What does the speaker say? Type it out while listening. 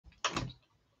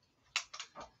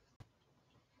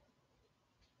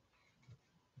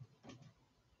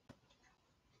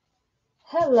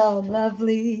Hello,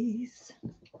 lovelies.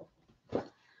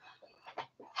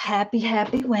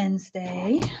 Happy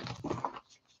Wednesday.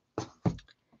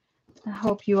 I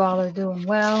hope you all are doing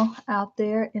well out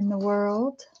there in the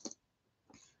world.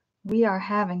 We are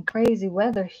having crazy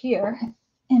weather here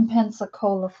in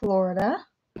Pensacola, Florida.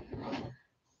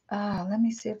 Let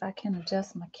me see if I can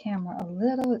adjust my camera a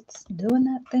little. It's doing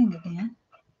that thing again.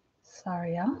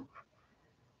 Sorry, y'all.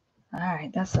 All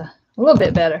right, that's a little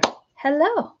bit better.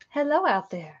 Hello out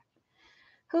there.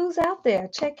 Who's out there?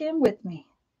 Check in with me.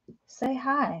 Say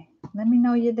hi. Let me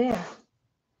know you're there.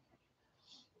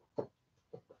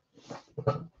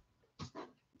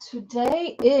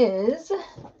 Today is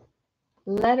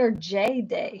letter J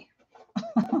day.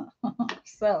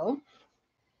 So,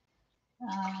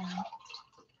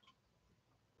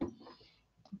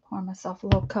 pour myself a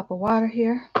little cup of water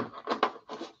here.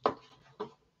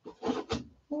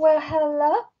 Well,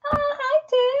 hello. Oh, hi,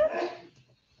 Tim.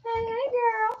 Hey,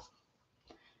 girl.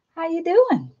 How you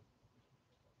doing?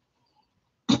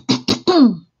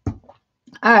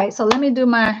 All right, so let me do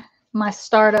my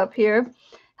startup here.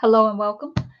 Hello and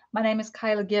welcome. My name is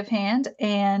Kiala Givehand,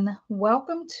 and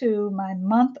welcome to my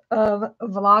month of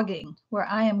vlogging, where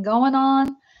I am going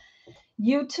on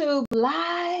YouTube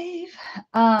live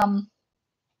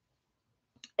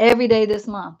every day this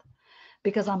month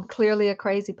because I'm clearly a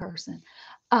crazy person.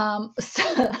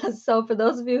 So for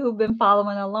those of you who've been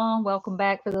following along, welcome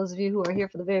back. For those of you who are here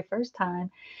for the very first time,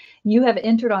 you have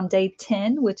entered on day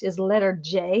 10, which is letter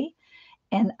J.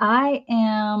 And I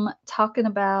am talking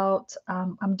about,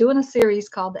 I'm doing a series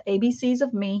called the ABCs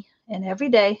of Me. And every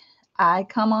day I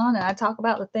come on and I talk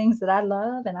about the things that I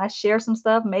love and I share some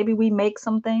stuff. Maybe we make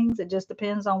some things. It just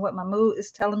depends on what my mood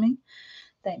is telling me.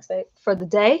 Thanks, babe, for the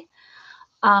day.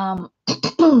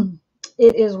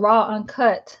 It is raw,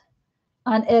 uncut,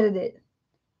 unedited,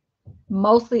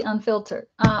 mostly unfiltered.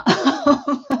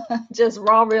 Just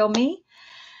raw, real me.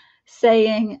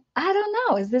 Saying, I don't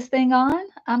know, is this thing on?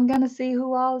 I'm going to see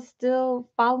who all is still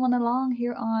following along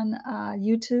here on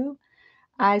YouTube.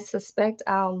 I suspect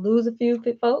I'll lose a few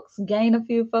folks, gain a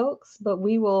few folks, but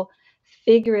we will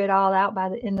figure it all out by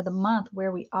the end of the month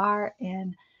where we are.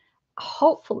 And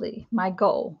hopefully my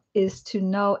goal is to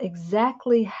know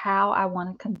exactly how I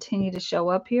want to continue to show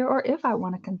up here, or if I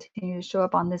want to continue to show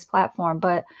up on this platform.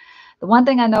 But the one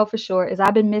thing I know for sure is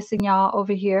I've been missing y'all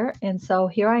over here. And so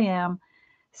here I am,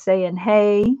 saying,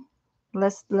 hey,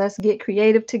 let's get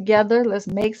creative together. Let's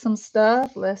make some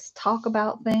stuff. Let's talk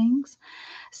about things.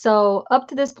 So up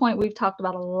to this point, we've talked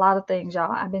about a lot of things,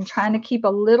 y'all. I've been trying to keep a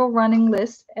little running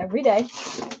list every day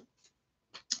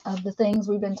of the things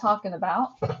we've been talking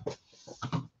about.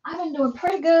 I've been doing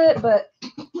pretty good, but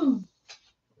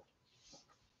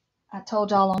I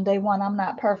told y'all on day one, I'm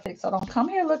not perfect. So don't come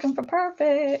here looking for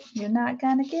perfect. You're not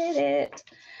going to get it.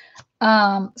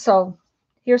 So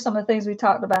here's some of the things we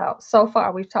talked about so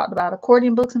far. We've talked about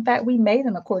accordion books. In fact, we made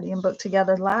an accordion book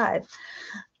together live.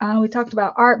 We talked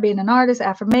about art, being an artist,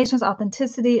 affirmations,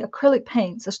 authenticity, acrylic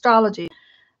paints, astrology,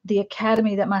 the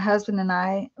academy that my husband and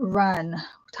I run.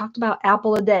 We talked about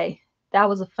apple a day. That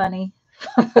was a funny.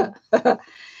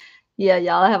 Yeah,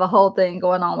 y'all, I have a whole thing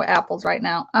going on with apples right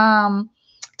now.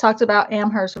 Talked about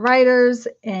Amherst writers,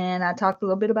 and I talked a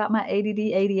little bit about my ADD,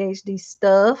 ADHD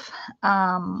stuff.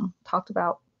 Talked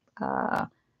about I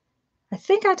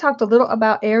think I talked a little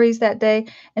about Aries that day.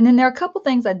 And then there are a couple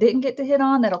things I didn't get to hit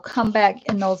on that'll come back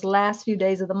in those last few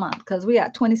days of the month, because we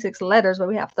got 26 letters, but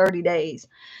we have 30 days.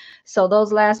 So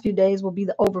those last few days will be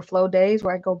the overflow days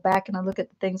where I go back and I look at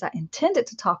the things I intended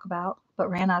to talk about, but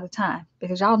ran out of time.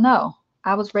 Because y'all know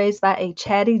I was raised by a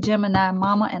chatty Gemini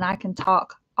mama and I can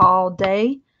talk all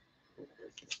day.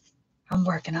 I'm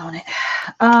working on it.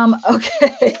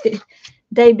 Okay.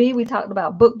 Day B, we talked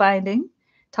about bookbinding.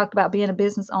 Talked about being a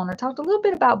business owner, talked a little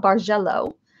bit about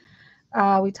Bargello.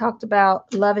 We talked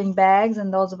about loving bags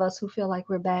and those of us who feel like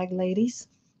we're bag ladies.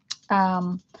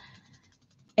 And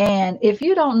if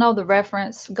you don't know the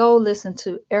reference, go listen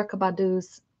to Erykah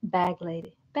Badu's Bag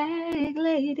Lady. Bag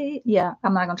Lady. Yeah,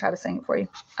 I'm not going to try to sing it for you.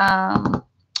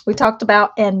 We talked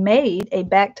about and made a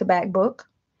back-to-back book.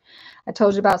 I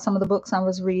told you about some of the books I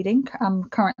was reading. I'm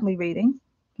currently reading.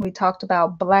 We talked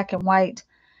about black and white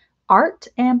art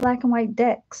and black and white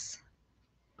decks.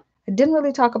 I didn't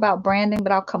really talk about branding,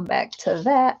 but I'll come back to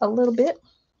that a little bit.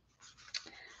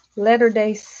 Letter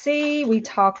day C, we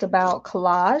talked about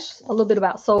collage, a little bit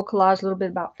about soul collage, a little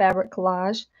bit about fabric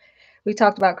collage. We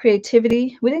talked about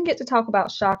creativity. We didn't get to talk about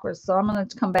chakras, so I'm going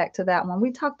to come back to that one.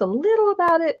 We talked a little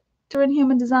about it during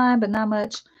human design, but not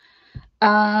much.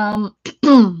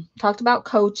 Talked about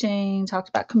coaching, talked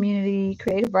about community,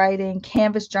 creative writing,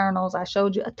 canvas journals. I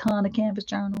showed you a ton of canvas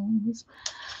journals.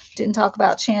 Didn't talk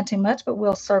about chanting much, but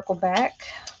we'll circle back.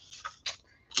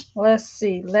 Let's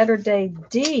see. Letter day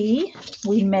D,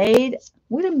 we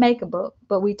didn't make a book,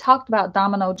 but we talked about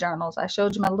domino journals. I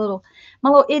showed you my little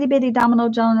itty bitty domino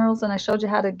journals, and I showed you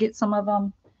how to get some of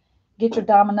them, get your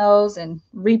dominoes and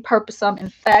repurpose them. In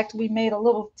fact, we made a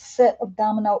little set of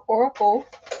domino oracle.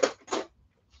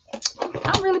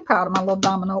 I'm really proud of my little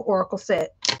domino oracle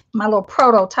set, my little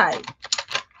prototype.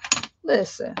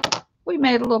 Listen, we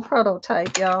made a little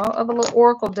prototype, y'all, of a little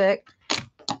oracle deck,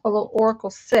 a little oracle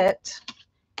set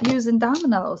using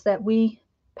dominoes that we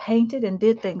painted and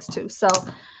did things to. So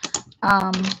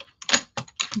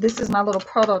this is my little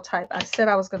prototype. I said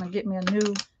I was going to get me a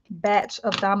new batch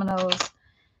of dominoes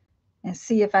and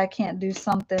see if I can't do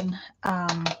something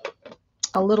a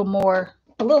little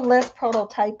less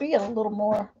prototypey and a little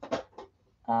more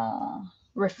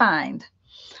refined.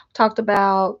 Talked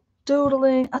about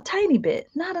doodling a tiny bit,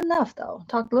 not enough though.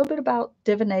 Talked a little bit about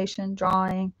divination,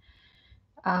 drawing.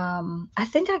 I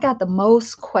think I got the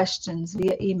most questions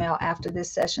via email after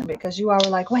this session because you all were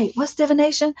like, wait, what's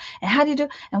divination? And how do you do?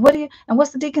 And and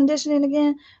what's the deconditioning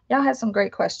again? Y'all had some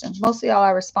great questions. Most of y'all I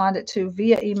responded to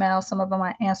via email. Some of them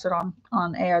I answered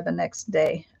on air the next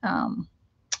day.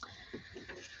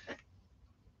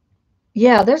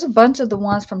 Yeah, there's a bunch of the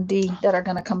ones from D that are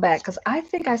going to come back because I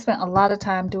think I spent a lot of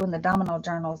time doing the domino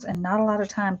journals and not a lot of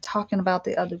time talking about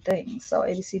the other things. So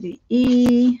A, B, C, D,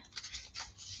 E.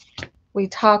 We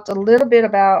talked a little bit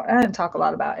about, I didn't talk a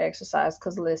lot about exercise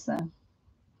because listen,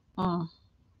 that's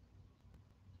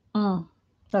all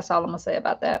I'm going to say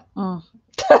about that.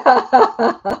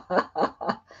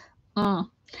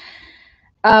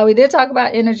 We did talk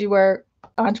about energy work,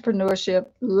 entrepreneurship,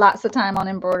 lots of time on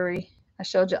embroidery. I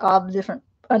showed you all the different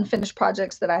unfinished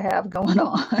projects that I have going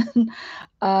on.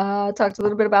 Talked a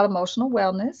little bit about emotional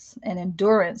wellness and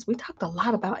endurance. We talked a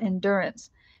lot about endurance,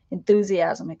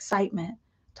 enthusiasm, excitement.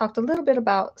 Talked a little bit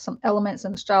about some elements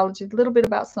in astrology, a little bit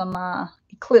about some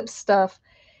eclipse stuff.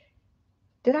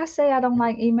 Did I say I don't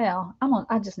like email?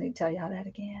 I just need to tell y'all that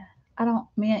again.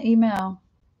 Me and email,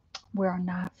 we are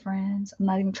not friends. I'm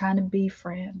not even trying to be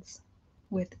friends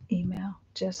with email,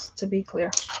 just to be clear.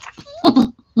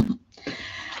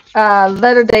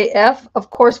 Letter day F, of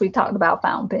course, we talked about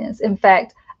fountain pens. In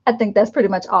fact, I think that's pretty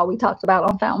much all we talked about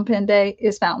on fountain pen day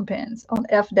is fountain pens. On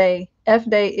F day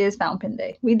is fountain pen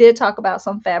day. We did talk about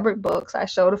some fabric books. I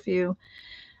showed a few.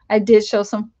 I did show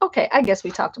some. Okay, I guess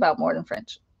we talked about more than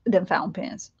fountain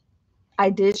pens. I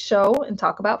did show and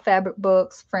talk about fabric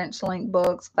books, French link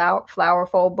books, flower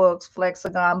fold books,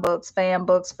 flexagon books, fan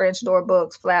books, French door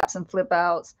books, flaps and flip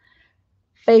outs,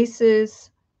 faces.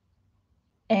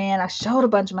 And I showed a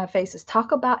bunch of my faces.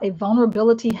 Talk about a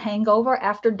vulnerability hangover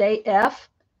after day F.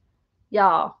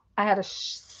 Y'all, I had a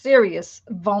serious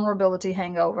vulnerability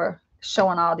hangover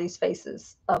showing all these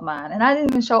faces of mine. And I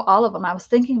didn't even show all of them. I was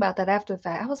thinking about that after the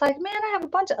fact. I was like, man, I have a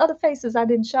bunch of other faces I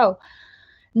didn't show.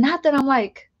 Not that I'm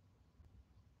like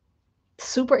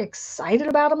super excited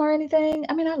about them or anything.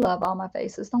 I mean, I love all my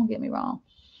faces. Don't get me wrong.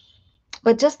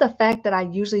 But just the fact that I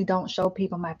usually don't show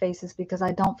people my faces because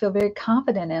I don't feel very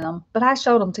confident in them. But I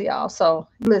showed them to y'all. So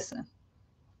listen,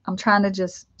 I'm trying to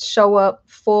just show up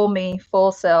full me,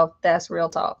 full self. That's real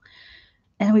talk.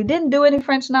 And we didn't do any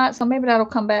French knots, so maybe that'll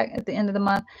come back at the end of the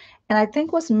month. And I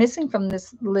think what's missing from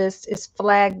this list is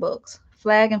flag books,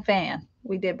 flag and fan.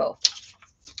 We did both.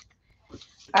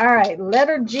 All right,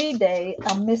 letter G day.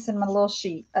 I'm missing my little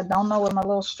sheet. I don't know what my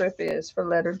little strip is for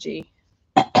letter G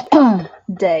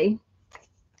day.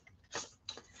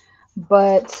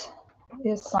 But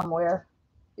it's somewhere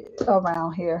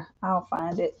around here. I'll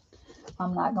find it.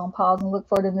 I'm not going to pause and look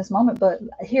for it in this moment, but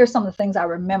here's some of the things I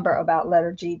remember about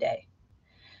letter G day.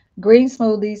 Green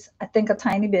smoothies, I think a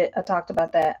tiny bit. I talked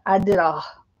about that. I did a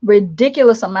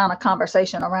ridiculous amount of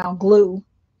conversation around glue.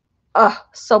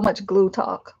 So much glue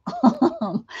talk.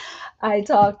 I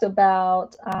talked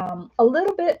about a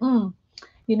little bit.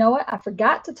 You know what? I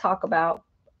forgot to talk about.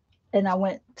 And I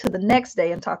went to the next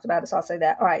day and talked about it. So I'll say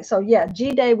that. All right. So yeah,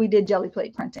 G day, we did jelly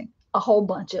plate printing. A whole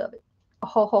bunch of it. A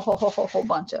whole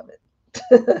bunch of it.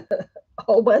 A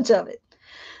whole bunch of it.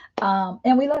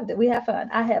 And we loved it. We had fun.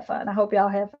 I had fun. I hope y'all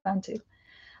had fun too.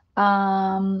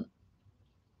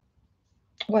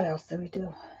 What else did we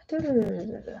do?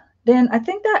 Then I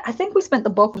think we spent the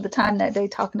bulk of the time that day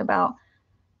talking about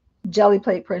jelly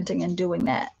plate printing and doing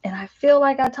that. And I feel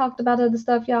like I talked about other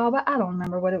stuff, y'all, but I don't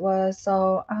remember what it was.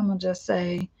 So I'm going to just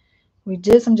say we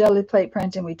did some jelly plate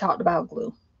printing. We talked about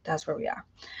glue. That's where we are.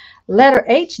 Letter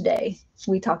H day,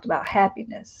 we talked about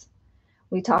happiness.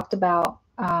 We talked about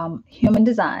human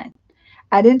design.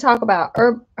 I didn't talk about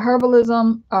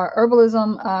herbalism,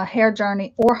 hair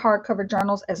journey, or hardcover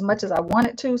journals as much as I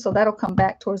wanted to. So that'll come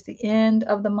back towards the end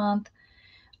of the month.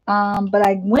 But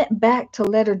I went back to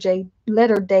letter day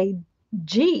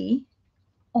G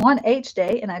on H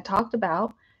day, and I talked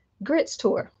about Grits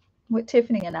Tour with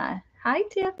Tiffany and I. Hi,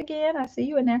 Tiff, again. I see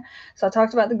you in there. So I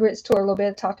talked about the Grits Tour a little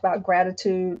bit, talked about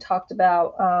gratitude, talked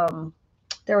about,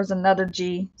 there was another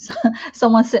G.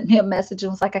 Someone sent me a message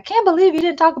and was like, I can't believe you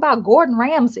didn't talk about Gordon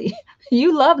Ramsay.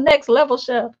 You love Next Level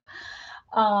Chef.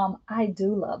 I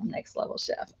do love Next Level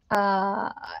Chef.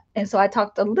 And so I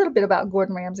talked a little bit about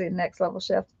Gordon Ramsay and Next Level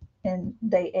Chef in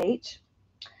day H.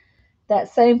 That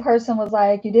same person was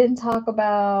like, you didn't talk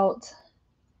about,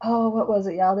 oh, what was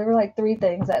it, y'all? There were like 3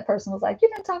 things. That person was like, you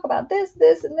didn't talk about this,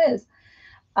 this, and this.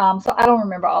 So I don't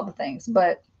remember all the things,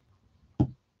 but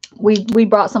we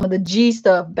brought some of the G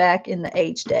stuff back in the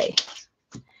H day.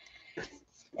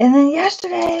 And then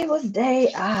yesterday was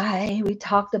day I. We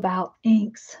talked about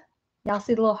inks. Y'all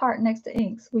see the little heart next to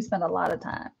inks? We spent a lot of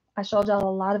time. I showed y'all a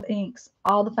lot of inks,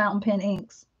 all the fountain pen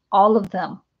inks, all of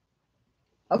them.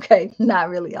 Okay, not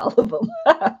really all of them.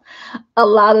 A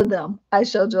lot of them. I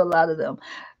showed you a lot of them.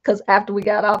 Because after we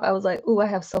got off, I was like, ooh, I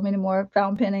have so many more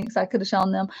fountain pen inks. I could have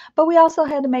shown them. But we also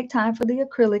had to make time for the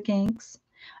acrylic inks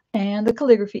and the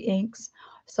calligraphy inks.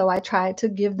 So I tried to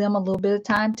give them a little bit of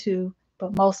time too.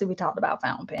 But mostly we talked about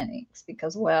fountain pen inks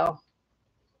because, well,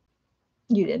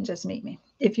 you didn't just meet me.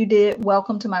 If you did,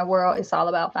 welcome to my world. It's all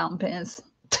about fountain pens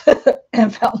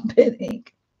and fountain pen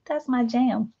ink. That's my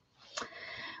jam.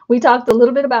 We talked a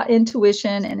little bit about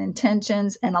intuition and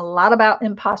intentions and a lot about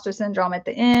imposter syndrome at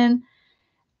the end.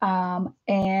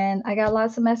 And I got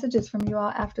lots of messages from you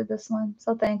all after this one.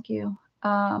 So thank you.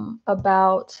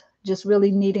 About just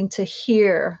really needing to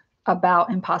hear about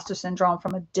imposter syndrome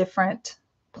from a different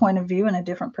point of view and a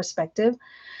different perspective.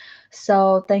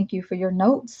 So thank you for your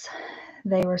notes.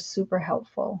 They were super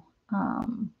helpful.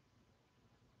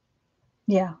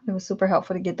 Yeah, it was super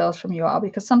helpful to get those from you all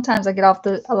because sometimes I get off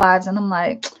the lives and I'm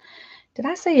like, did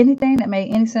I say anything that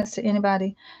made any sense to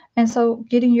anybody? And so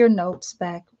getting your notes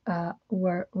back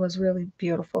was really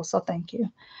beautiful. So thank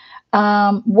you.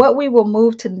 What we will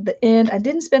move to the end. I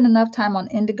didn't spend enough time on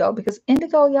indigo because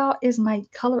indigo, y'all, is my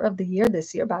color of the year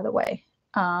this year, by the way.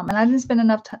 And I didn't spend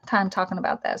enough time talking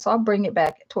about that. So I'll bring it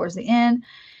back towards the end.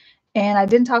 And I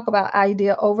didn't talk about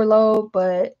idea overload,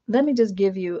 but let me just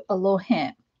give you a little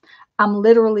hint. I'm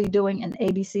literally doing an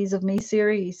ABCs of Me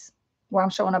series where I'm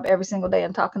showing up every single day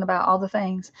and talking about all the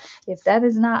things. If that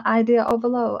is not idea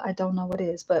overload, I don't know what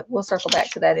is, but we'll circle back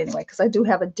to that anyway, because I do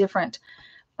have a different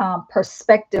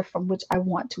perspective from which I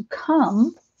want to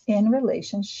come in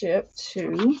relationship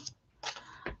to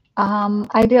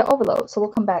idea overload. So we'll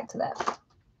come back to that.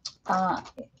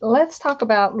 Let's talk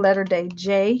about letter day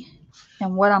J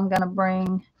and what I'm going to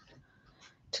bring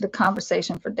to the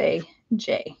conversation for day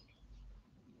J.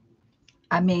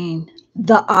 I mean,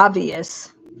 the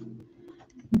obvious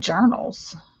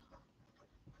journals.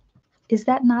 Is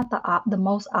that not the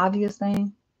most obvious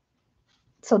thing?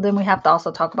 So then we have to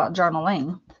also talk about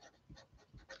journaling.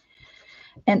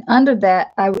 And under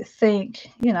that, I would think,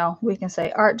 you know, we can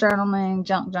say art journaling,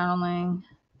 junk journaling,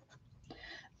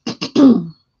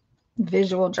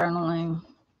 visual journaling,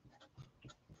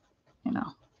 you know,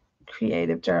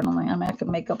 creative journaling. I mean, I could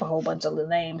make up a whole bunch of the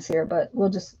names here, but we'll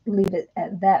just leave it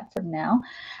at that for now.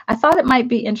 I thought it might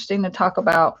be interesting to talk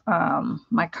about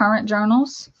my current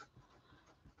journals.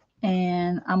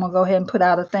 And I'm going to go ahead and put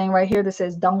out a thing right here that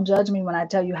says, don't judge me when I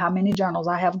tell you how many journals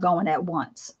I have going at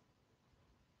once.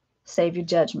 Save your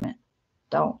judgment.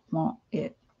 Don't want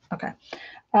it. Okay.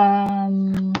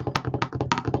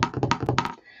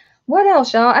 What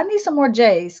else, y'all? I need some more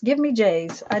J's. Give me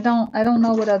J's. I don't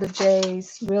know what other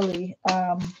J's really.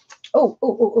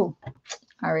 Oh.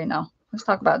 I already know. Let's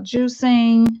talk about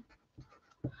juicing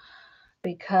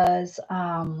because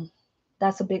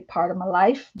that's a big part of my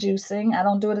life, juicing. I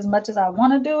don't do it as much as I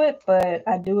want to do it, but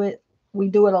I do it. We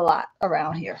do it a lot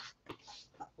around here.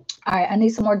 All right, I need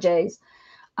some more J's.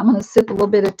 I'm going to sip a little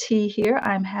bit of tea here.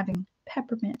 I'm having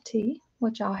peppermint tea.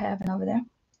 What y'all having over there?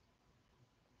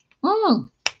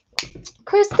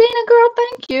 Christina, girl,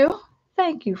 thank you.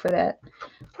 Thank you for that.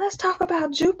 Let's talk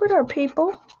about Jupiter,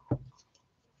 people.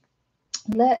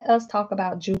 Let us talk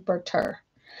about Jupiter.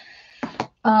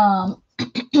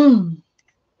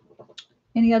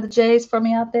 Any other J's for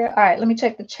me out there? All right, let me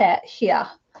check the chat here.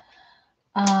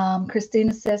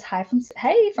 Christina says,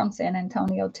 hey from San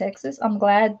Antonio, Texas. I'm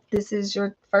glad this is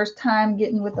your first time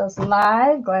getting with us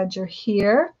live. Glad you're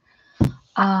here.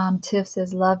 Tiff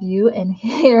says, love you, and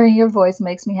hearing your voice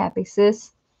makes me happy,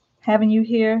 sis. Having you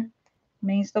here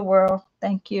means the world.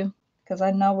 Thank you. because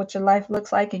I know what your life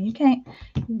looks like, and you can't,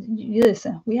 you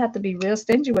listen, we have to be real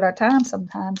stingy with our time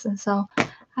sometimes. And so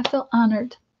I feel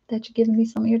honored that you're giving me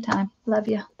some of your time. Love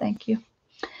you. Thank you.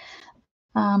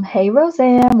 Hey,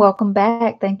 Roseanne, welcome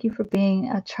back. Thank you for being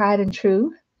a tried and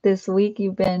true this week.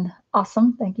 You've been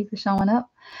awesome. Thank you for showing up.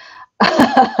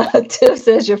 Tiff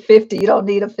says you're 50. You don't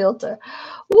need a filter.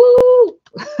 Woo!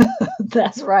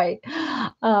 That's right.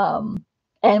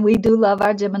 And we do love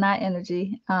our Gemini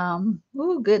energy.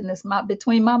 Goodness,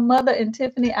 between my mother and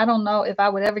Tiffany, I don't know if I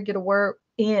would ever get a word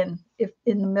in if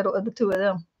in the middle of the two of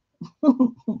them.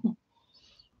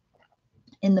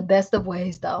 In the best of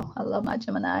ways, though. I love my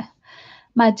Gemini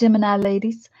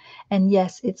ladies. And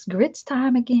yes, it's grits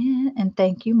time again. And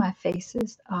thank you, my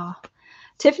faces.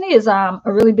 Tiffany is a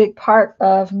really big part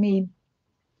of me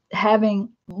having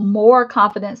more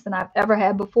confidence than I've ever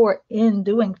had before in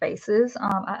doing faces.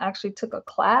 I actually took a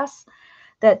class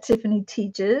that Tiffany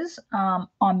teaches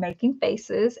on making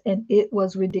faces, and it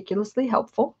was ridiculously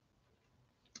helpful.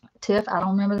 Tiff, I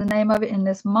don't remember the name of it in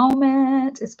this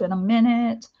moment. It's been a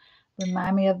minute.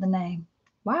 Remind me of the name.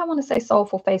 Why I want to say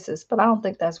Soulful Faces, but I don't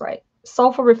think that's right.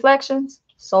 Soulful Reflections?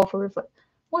 Soulful Reflect.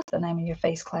 What's the name of your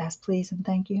face class, please, and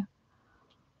thank you.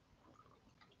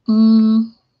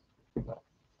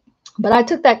 But I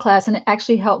took that class, and it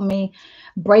actually helped me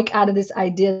break out of this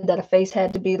idea that a face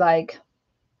had to be like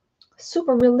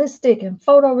super realistic and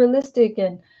photorealistic,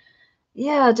 and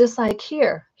yeah, just like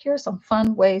here's some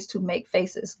fun ways to make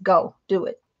faces. Go do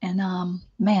it. And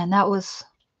man, that was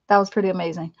pretty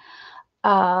amazing.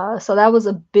 So that was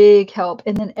a big help.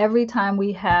 And then every time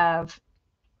we have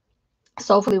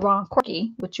Soulfully Wrong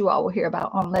Quirky, which you all will hear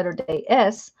about on Letter Day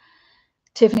S,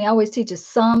 Tiffany always teaches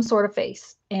some sort of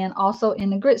face, and also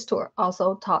in the Grits tour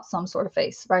also taught some sort of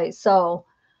face, right? So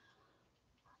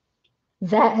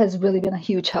that has really been a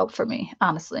huge help for me,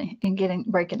 honestly, in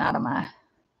breaking out of my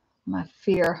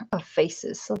fear of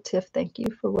faces. So Tiff, thank you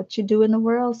for what you do in the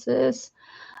world, sis.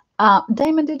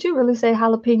 Damon, did you really say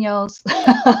jalapenos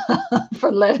for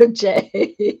letter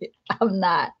J? I'm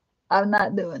not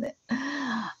doing it.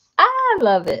 I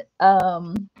love it.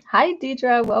 Hi,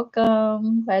 Deidre.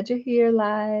 Welcome. Glad you're here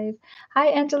live.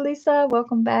 Hi, Angelisa.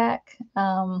 Welcome back.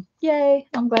 Yay.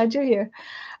 I'm glad you're here.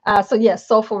 So yes,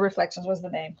 Soulful Reflections was the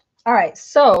name. All right.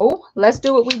 So let's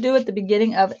do what we do at the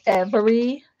beginning of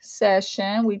every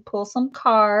session. We pull some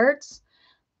cards.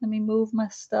 Let me move my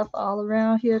stuff all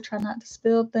around here. Try not to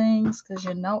spill things because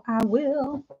you know I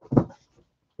will.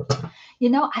 You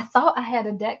know, I thought I had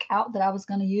a deck out that I was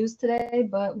going to use today,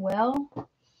 but well,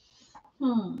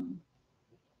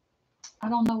 I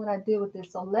don't know what I did with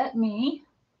this. So let me.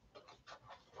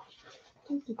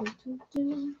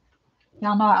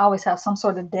 Y'all know I always have some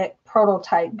sort of deck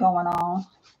prototype going on.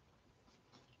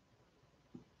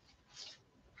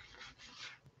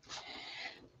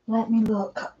 Let me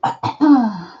look.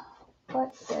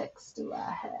 What decks do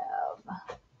I have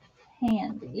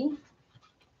handy?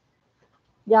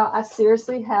 Y'all, I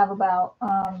seriously have about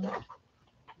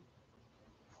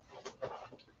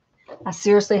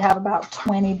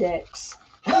 20 decks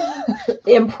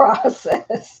in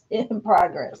progress. Did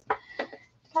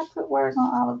I put words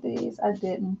on all of these? I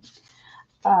didn't.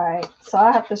 All right, so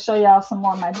I have to show y'all some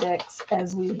more of my decks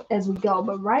as we go.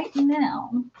 But right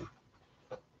now,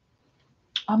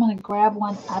 I'm gonna grab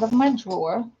one out of my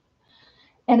drawer,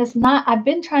 and it's not. I've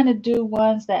been trying to do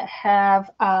ones that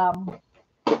have.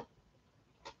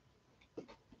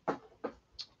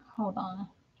 Hold on.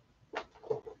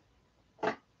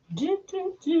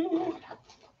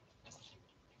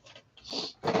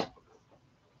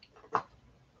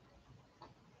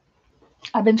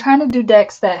 I've been trying to do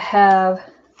decks that have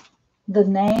the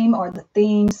name or the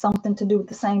theme, something to do with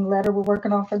the same letter we're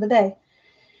working on for the day.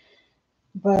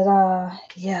 But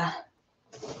yeah,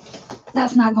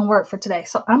 that's not going to work for today.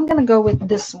 So I'm going to go with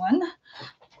this one.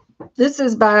 This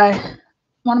is by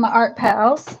one of my art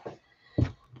pals,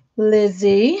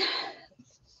 Lizzie.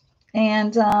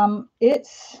 And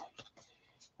it's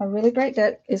a really great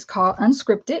deck. It's called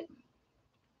Unscripted.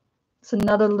 It's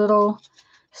another little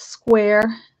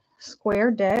square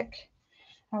deck.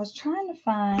 I was trying to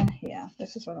find, yeah,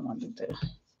 this is what I'm going to do.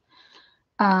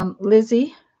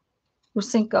 Lizzie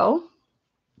Rusinko.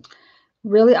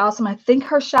 Really awesome. I think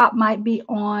her shop might be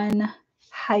on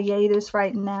hiatus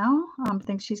right now. I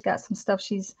think she's got some stuff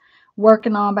she's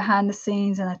working on behind the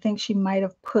scenes, and I think she might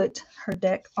have put her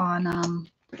deck on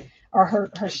or her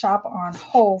shop on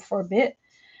hold for a bit.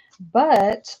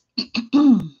 But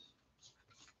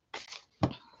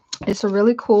it's a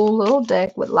really cool little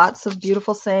deck with lots of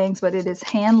beautiful sayings, but it is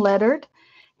hand lettered,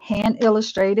 hand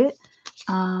illustrated,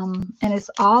 and it's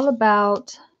all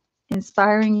about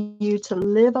inspiring you to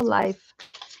live a life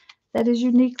that is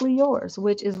uniquely yours,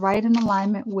 which is right in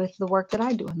alignment with the work that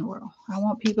I do in the world. I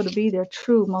want people to be their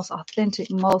true, most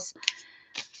authentic, most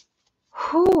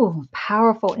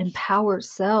powerful, empowered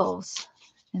selves.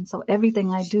 And so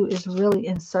everything I do is really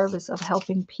in service of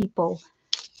helping people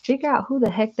figure out who the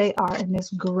heck they are in this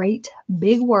great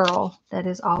big world that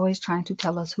is always trying to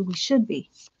tell us who we should be.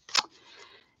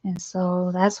 And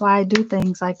so that's why I do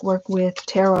things like work with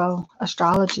tarot,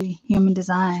 astrology, human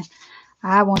design.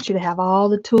 I want you to have all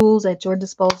the tools at your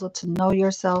disposal to know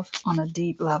yourself on a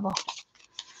deep level.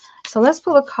 So let's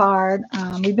pull a card.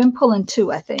 We've been pulling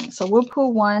two, I think. So we'll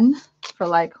pull one for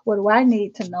like, what do I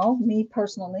need to know, me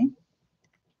personally,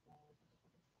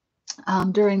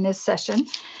 during this session.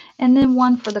 And then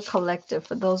one for the collective,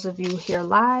 for those of you here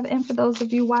live and for those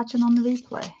of you watching on the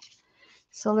replay.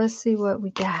 So let's see what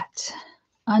we got.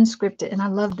 Unscripted. And I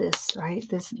love this, right?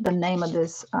 The name of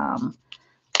this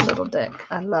little deck.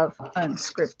 I love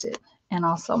unscripted. And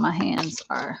also my hands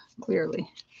are clearly.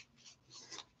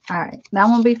 All right. That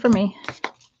one will be for me.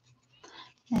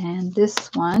 And this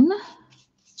one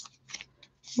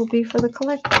will be for the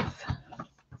collective.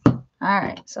 All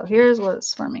right. So here's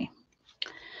what's for me.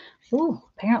 Ooh,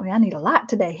 apparently I need a lot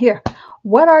today. Here.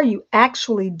 What are you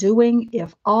actually doing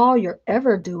if all you're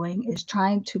ever doing is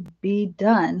trying to be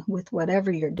done with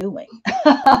whatever you're doing?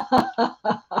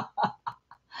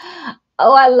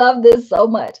 Oh, I love this so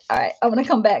much. All right, I'm going to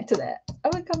come back to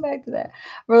that.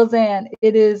 Roseanne,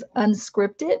 it is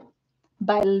Unscripted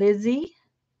by Lizzie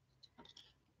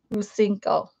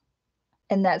Rusinko.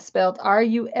 And that's spelled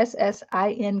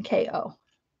Russinko.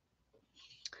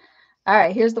 All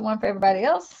right, here's the one for everybody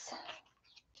else.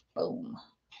 Boom.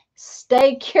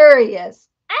 Stay curious.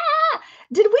 Ah,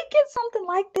 did we get something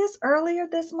like this earlier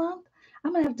this month?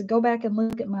 I'm gonna have to go back and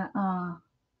look at my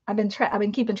I've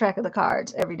been keeping track of the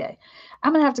cards every day.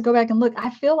 I'm gonna have to go back and look.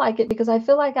 I feel like it because I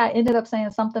feel like I ended up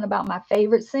saying something about my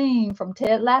favorite scene from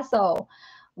Ted Lasso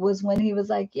was when he was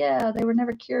like, yeah, they were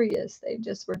never curious. They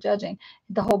just were judging.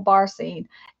 The whole bar scene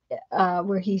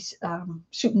where he's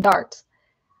shooting darts.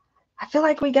 I feel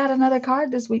like we got another card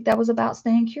this week that was about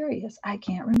staying curious. I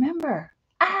can't remember.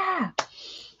 Ah,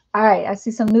 all right. I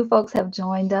see some new folks have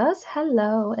joined us.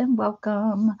 Hello and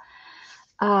welcome.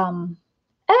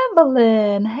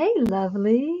 Evelyn, hey,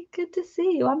 lovely. Good to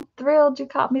see you. I'm thrilled you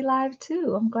caught me live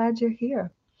too. I'm glad you're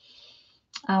here.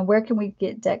 Where can we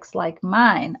get decks like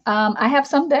mine? I have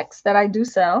some decks that I do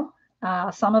sell.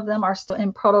 Some of them are still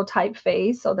in prototype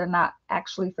phase, so they're not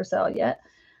actually for sale yet.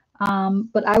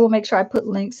 But I will make sure I put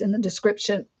links in the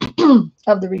description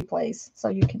of the replays so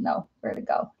you can know where to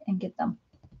go and get them.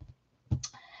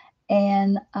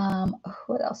 And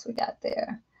what else we got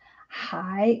there?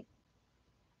 Hi.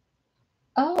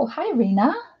 Oh, hi,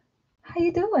 Rena. How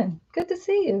you doing? Good to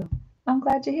see you. I'm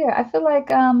glad you're here. I feel like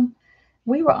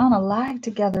we were on a live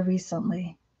together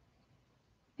recently.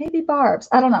 Maybe Barb's.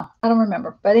 I don't know. I don't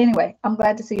remember. But anyway, I'm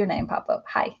glad to see your name pop up.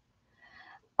 Hi.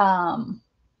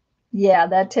 Yeah,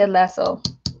 that Ted Lasso.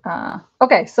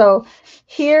 Okay, so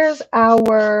here's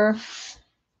our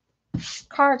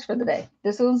cards for the day.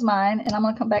 This one's mine, and I'm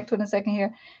going to come back to it in a second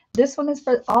here. This one is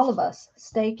for all of us.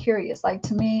 Stay curious. Like,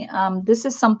 to me, this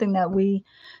is something that we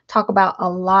talk about a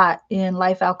lot in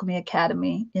Life Alchemy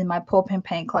Academy, in my pulp and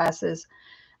paint classes,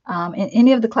 in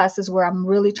any of the classes where I'm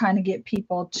really trying to get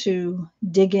people to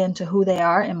dig into who they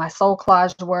are, in my soul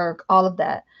collage work, all of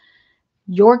that.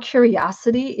 Your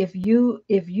curiosity, if you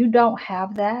don't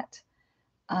have that,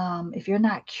 if you're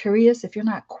not curious, if you're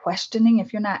not questioning,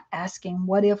 if you're not asking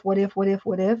what if,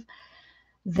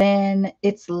 then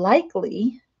it's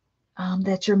likely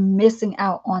that you're missing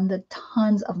out on the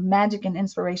tons of magic and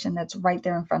inspiration that's right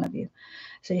there in front of you.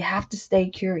 So you have to stay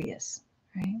curious,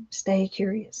 right? Stay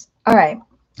curious. All right.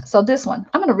 So this one,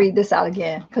 I'm going to read this out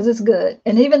again because it's good.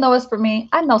 And even though it's for me,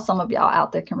 I know some of y'all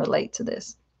out there can relate to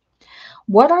this.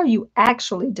 What are you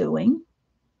actually doing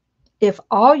if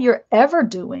all you're ever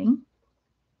doing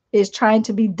is trying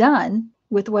to be done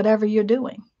with whatever you're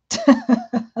doing?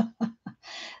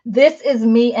 This is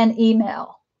me and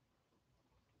email.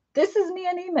 This is me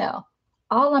and email.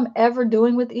 All I'm ever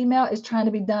doing with email is trying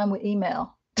to be done with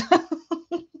email.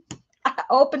 I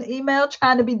open email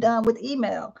trying to be done with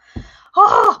email.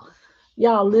 Oh,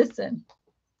 y'all, listen.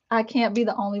 I can't be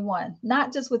the only one.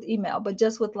 Not just with email, but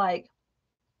just with like,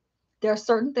 there are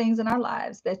certain things in our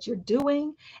lives that you're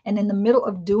doing, and in the middle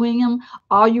of doing them,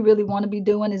 all you really want to be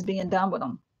doing is being done with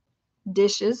them.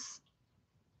 Dishes,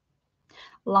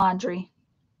 laundry,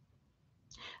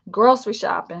 grocery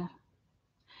shopping,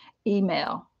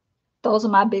 email. Those are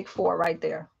my big four right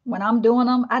there. When I'm doing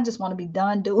them, I just want to be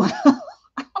done doing them.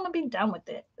 I want to be done with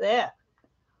it. Yeah.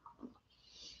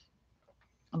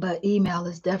 But email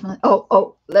is definitely,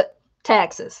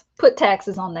 taxes. Put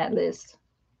taxes on that list.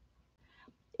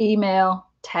 Email,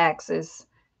 taxes,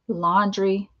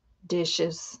 laundry,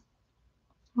 dishes.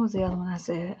 What was the other one I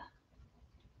said?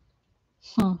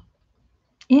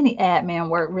 Any admin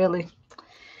work, really.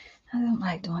 I don't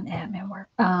like doing admin work.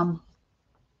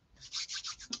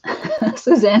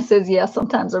 Suzanne says, yeah,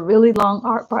 sometimes a really long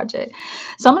art project.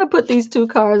 So I'm going to put these 2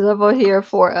 cards over here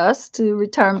for us to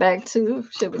return back to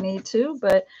should we need to.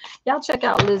 But y'all check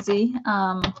out Lizzie.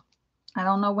 I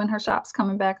don't know when her shop's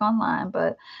coming back online,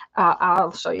 but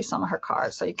I'll show you some of her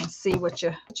cards so you can see what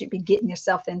you be getting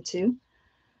yourself into.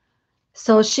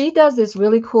 So she does this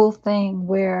really cool thing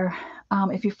where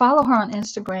if you follow her on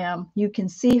Instagram, you can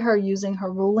see her using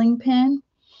her ruling pen.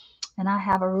 And I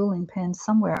have a ruling pen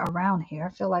somewhere around here.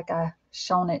 I feel like I've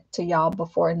shown it to y'all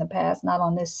before in the past, not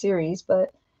on this series,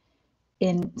 but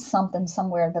in something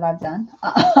somewhere that I've done.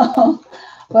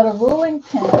 But a ruling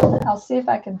pen, I'll see if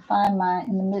I can find mine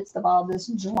in the midst of all this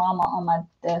drama on my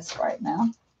desk right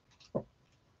now.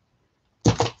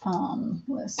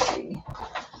 Let's see.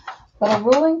 But a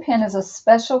ruling pen is a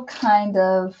special kind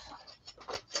of,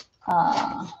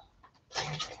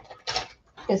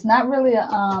 it's not really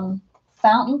a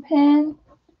fountain pen,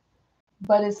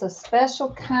 but it's a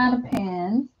special kind of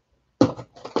pen.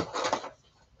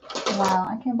 Wow,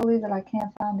 I can't believe that I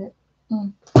can't find it.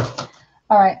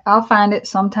 All right, I'll find it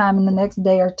sometime in the next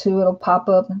day or two. It'll pop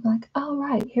up and be like, oh,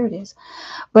 right, here it is.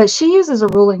 But she uses a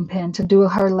ruling pen to do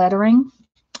her lettering.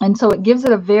 And so it gives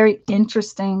it a very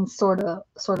interesting sort of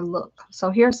look. So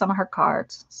here are some of her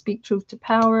cards. Speak truth to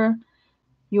power.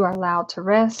 You are allowed to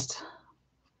rest.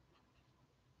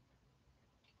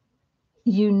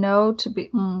 You know to be,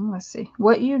 let's see.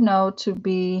 What you know to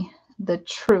be the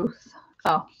truth.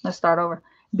 Oh, let's start over.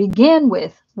 Begin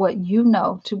with what you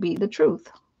know to be the truth.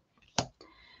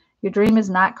 Your dream is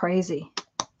not crazy.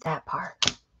 That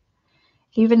part.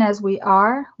 Even as we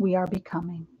are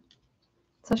becoming.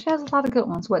 So she has a lot of good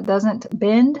ones. What doesn't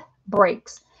bend,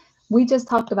 breaks. We just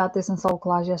talked about this in Soul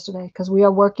Collage yesterday because we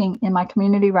are working in my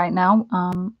community right now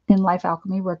in Life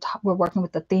Alchemy. We're working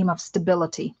with the theme of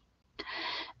stability.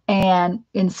 And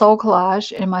in Soul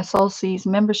Collage, in my Soul Seeds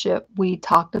membership, we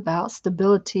talked about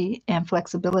stability and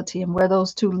flexibility and where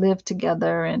those two live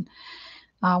together. And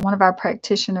one of our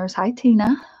practitioners, hi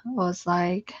Tina, was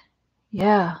like,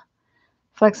 yeah,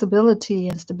 flexibility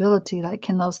and stability, like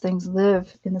can those things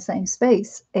live in the same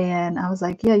space? And I was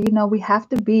like, yeah, we have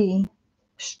to be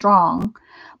strong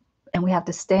and we have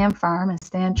to stand firm and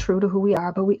stand true to who we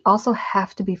are, but we also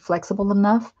have to be flexible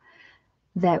enough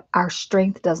that our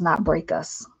strength does not break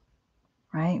us,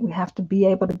 right? We have to be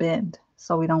able to bend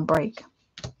so we don't break.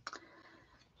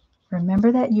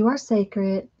 Remember that you are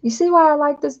sacred. You see why I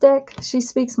like this deck? She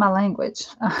speaks my language.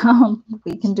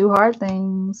 We can do hard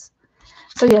things.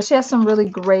 So yeah, she has some really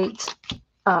great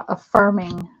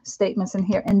affirming statements in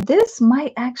here. And this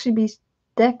might actually be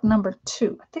deck number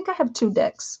 2. I think I have 2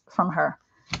 decks from her.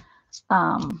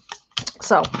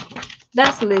 So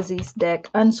that's Lizzie's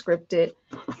deck, unscripted.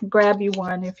 Grab you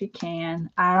one if you can.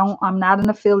 I'm not an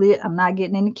affiliate. I'm not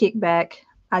getting any kickback.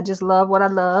 I just love what I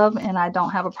love, and I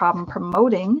don't have a problem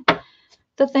promoting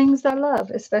the things I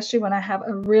love, especially when I have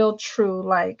a real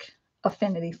true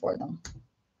affinity for them.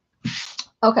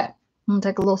 Okay, I'm gonna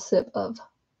take a little sip of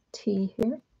tea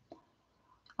here.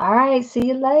 All right, see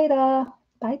you later.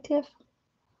 Bye, Tiff.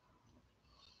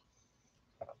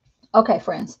 Okay,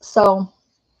 friends. So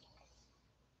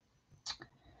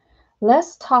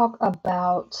let's start with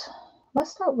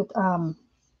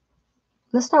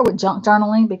junk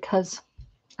journaling because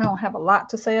I don't have a lot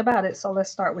to say about it. So let's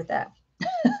start with that.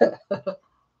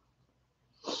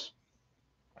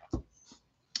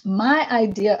 My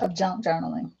idea of junk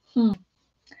journaling.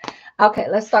 Okay,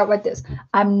 let's start with this.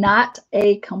 I'm not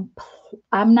an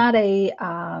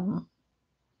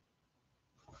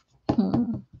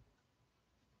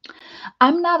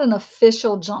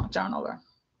official junk journaler.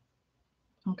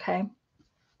 Okay.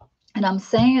 And I'm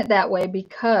saying it that way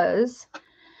because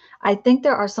I think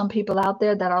there are some people out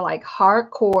there that are like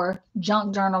hardcore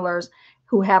junk journalers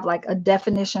who have like a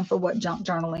definition for what junk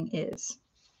journaling is.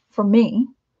 For me,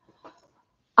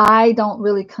 I don't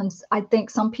really, I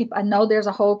think some people, I know there's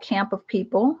a whole camp of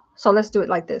people. So let's do it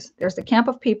like this. There's the camp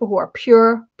of people who are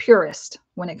purist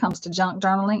when it comes to junk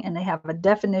journaling, and they have a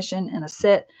definition and a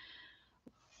set,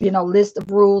 list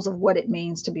of rules of what it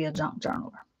means to be a junk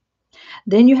journaler.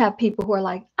 Then you have people who are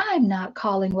like, I'm not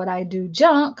calling what I do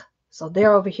junk. So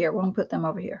they're over here. We're going to put them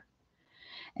over here.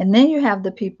 And then you have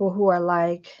the people who are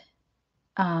like,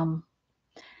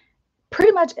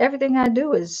 pretty much everything I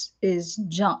do is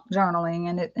junk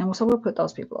journaling. And so we'll put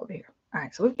those people over here. All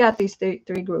right. So we've got these three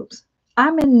groups.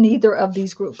 I'm in neither of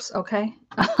these groups, okay?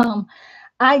 Um,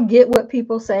 I get what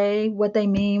people say, what they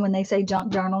mean when they say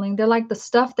junk journaling. They're like the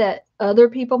stuff that other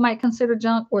people might consider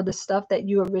junk, or the stuff that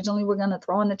you originally were going to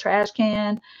throw in the trash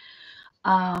can.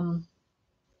 Um,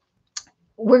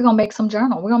 we're going to make some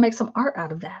journal. We're going to make some art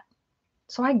out of that.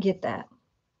 So I get that.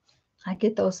 I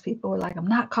get those people who are like, I'm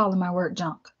not calling my work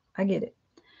junk. I get it.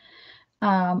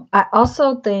 I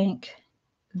also think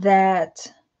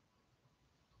that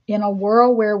in a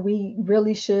world where we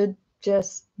really should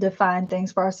just define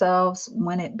things for ourselves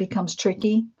when it becomes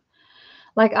tricky,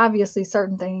 like obviously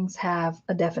certain things have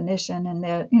a definition and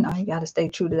they're, you got to stay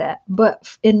true to that. But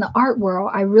in the art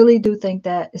world, I really do think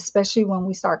that, especially when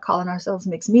we start calling ourselves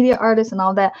mixed media artists and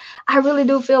all that, I really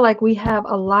do feel like we have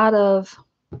a lot of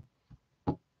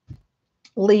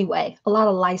leeway, a lot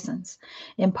of license.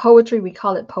 In poetry, we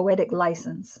call it poetic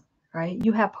license, right?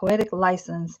 You have poetic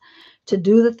license to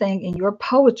do the thing in your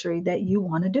poetry that you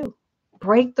want to do.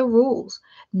 Break the rules.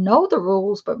 Know the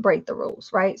rules, but break the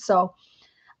rules, right? So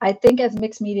I think as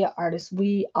mixed media artists,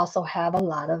 we also have a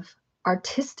lot of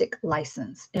artistic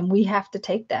license, and we have to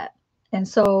take that. And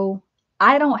so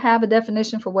I don't have a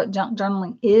definition for what junk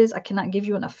journaling is. I cannot give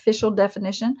you an official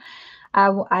definition.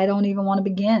 I don't even want to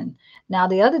begin. Now,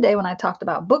 the other day when I talked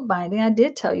about bookbinding, I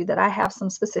did tell you that I have some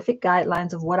specific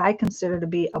guidelines of what I consider to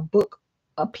be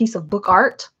a piece of book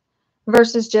art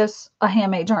versus just a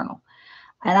handmade journal.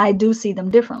 And I do see them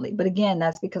differently. But again,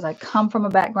 that's because I come from a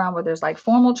background where there's like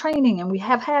formal training, and we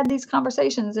have had these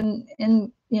conversations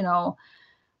in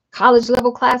college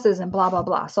level classes and blah, blah,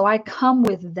 blah. So I come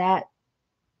with that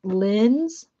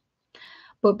lens.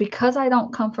 But because I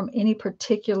don't come from any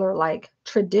particular like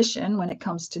tradition when it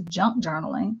comes to junk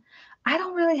journaling, I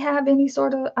don't really have any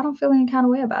sort of, I don't feel any kind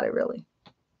of way about it really.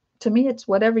 To me, it's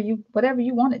whatever you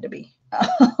want it to be.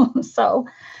 So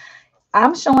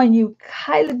I'm showing you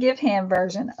Kyla Givehand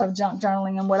version of junk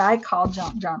journaling and what I call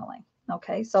junk journaling.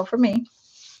 Okay, so for me,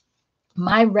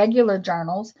 my regular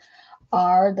journals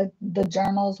are the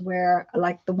journals where,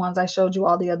 like the ones I showed you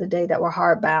all the other day that were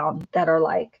hardbound, that are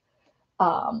like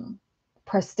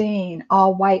pristine,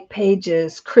 all white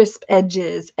pages, crisp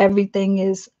edges, everything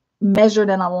is measured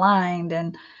and aligned,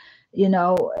 and you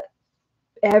know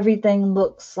everything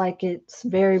looks like it's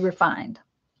very refined.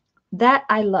 That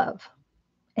I love.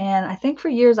 And I think for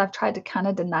years I've tried to kind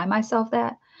of deny myself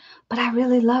that, but I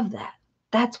really love that.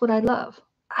 That's what I love.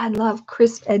 I love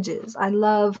crisp edges. I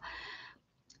love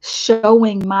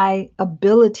showing my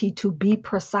ability to be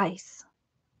precise.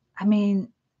 I mean,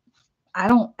 I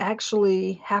don't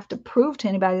actually have to prove to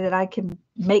anybody that I can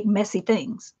make messy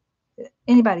things.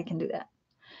 Anybody can do that.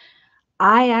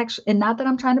 And not that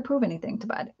I'm trying to prove anything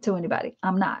to anybody.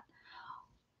 I'm not.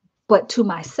 But to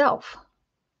myself,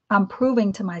 I'm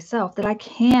proving to myself that I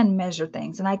can measure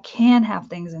things, and I can have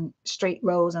things in straight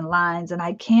rows and lines, and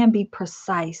I can be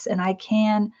precise, and I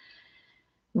can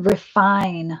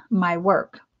refine my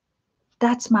work.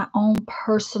 That's my own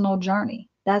personal journey.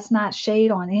 That's not shade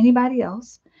on anybody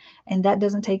else. And that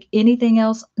doesn't take anything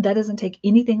else. That doesn't take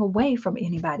anything away from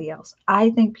anybody else.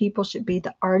 I think people should be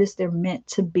the artists they're meant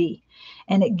to be.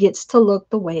 And it gets to look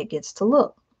the way it gets to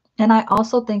look. And I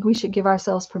also think we should give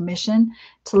ourselves permission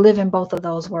to live in both of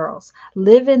those worlds.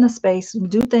 Live in the space,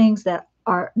 do things that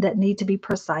need to be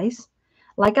precise.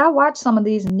 Like I watch some of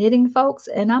these knitting folks,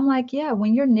 and I'm like, yeah,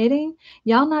 when you're knitting,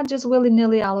 y'all not just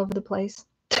willy-nilly all over the place.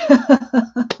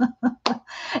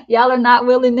 Y'all are not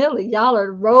willy-nilly. Y'all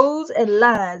are rows and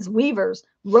lines, weavers,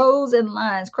 rows and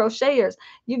lines, crocheters.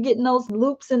 You're getting those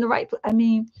loops in the right place. I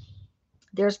mean,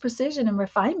 there's precision and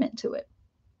refinement to it,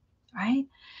 right?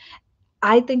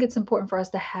 I think it's important for us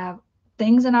to have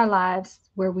things in our lives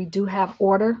where we do have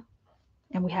order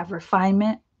and we have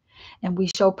refinement and we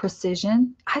show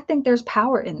precision. I think there's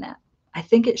power in that. I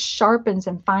think it sharpens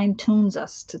and fine tunes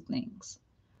us to things.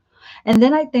 And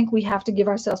then I think we have to give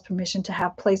ourselves permission to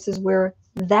have places where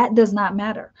that does not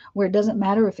matter, where it doesn't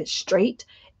matter if it's straight,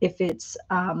 if it's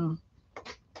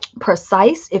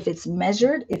precise, if it's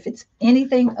measured, if it's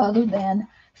anything other than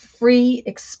free,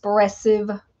 expressive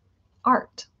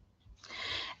art.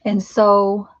 And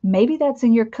so maybe that's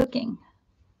in your cooking,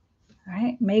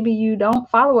 right? Maybe you don't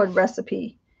follow a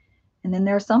recipe. And then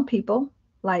there are some people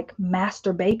like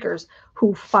master bakers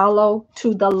who follow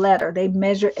to the letter. They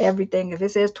measure everything. If it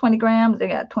says 20 grams, they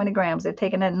got 20 grams. They're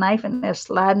taking that knife and they're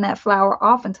sliding that flour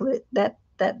off until that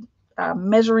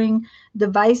measuring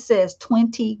device says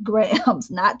 20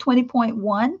 grams, not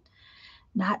 20.1,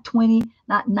 not 20,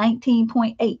 not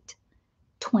 19.8,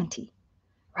 20,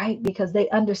 right? Because they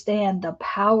understand the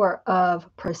power of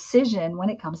precision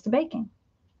when it comes to baking.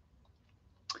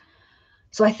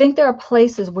 So I think there are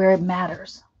places where it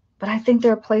matters. But I think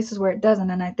there are places where it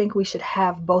doesn't. And I think we should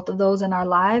have both of those in our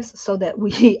lives so that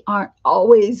we aren't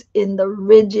always in the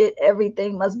rigid,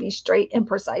 everything must be straight and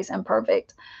precise and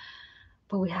perfect.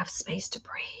 But we have space to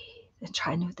breathe and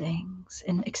try new things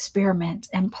and experiment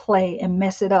and play and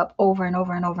mess it up over and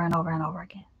over and over and over and over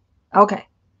again. Okay.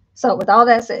 So with all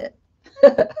that said,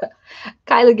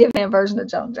 Kyla Givehand version of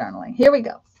junk journaling. Here we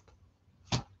go.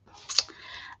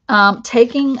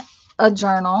 Taking a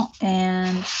journal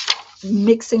and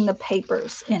mixing the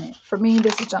papers in it. For me,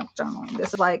 this is junk journaling.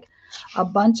 This is like a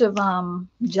bunch of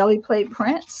jelly plate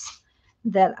prints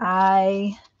that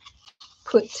I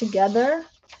put together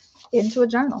into a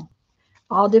journal.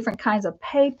 All different kinds of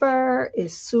paper.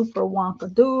 Is super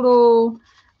wonkadoodle.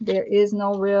 There is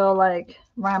no real like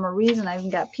rhyme or reason. I even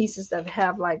got pieces that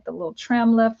have like the little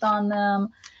trim left on them.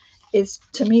 It's,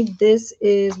 to me, this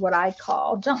is what I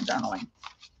call junk journaling.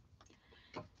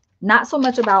 Not so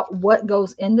much about what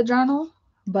goes in the journal,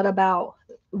 but about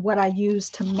what I use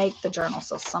to make the journal.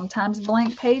 So sometimes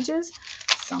blank pages,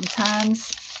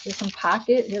 sometimes there's some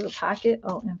pocket. Here's a pocket.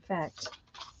 Oh, in fact,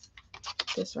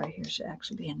 this right here should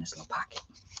actually be in this little pocket.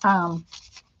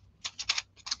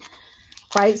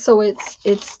 Right. So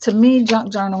it's to me,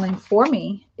 junk journaling for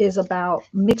me is about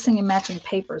mixing and matching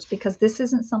papers, because this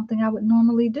isn't something I would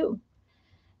normally do.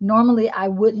 Normally, I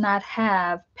would not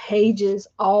have pages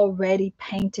already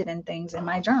painted and things in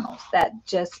my journals. That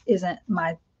just isn't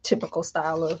my typical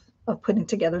style of putting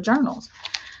together journals.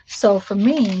 So for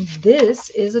me, this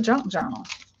is a junk journal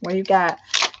where you got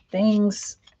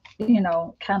things, you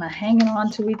know, kind of hanging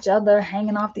on to each other,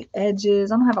 hanging off the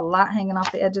edges. I don't have a lot hanging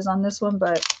off the edges on this one,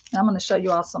 but I'm going to show you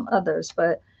all some others.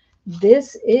 But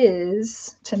this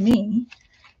is, to me,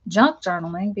 junk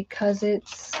journaling because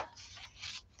it's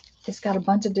got a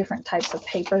bunch of different types of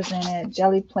papers in it,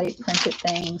 jelly plate printed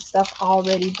things, stuff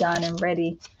already done and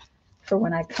ready for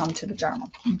when I come to the journal.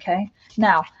 Okay.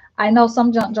 Now, I know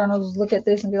some junk journals look at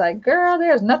this and be like, girl,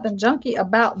 there's nothing junky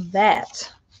about that.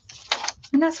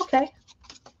 And that's okay.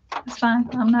 It's fine.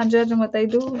 I'm not judging what they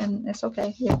do, and it's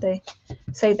okay if they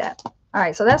say that. All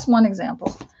right. So that's one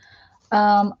example.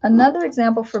 Another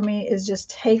example for me is just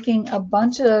taking a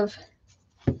bunch of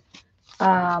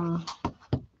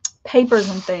papers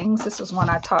and things. This was one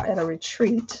I taught at a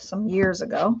retreat some years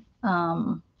ago.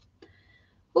 When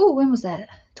was that?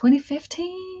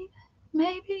 2015,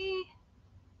 maybe?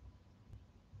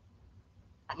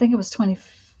 I think it was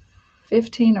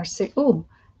 2015 or 6. Ooh,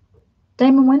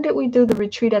 Damon, when did we do the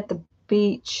retreat at the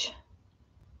beach?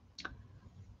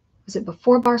 Was it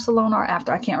before Barcelona or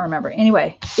after? I can't remember.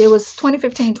 Anyway, it was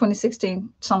 2015, 2016,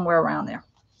 somewhere around there.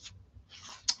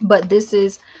 But this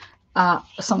is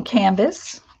some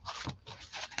canvas.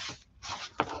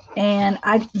 And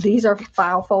these are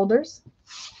file folders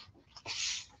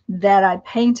that I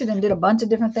painted and did a bunch of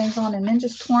different things on, and then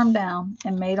just tore them down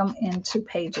and made them into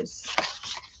pages.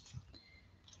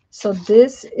 So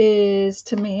this is,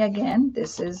 to me, again,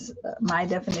 this is my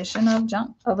definition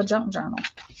of a junk journal.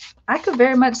 I could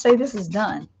very much say this is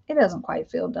done. It doesn't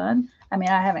quite feel done. I mean,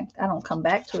 I don't come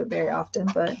back to it very often,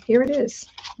 but here it is,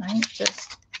 right?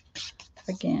 Just,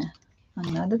 again,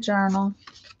 another journal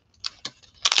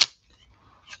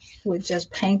with just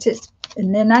painted,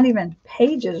 and they're not even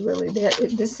pages really.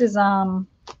 This is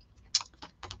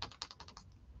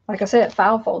like I said,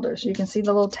 file folders. You can see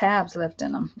the little tabs left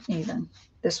in them. Even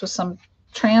this was some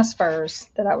transfers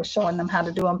that I was showing them how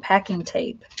to do on packing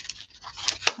tape.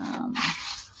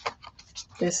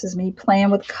 This is me playing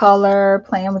with color,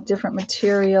 playing with different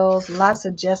materials, lots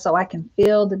of gesso. I can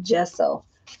feel the gesso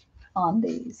on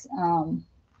these.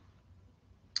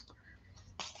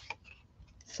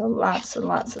 So lots and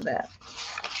lots of that.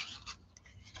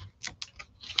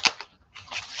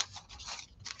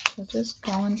 So just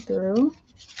going through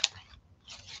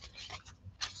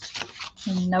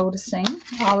and noticing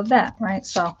all of that, right?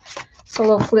 So a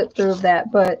little flip through of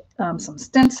that, but some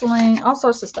stenciling, all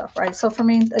sorts of stuff, right? So for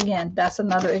me, again, that's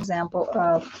another example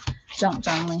of junk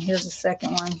journaling. Here's the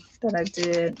second one that I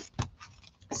did.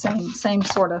 Same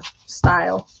sort of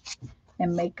style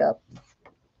and makeup.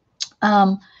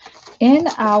 In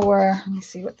our, let me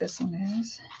see what this one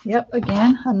is. Yep,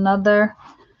 again, another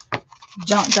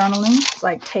junk journaling. It's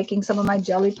like taking some of my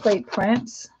jelly plate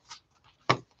prints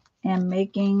and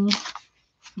making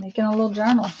a little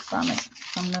journal from it,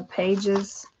 from the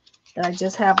pages that I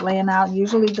just have laying out.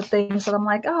 Usually the things that I'm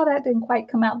like, oh, that didn't quite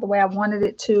come out the way I wanted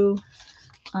it to.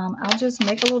 I'll just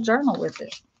make a little journal with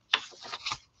it.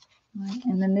 Right?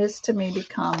 And then this to me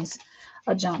becomes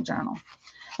a junk journal.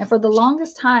 And for the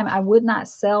longest time, I would not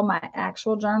sell my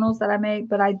actual journals that I make,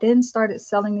 but I then started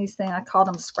selling these things. I call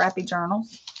them scrappy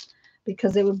journals,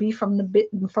 because it would be from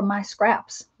from my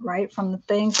scraps, right? From the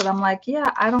things that I'm like,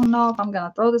 yeah, I don't know if I'm going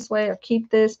to throw this away or keep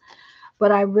this.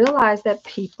 But I realized that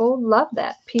people love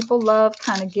that. People love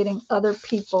kind of getting other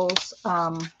people's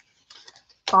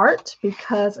art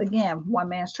because, again, one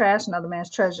man's trash, another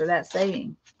man's treasure, that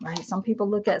saying, right? Some people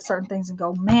look at certain things and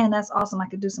go, man, that's awesome. I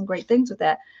could do some great things with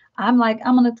that. I'm like,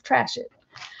 I'm going to trash it.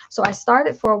 So I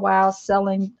started for a while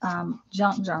selling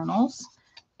junk journals.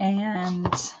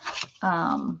 And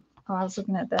oh, I was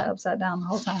looking at that upside down the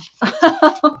whole time.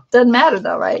 Doesn't matter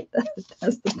though, right?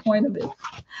 That's the point of it.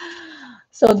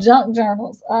 So junk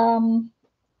journals.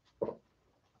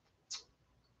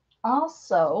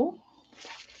 Also,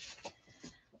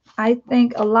 I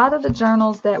think a lot of the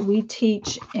journals that we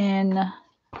teach in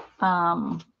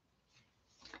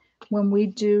when we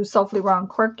do Soulfully Raw and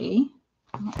Quirky,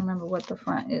 I don't remember what the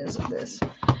front is of this.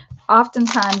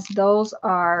 Oftentimes those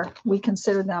are, we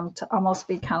consider them to almost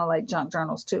be kind of like junk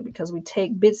journals too, because we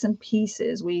take bits and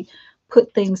pieces, we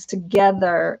put things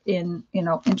together in, you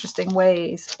know, interesting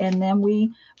ways. And then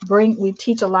we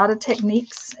teach a lot of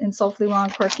techniques in Soulfully Raw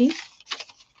and Quirky.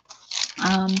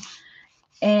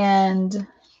 And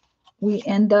we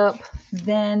end up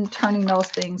then turning those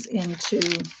things into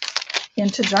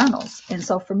journals. And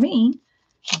so for me,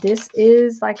 this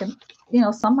is like an, you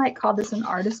know, some might call this an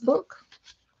artist book.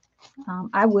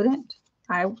 I wouldn't.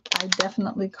 I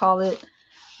definitely call it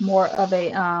more of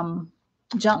a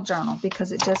junk journal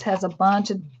because it just has a bunch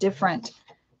of different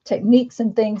techniques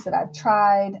and things that I've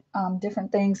tried,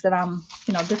 different things that I'm,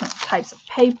 you know, different types of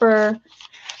paper.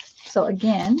 So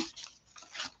again,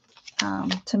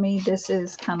 to me, this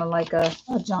is kind of like a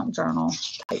junk journal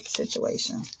type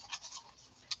situation.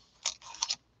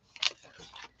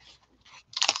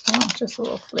 Oh, just a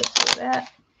little flip through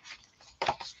that.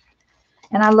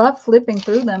 And I love flipping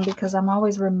through them because I'm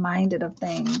always reminded of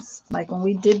things. Like when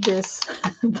we did this,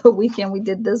 the weekend we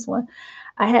did this one,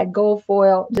 I had gold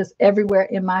foil just everywhere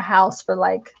in my house for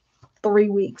like 3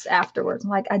 weeks afterwards. I'm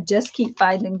like, I just keep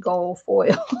finding gold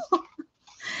foil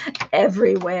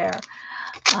everywhere.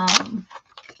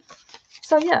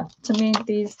 So yeah, to me,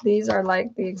 these are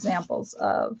like the examples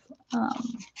of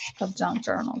junk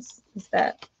journals. Is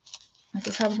that I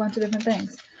just have a bunch of different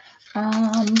things.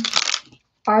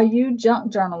 Are you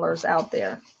junk journalers out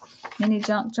there? Any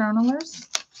junk journalers?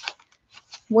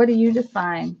 What do you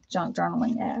define junk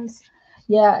journaling as?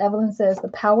 Yeah, Evelyn says the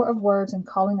power of words and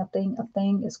calling a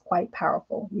thing is quite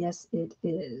powerful. Yes, it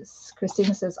is.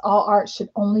 Christina says all art should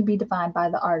only be defined by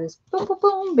the artist. Boom, boom,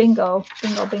 boom. Bingo,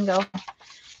 bingo, bingo.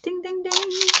 Ding, ding,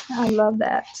 ding. I love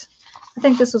that. I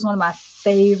think this was one of my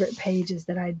favorite pages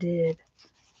that I did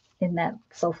in that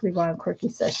Soulfully Raw and Quirky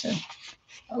session.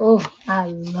 Oh, I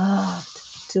loved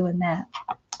doing that.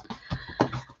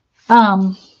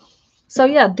 So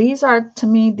yeah, these are, to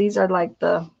me, these are like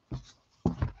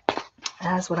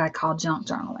that's what I call junk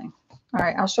journaling. All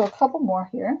right, I'll show a couple more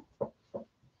here.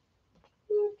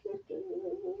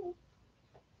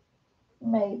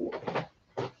 Maybe.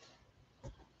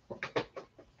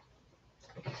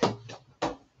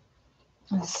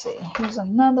 Let's see. Here's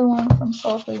another one from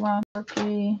Soulfully Raw and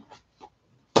Quirky.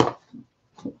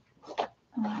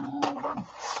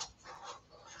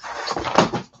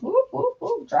 Whoop, whoop,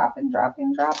 whoop. Dropping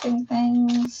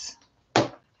things.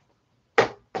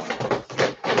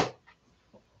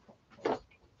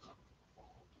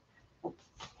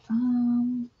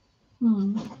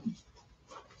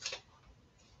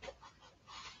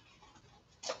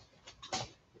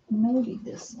 Maybe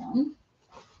this one.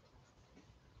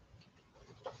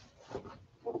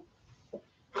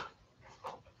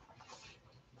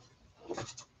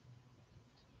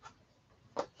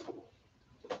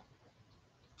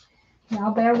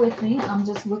 Now bear with me. I'm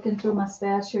just looking through my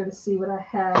stash here to see what I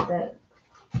have that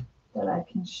I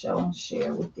can show and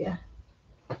share with you.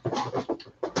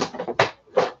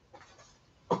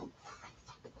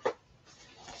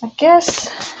 I guess,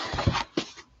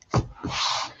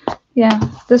 yeah,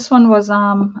 this one was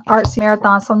Artsy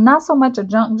Marathon, so not so much a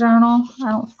junk journal, I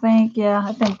don't think. Yeah,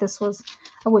 I think this was,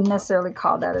 I wouldn't necessarily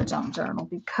call that a junk journal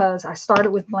because I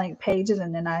started with blank pages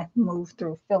and then I moved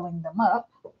through filling them up.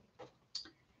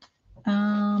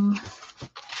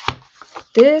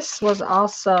 This was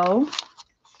also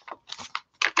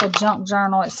a junk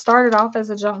journal. It started off as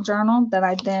a junk journal that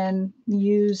I then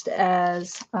used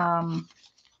as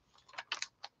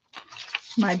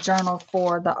my journal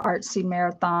for the Artsy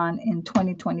Marathon in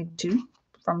 2022,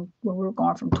 from when we were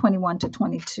going from 21 to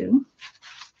 22.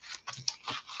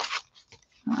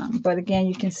 But again,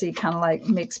 you can see kind of like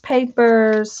mixed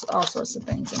papers, all sorts of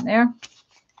things in there.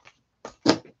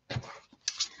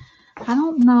 I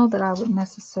don't know that I would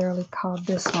necessarily call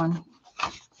this one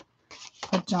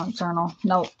a junk journal.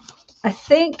 Nope. I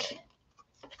think,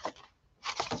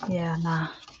 yeah, nah.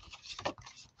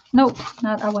 Nope,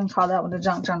 not, I wouldn't call that one a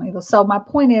junk journal either. So my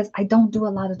point is, I don't do a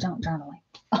lot of junk journaling.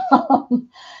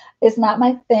 It's not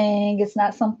my thing. It's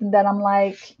not something that I'm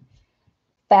like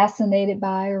fascinated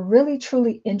by or really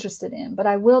truly interested in, but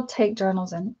I will take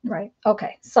journals and right.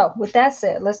 Okay. So with that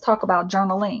said, let's talk about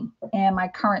journaling and my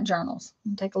current journals.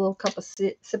 Take a little cup of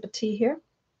sip of tea here.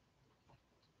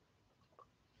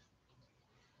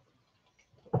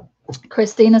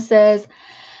 Christina says,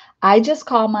 I just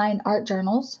call mine art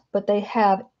journals, but they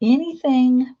have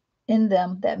anything in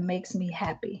them that makes me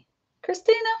happy.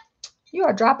 Christina, you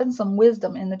are dropping some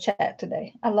wisdom in the chat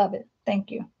today. I love it.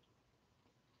 Thank you.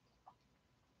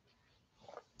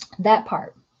 That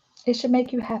part. It should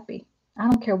make you happy. I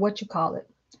don't care what you call it.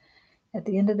 At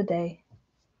the end of the day,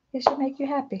 it should make you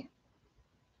happy.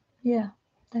 Yeah,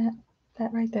 that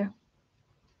right there.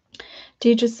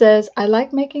 Teacher says, I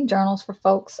like making journals for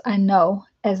folks I know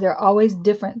as they're always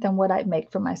different than what I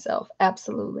make for myself.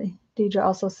 Absolutely. Deidre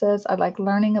also says, I like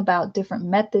learning about different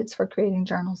methods for creating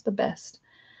journals the best.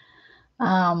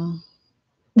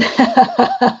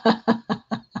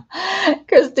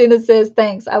 Christina says,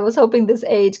 thanks. I was hoping this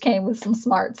age came with some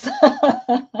smarts.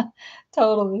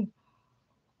 Totally.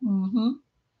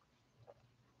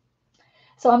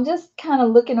 So I'm just kind of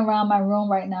looking around my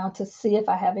room right now to see if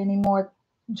I have any more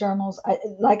journals.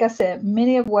 Like I said,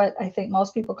 many of what I think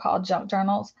most people call junk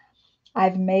journals,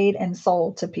 I've made and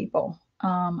sold to people.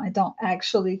 I don't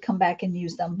actually come back and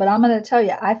use them, but I'm going to tell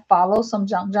you, I follow some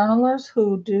junk journalers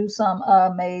who do some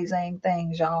amazing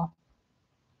things, y'all.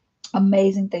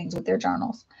 Amazing things with their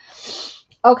journals.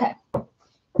 Okay.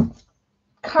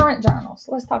 Current journals.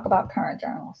 Let's talk about current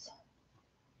journals.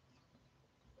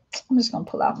 I'm just going to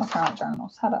pull out my current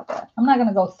journals. How about that? I'm not going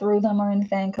to go through them or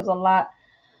anything because a lot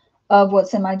of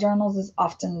what's in my journals is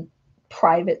often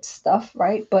private stuff,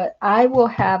 right? But I will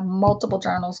have multiple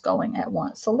journals going at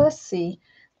once. So let's see.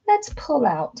 Let's pull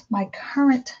out my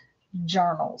current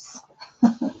journals.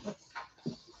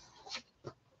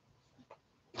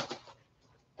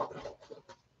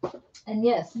 And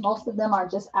yes, most of them are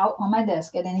just out on my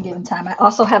desk at any given time. I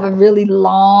also have a really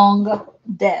long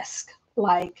desk,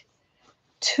 like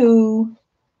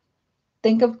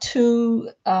think of two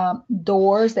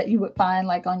doors that you would find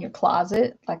like on your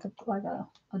closet, like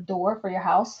a door for your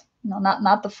house. You know,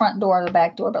 not the front door or the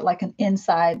back door, but like an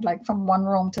inside, like from one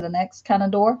room to the next kind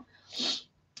of door.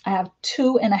 I have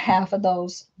 2.5 of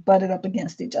those butted up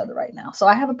against each other right now. So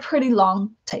I have a pretty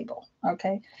long table.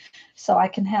 Okay. So I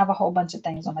can have a whole bunch of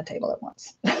things on my table at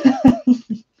once.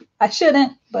 I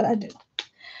shouldn't, but I do.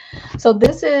 So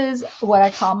this is what I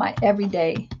call my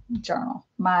everyday journal.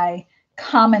 My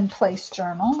commonplace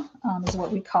journal is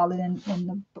what we call it in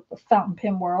the fountain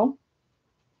pen world.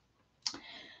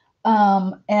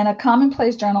 And a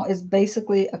commonplace journal is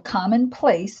basically a common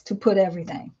place to put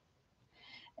everything.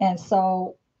 And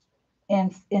so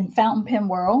in fountain pen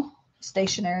world,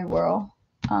 stationery world,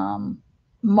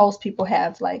 most people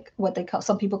have like what they call,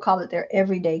 some people call it their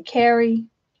everyday carry.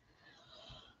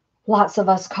 Lots of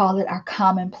us call it our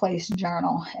commonplace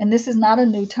journal. And this is not a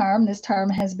new term. This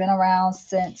term has been around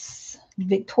since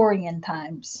Victorian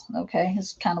times. Okay,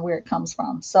 it's kind of where it comes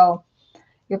from. So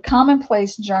your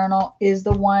commonplace journal is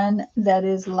the one that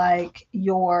is like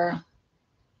your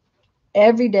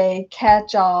everyday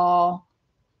catch-all.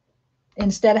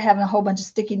 Instead of having a whole bunch of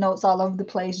sticky notes all over the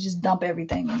place, just dump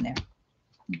everything in there.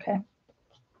 Okay.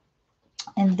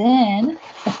 And then,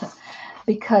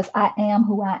 because I am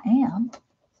who I am,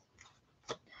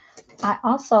 I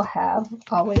also have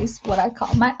always what I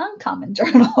call my uncommon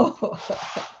journal.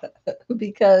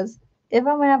 Because if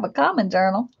I'm going to have a common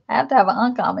journal, I have to have an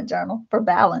uncommon journal for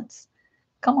balance.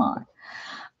 Come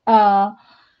on.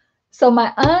 So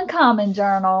my uncommon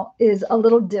journal is a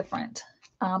little different.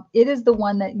 It is the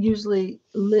one that usually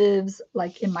lives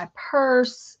like in my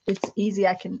purse. It's easy.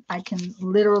 I can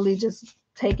literally just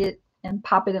take it and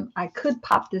pop it in. I could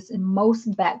pop this in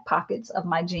most back pockets of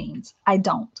my jeans. I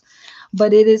don't,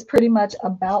 but it is pretty much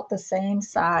about the same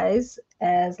size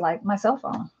as like my cell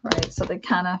phone, right? So they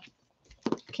kind of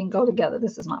can go together.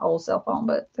 This is my old cell phone,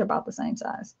 but they're about the same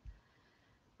size.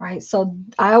 Right. So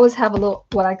I always have a little,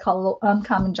 what I call a little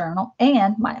uncommon journal.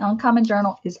 And my uncommon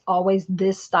journal is always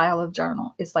this style of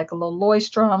journal. It's like a little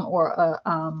Leuchtturm or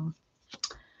a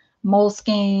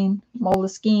Moleskine,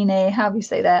 however you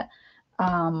say that.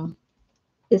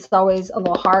 It's always a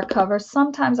little hardcover.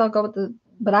 Sometimes I'll go with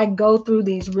but I go through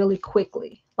these really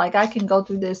quickly. Like I can go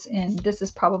through this this is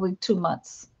probably 2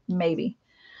 months, maybe.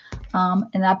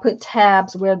 And I put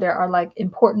tabs where there are like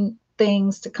important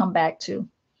things to come back to.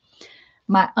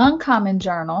 My uncommon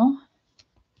journal,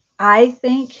 I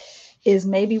think is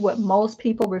maybe what most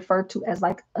people refer to as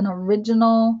like an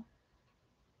original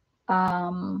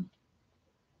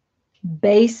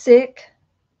basic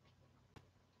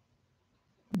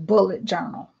bullet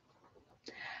journal,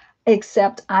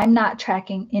 except I'm not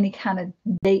tracking any kind of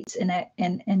dates in it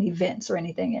and events or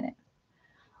anything in it.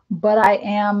 But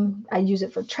I use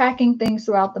it for tracking things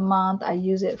throughout the month. I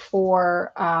use it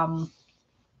for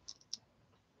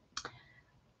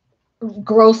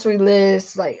grocery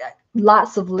lists, like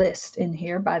lots of lists in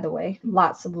here, by the way,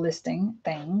 lots of listing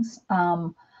things.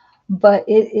 But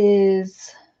it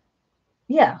is,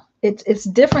 yeah, it's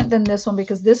different than this one,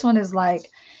 because this one is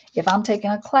like, if I'm taking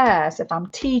a class, if I'm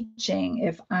teaching,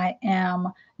 if I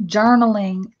am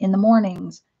journaling in the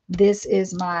mornings, this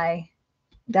is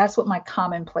that's what my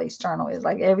commonplace journal is.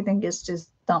 Like everything gets just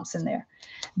dumps in there.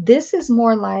 This is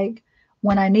more like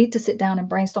when I need to sit down and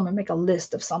brainstorm and make a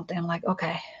list of something. I'm like,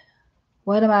 okay,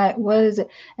 what is it?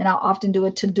 And I'll often do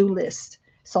a to-do list.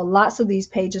 So lots of these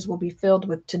pages will be filled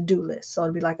with to-do lists. So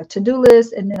it'll be like a to-do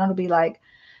list, and then it'll be like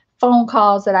phone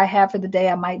calls that I have for the day.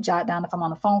 I might jot down, if I'm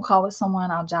on a phone call with someone,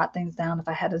 I'll jot things down. If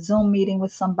I had a Zoom meeting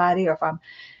with somebody, or if I'm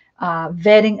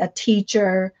vetting a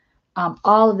teacher,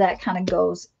 all of that kind of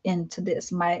goes into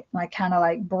this. My kind of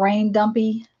like brain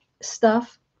dumpy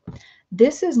stuff.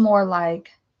 This is more like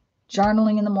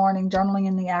journaling in the morning, journaling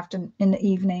in the afternoon, in the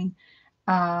evening.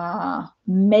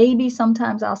 Maybe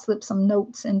sometimes I'll slip some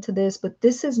notes into this, but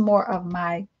this is more of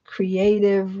my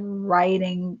creative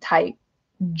writing type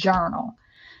journal.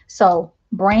 So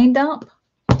brain dump,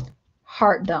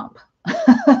 heart dump.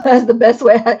 That's the best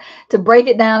way to break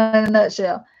it down in a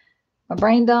nutshell. My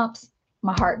brain dumps,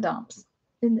 my heart dumps,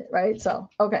 isn't it, right? So,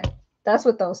 okay, that's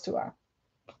what those two are.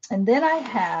 And then I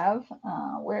have,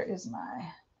 where is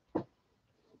my,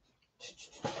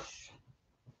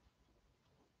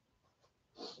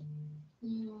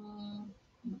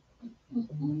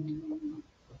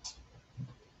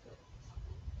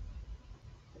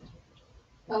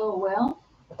 oh, well.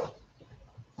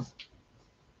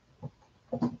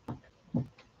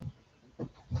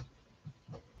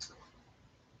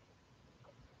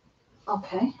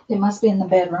 Okay, it must be in the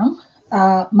bedroom.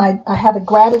 I have a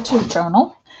gratitude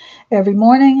journal. Every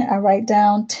morning I write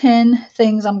down 10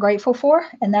 things I'm grateful for,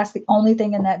 and that's the only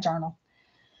thing in that journal.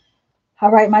 I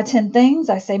write my 10 things,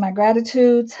 I say my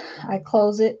gratitudes, I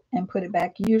close it and put it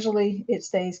back. Usually it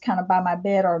stays kind of by my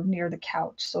bed or near the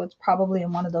couch, so it's probably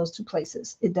in one of those two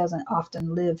places. It doesn't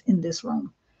often live in this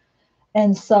room.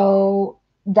 And so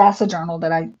that's a journal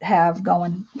that I have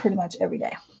going pretty much every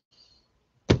day.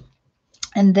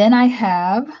 And then I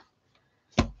have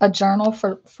a journal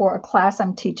for a class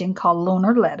I'm teaching called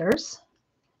Lunar Letters.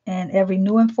 And every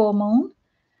new and full moon,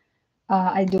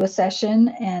 I do a session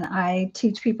and I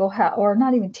teach people how, or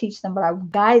not even teach them, but I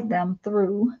guide them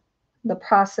through the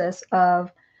process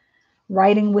of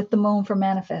writing with the moon for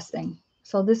manifesting.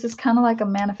 So this is kind of like a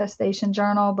manifestation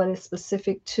journal, but it's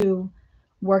specific to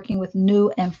working with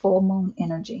new and full moon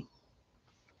energy.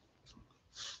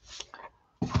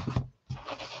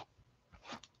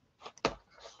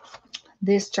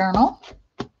 This journal,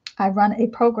 I run a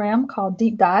program called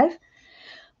Deep Dive,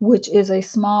 which is a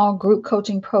small group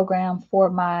coaching program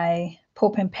for my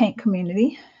Pulp and Paint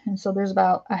community. And so there's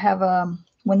about, I have,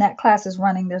 when that class is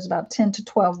running, there's about 10 to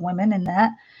 12 women in that.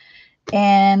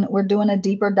 And we're doing a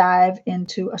deeper dive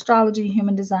into astrology,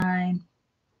 human design,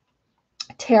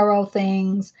 tarot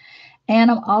things. And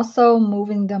I'm also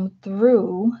moving them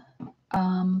through,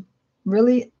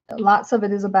 really lots of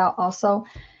it is about also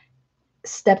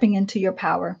stepping into your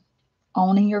power,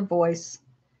 owning your voice,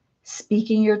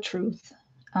 speaking your truth.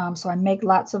 So I make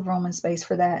lots of room and space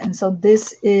for that. And so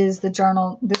this is the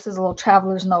journal. This is a little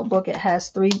traveler's notebook. It has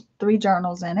three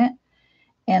journals in it.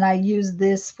 And I use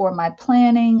this for my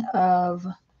planning of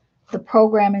the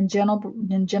program in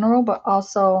general, but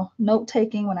also note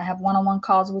taking when I have one-on-one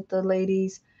calls with the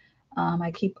ladies.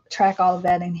 I keep track all of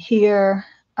that in here.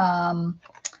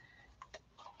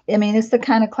 I mean, it's the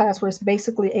kind of class where it's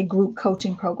basically a group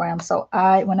coaching program. So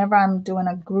whenever I'm doing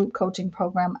a group coaching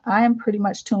program, I am pretty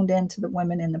much tuned in to the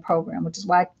women in the program, which is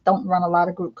why I don't run a lot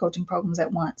of group coaching programs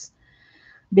at once,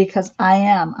 because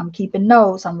I'm keeping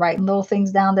notes. I'm writing little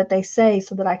things down that they say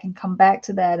so that I can come back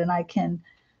to that and I can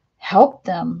help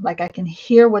them. Like I can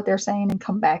hear what they're saying and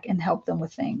come back and help them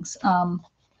with things.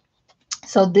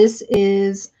 So this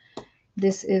is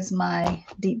my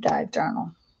deep dive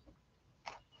journal.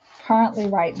 Currently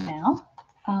right now,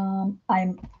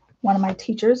 I'm one of my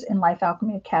teachers in Life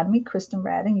Alchemy Academy, Kristen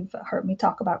Radden. You've heard me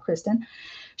talk about Kristen.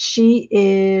 She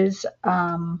is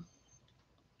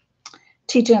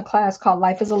teaching a class called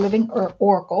Life is a Living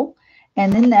Oracle.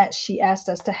 And in that, she asked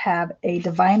us to have a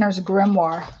diviner's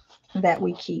grimoire that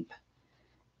we keep.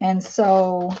 And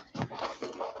so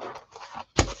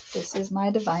this is my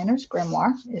Diviner's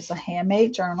Grimoire. It's a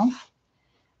handmade journal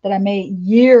that I made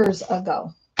years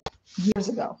ago.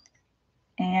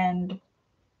 And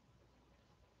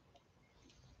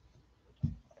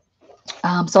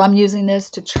so I'm using this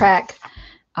to track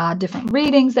different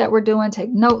readings that we're doing, take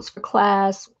notes for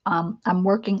class. I'm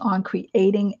working on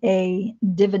creating a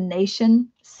divination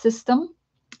system.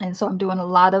 And so I'm doing a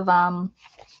lot of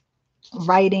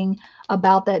writing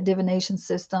about that divination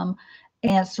system,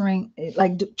 answering,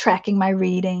 like tracking my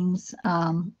readings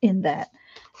in that.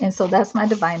 And so that's my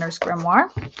Diviner's Grimoire.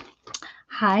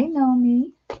 Hi,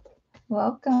 Nomi.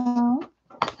 Welcome.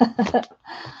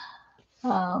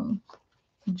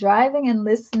 Driving and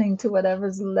listening to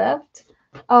whatever's left.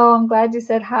 Oh, I'm glad you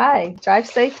said hi. Drive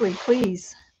safely,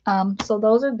 please. So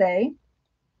those are they.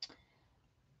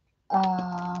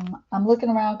 I'm looking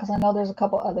around because I know there's a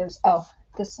couple others. Oh,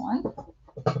 this one.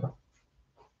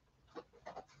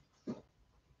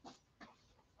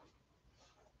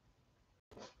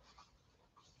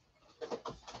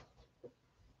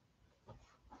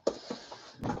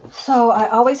 So I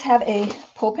always have a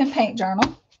pulp and paint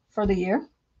journal for the year,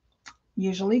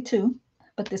 usually 2,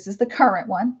 but this is the current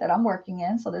one that I'm working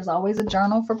in. So there's always a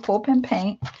journal for pulp and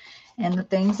paint and the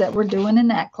things that we're doing in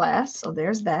that class. So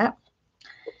there's that.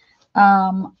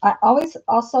 I always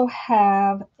also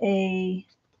have I'm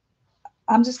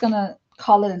just going to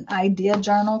call it an idea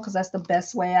journal because that's the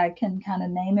best way I can kind of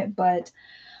name it. But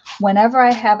whenever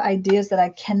I have ideas that I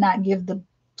cannot give the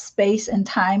space and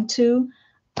time to,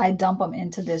 I dump them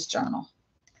into this journal.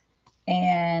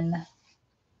 And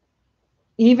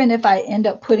even if I end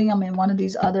up putting them in one of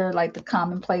these other, like the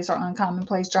commonplace or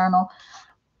uncommonplace journal,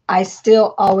 I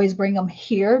still always bring them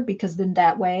here because then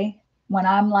that way, when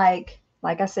I'm like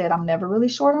I said, I'm never really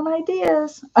short on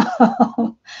ideas.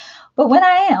 But when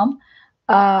I am,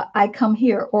 I come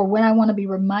here. Or when I want to be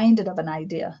reminded of an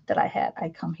idea that I had, I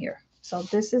come here. So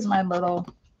this is my little,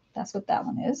 that's what that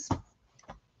one is.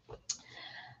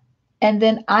 And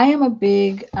then I am a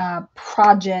big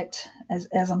project, as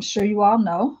I'm sure you all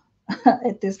know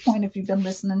at this point, if you've been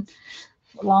listening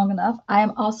long enough. I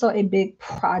am also a big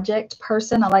project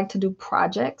person. I like to do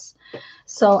projects.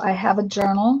 So I have a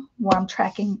journal where I'm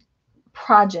tracking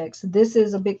projects. This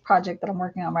is a big project that I'm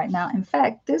working on right now. In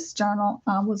fact, this journal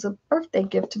was a birthday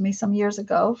gift to me some years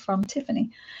ago from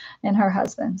Tiffany and her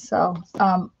husband. So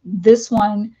this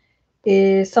one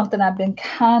is something I've been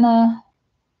kind of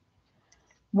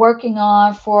working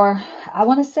on for, I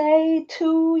want to say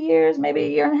 2 years, maybe a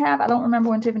year and a half. I don't remember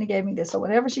when Tiffany gave me this. So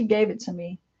whenever she gave it to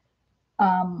me,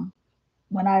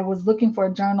 when I was looking for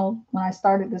a journal, when I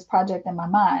started this project in my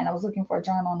mind, I was looking for a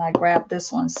journal and I grabbed this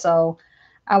one. So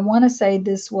I want to say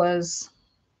this was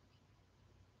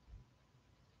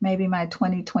maybe my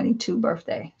 2022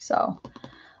 birthday. So,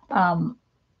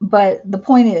 but the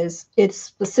point is, it's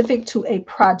specific to a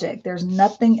project. There's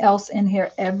nothing else in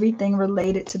here. Everything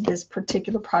related to this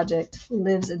particular project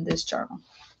lives in this journal.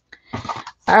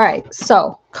 All right.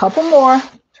 So a couple more.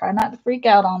 Try not to freak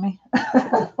out on me.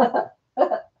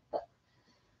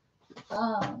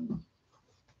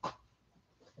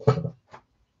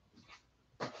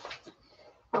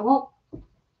 I won't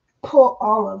pull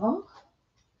all of them.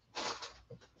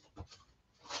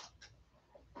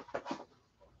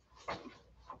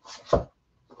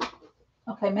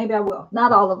 Okay, maybe I will.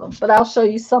 Not all of them, but I'll show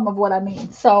you some of what I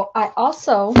mean. So I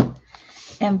also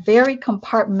am very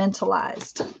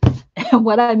compartmentalized. And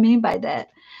what I mean by that,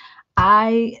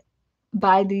 I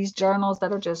buy these journals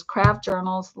that are just craft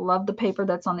journals. Love the paper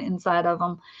that's on the inside of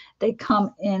them. They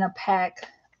come in a pack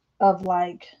of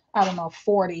like, I don't know,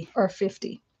 40 or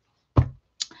 50.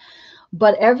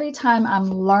 But every time I'm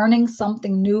learning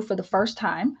something new for the first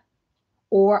time,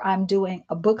 or I'm doing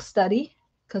a book study,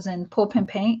 because in Pulp and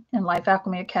Paint and Life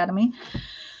Alchemy Academy,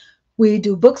 we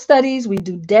do book studies, we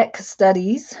do deck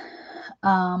studies.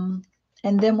 And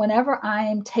then whenever I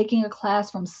am taking a class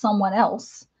from someone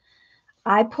else,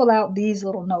 I pull out these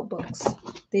little notebooks.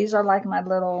 These are like my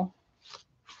little,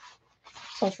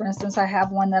 so for instance, I have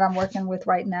one that I'm working with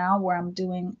right now where I'm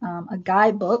doing a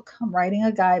guidebook. I'm writing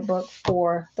a guidebook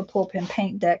for the Pulp and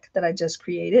Paint deck that I just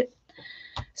created.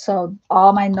 So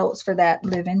all my notes for that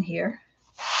live in here.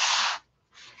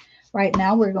 Right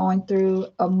now, we're going through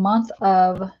a month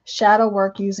of shadow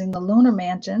work using the lunar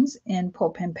mansions in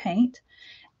Pulp and Paint.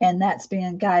 And that's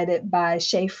being guided by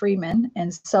Shay Freeman.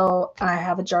 And so I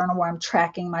have a journal where I'm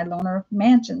tracking my lunar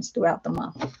mansions throughout the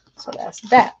month. So that's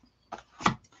that.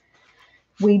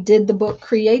 We did the book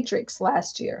Creatrix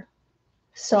last year.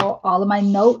 So all of my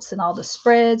notes and all the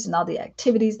spreads and all the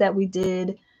activities that we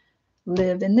did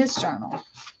live in this journal.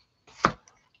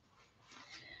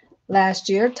 Last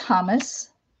year,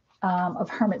 Thomas of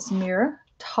Hermit's Mirror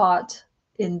taught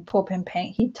in Pulp and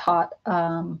Paint. He taught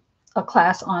a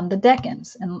class on the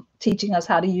Decans and teaching us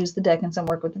how to use the Decans and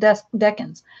work with the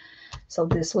Decans. So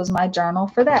this was my journal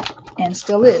for that, and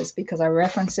still is, because I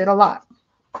reference it a lot.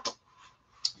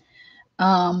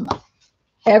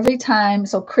 Every time,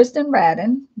 so Kristen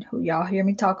Radden, who y'all hear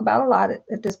me talk about a lot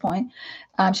at this point,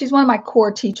 she's one of my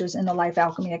core teachers in the Life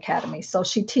Alchemy Academy. So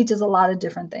she teaches a lot of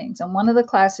different things. And one of the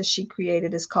classes she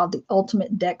created is called the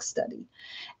Ultimate Deck Study.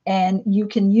 And you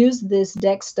can use this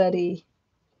deck study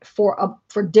for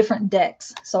different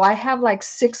decks. So I have like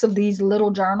 6 of these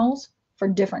little journals for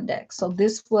different decks. So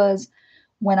this was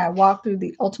when I walked through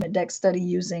the Ultimate Deck Study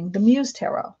using the Muse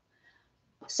Tarot.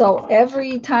 So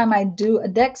every time I do a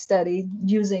deck study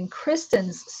using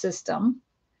Kristen's system,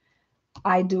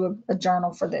 I do a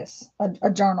journal for this, a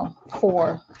journal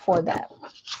for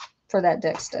that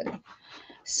deck study.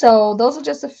 So those are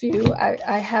just a few.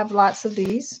 I have lots of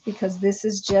these because this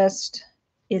is just,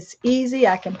 it's easy.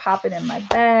 I can pop it in my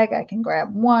bag. I can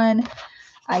grab one.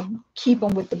 I keep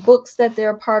them with the books that they're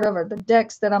a part of or the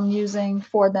decks that I'm using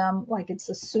for them. Like, it's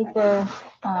a super,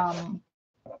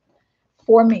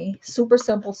 for me, super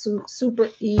simple, super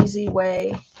easy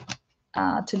way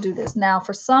to do this. Now,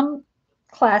 for some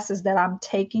classes that I'm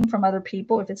taking from other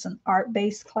people, if it's an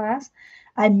art-based class,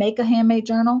 I make a handmade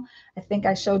journal. I think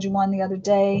I showed you one the other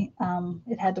day.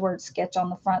 It had the word sketch on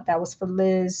the front. That was for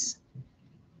Liz.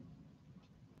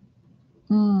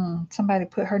 Somebody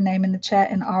put her name in the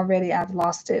chat and already I've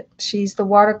lost it. She's the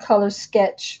watercolor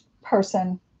sketch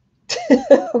person.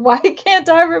 Why can't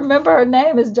I remember her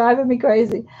name? It's driving me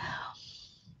crazy.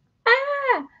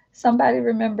 Somebody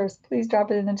remembers. Please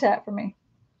drop it in the chat for me.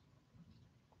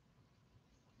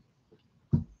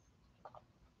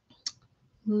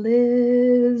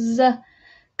 Liz.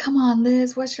 Come on,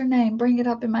 Liz. What's your name? Bring it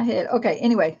up in my head. Okay,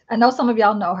 anyway, I know some of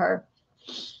y'all know her.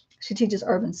 She teaches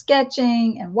urban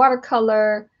sketching and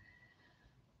watercolor.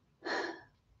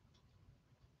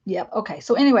 Yep. Okay.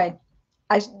 So anyway,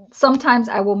 sometimes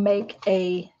I will make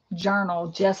a journal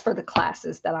just for the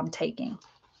classes that I'm taking.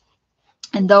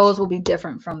 And those will be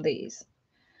different from these.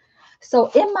 So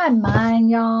in my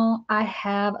mind, y'all, I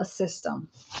have a system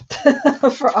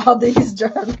for all these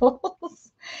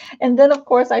journals. And then, of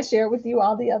course, I shared with you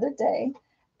all the other day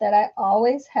that I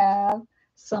always have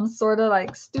some sort of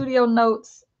like studio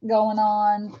notes going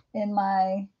on in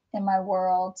my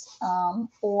world,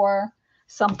 or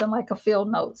something like a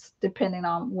field notes, depending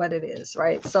on what it is,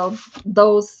 right? So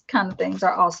those kind of things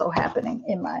are also happening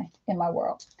in my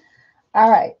world. All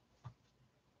right.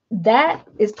 That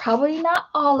is probably not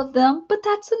all of them, but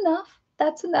that's enough.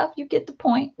 That's enough. You get the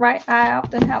point, right? I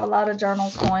often have a lot of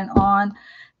journals going on.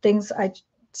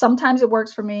 Sometimes it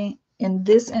works for me in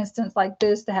this instance like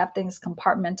this to have things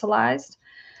compartmentalized.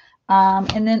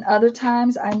 And then other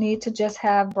times I need to just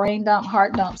have brain dump,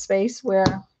 heart dump space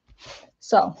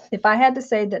so if I had to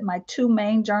say that my 2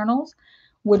 main journals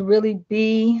would really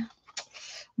be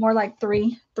more like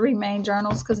three main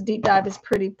journals, because deep dive is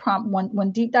pretty prompt.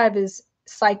 When deep dive is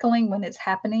cycling, when it's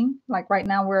happening, like right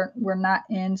now we're not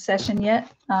in session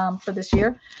yet for this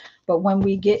year, but when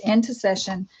we get into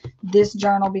session, this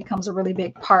journal becomes a really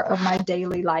big part of my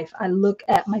daily life. I look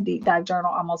at my deep dive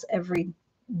journal almost every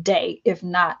day, if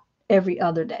not every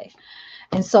other day.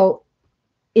 And so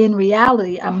in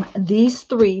reality, these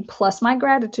 3 plus my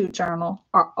gratitude journal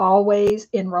are always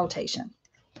in rotation.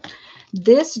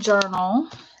 This journal,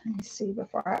 let me see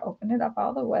before I open it up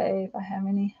all the way if I have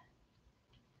any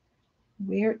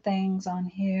weird things on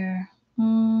here.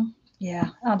 Yeah,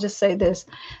 I'll just say this.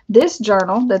 This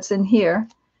journal that's in here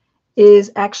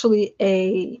is actually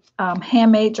a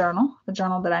handmade journal, a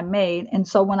journal that I made. And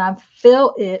so when I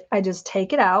fill it, I just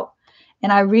take it out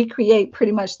and I recreate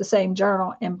pretty much the same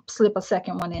journal and slip a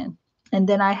second one in. And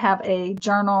then I have a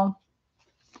journal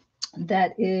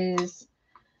that is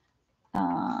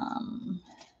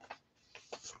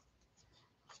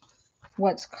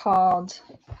what's called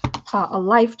a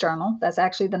life journal. That's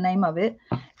actually the name of it.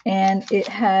 And it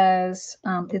has,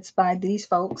 it's by these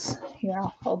folks. Here,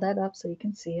 I'll hold that up so you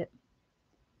can see it.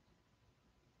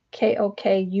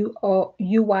 KOKUYO.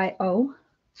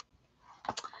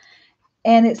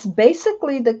 And it's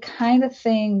basically the kind of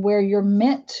thing where you're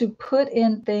meant to put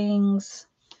in things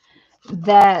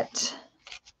that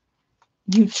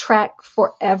you track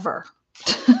forever.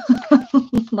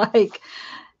 Like,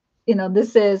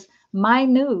 this says my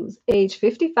news, age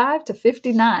 55 to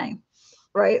 59,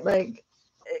 right? Like,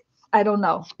 I don't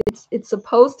know. It's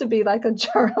supposed to be like a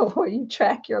journal where you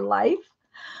track your life.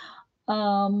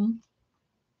 But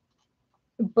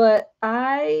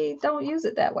I don't use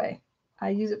it that way. I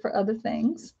use it for other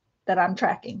things. that I'm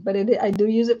tracking, but I do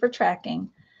use it for tracking.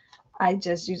 I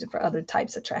just use it for other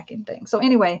types of tracking things. So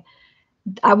anyway,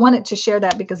 I wanted to share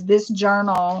that because this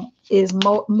journal is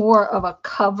more of a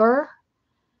cover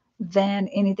than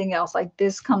anything else. Like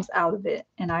this comes out of it,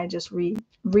 and I just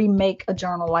remake a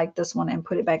journal like this one and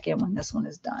put it back in when this one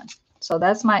is done. So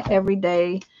that's my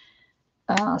everyday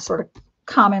sort of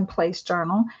commonplace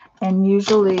journal. And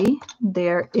usually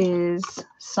there is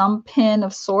some pen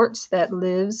of sorts that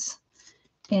lives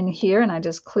in here, and I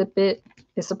just clip it.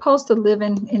 It's supposed to live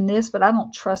in this, but I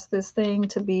don't trust this thing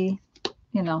to be,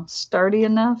 you know, sturdy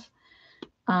enough.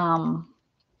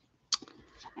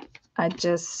 I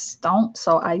just don't.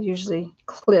 So I usually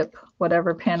clip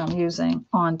whatever pen I'm using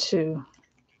onto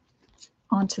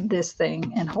this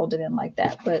thing and hold it in like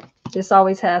that. But this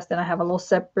always has, then I have a little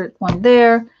separate one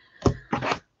there.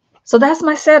 So that's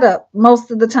my setup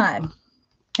most of the time.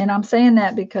 And I'm saying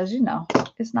that because, you know,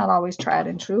 it's not always tried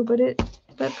and true, but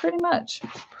pretty much.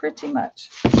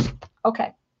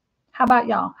 Okay. How about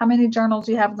y'all? How many journals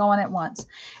do you have going at once?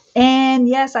 And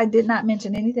yes, I did not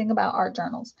mention anything about art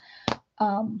journals.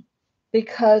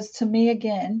 Because to me,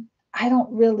 again, I don't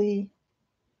really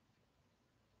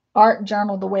art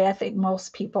journal the way I think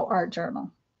most people art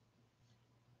journal.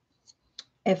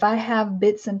 If I have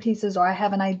bits and pieces or I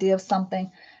have an idea of something,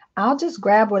 I'll just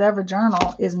grab whatever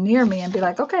journal is near me and be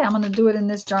like, okay, I'm going to do it in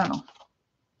this journal.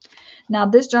 Now,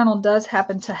 this journal does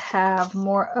happen to have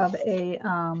more of a,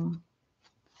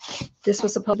 this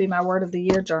was supposed to be my word of the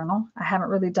year journal. I haven't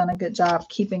really done a good job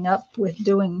keeping up with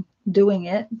doing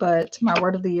it, but my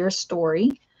word of the year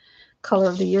story, color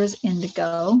of the year is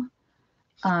indigo.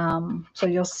 So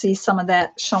you'll see some of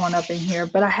that showing up in here,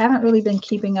 but I haven't really been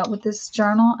keeping up with this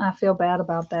journal. I feel bad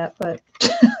about that, but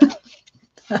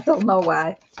I don't know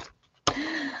why.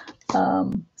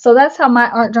 So that's how my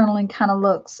art journaling kind of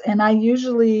looks. And I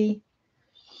usually,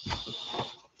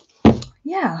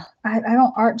 yeah, I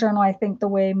don't art journal, I think, the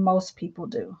way most people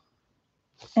do.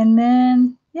 And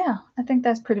then, yeah, I think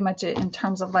that's pretty much it in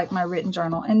terms of like my written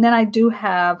journal. And then I do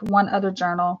have one other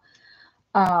journal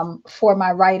for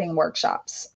my writing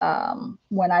workshops.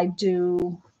 When I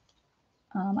do,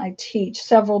 I teach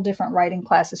several different writing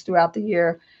classes throughout the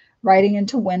year, Writing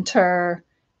into Winter,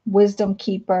 Wisdom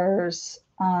Keepers,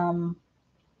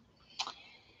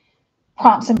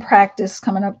 Prompts and Practice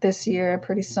coming up this year,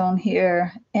 pretty soon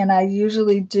here. And I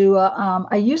usually do,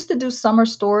 I used to do summer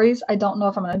stories. I don't know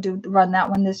if I'm going to run that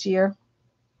one this year.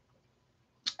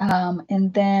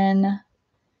 And then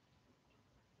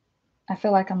I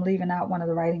feel like I'm leaving out one of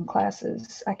the writing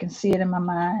classes. I can see it in my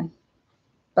mind.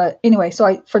 But anyway,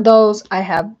 so for those, I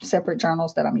have separate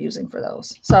journals that I'm using for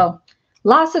those. So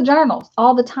lots of journals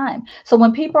all the time. So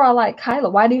when people are like, Kyla,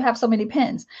 why do you have so many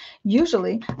pens?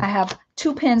 Usually I have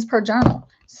 2 pens per journal.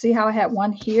 See how I had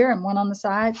one here and one on the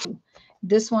side?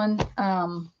 This one,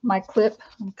 my clip,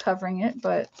 I'm covering it,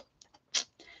 but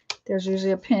there's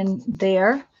usually a pen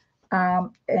there.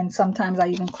 And sometimes I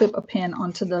even clip a pen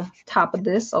onto the top of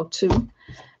this, so 2.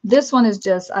 This one is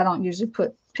just, I don't usually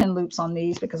put pin loops on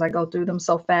these because I go through them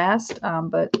so fast.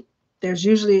 But there's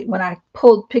usually, when I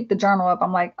pick the journal up,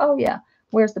 I'm like, oh yeah,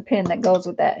 where's the pen that goes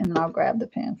with that? And then I'll grab the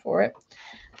pen for it.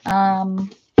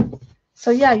 So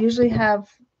yeah, I usually have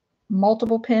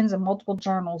multiple pens and multiple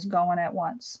journals going at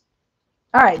once.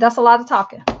 All right, that's a lot of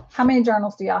talking. How many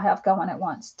journals do y'all have going at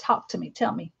once? Talk to me,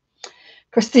 tell me.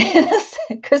 Christina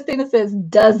says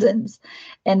dozens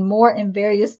and more in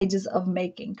various stages of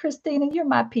making. Christina, you're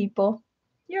my people.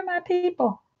 You're my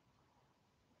people.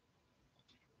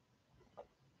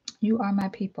 You are my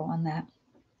people on that.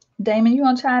 Damon, you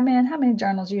want to chime in? How many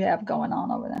journals you have going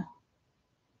on over there?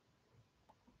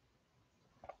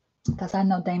 Because I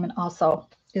know Damon also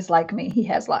is like me. He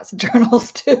has lots of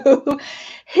journals too.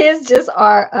 His just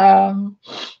are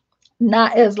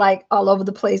not as like all over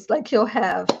the place. Like he'll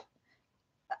have,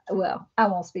 well, I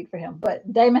won't speak for him,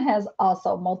 but Damon has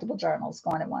also multiple journals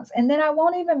going at once. And then I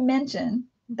won't even mention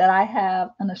that I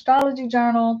have an astrology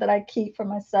journal that I keep for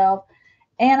myself.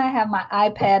 And I have my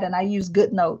iPad and I use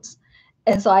GoodNotes.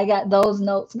 And so I got those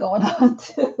notes going on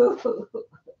too.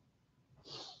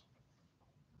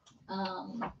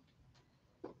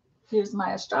 Here's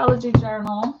my astrology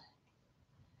journal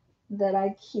that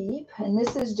I keep. And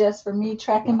this is just for me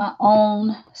tracking my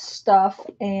own stuff.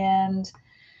 And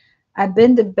I've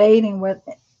been debating with,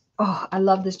 oh, I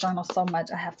love this journal so much.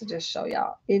 I have to just show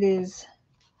y'all. It is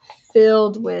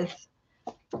filled with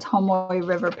Tomoe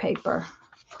River paper.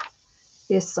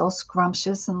 It's so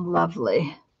scrumptious and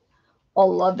lovely. I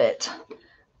love it.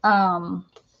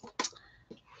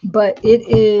 But it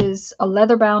is a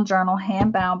leather-bound journal,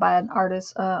 hand-bound by an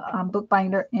artist,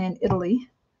 bookbinder in Italy.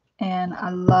 And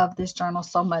I love this journal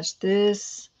so much.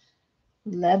 This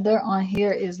Leather on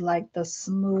here is like the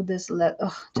smoothest leather.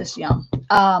 Ugh, just yum.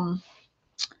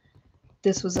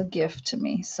 This was a gift to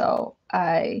me. So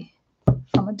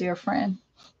from a dear friend.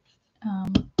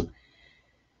 Um,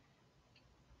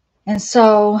 and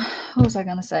so what was I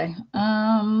going to say?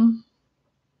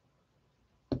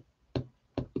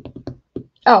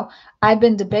 Oh, I've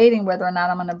been debating whether or not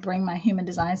I'm going to bring my human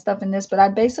design stuff in this, but I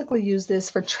basically use this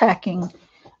for tracking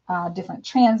different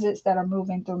transits that are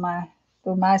moving through my,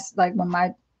 like when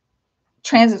my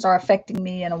transits are affecting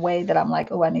me in a way that I'm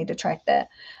like, oh, I need to track that.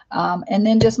 And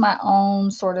then just my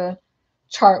own sort of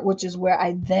chart, which is where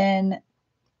I then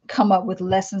come up with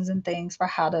lessons and things for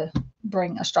how to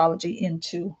bring astrology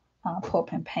into Quill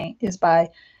Pen Paint, is by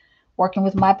working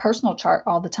with my personal chart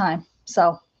all the time.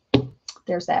 So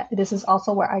there's that. This is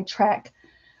also where I track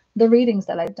the readings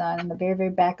that I've done. In the very, very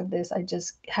back of this, I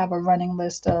just have a running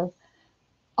list of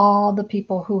all the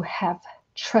people who have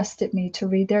trusted me to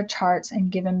read their charts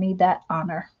and given me that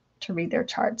honor to read their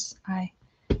charts. I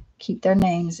keep their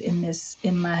names in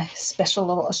my special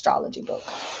little astrology book.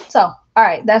 So, all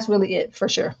right, that's really it for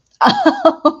sure.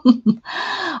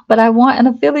 But I want an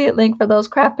affiliate link for those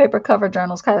craft paper cover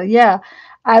journals, Kyla. Yeah,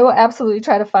 I will absolutely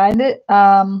try to find it.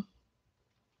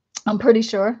 I'm pretty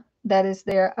sure that is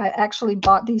there. I actually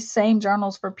bought these same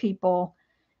journals for people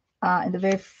in the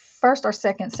very first or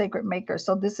second Sacred Makers.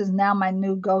 So this is now my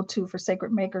new go-to for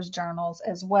Sacred Makers journals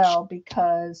as well,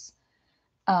 because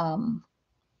I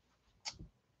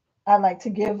like to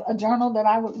give a journal that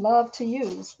I would love to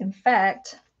use. In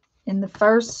fact, in the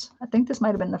first, I think this might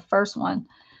have been the first one,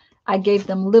 I gave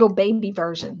them little baby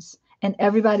versions, and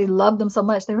everybody loved them so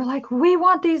much. They were like, we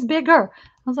want these bigger.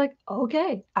 I was like,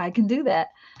 okay, I can do that.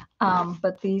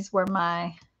 But this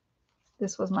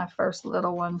was my first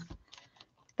little one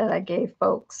that I gave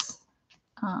folks.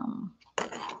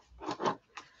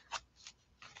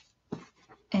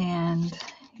 And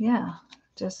yeah,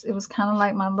 just, it was kind of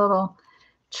like my little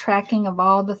tracking of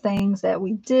all the things that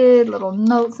we did, little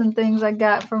notes and things I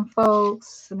got from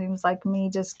folks. And it was like me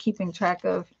just keeping track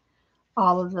of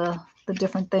all of the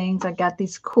different things. I got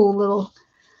these cool little,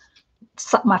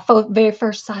 my very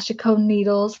first Sashiko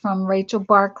needles from Rachel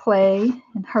Barclay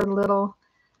and her little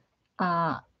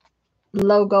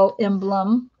logo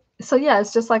emblem. So yeah,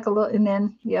 it's just like a little, and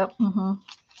then, yep,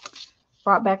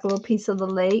 brought back a little piece of the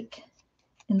lake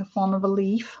in the form of a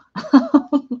leaf.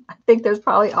 I think there's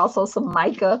probably also some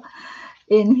mica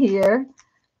in here.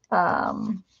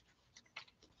 All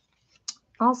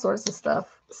sorts of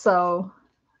stuff. So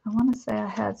I want to say I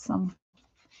had some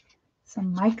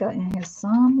mica in here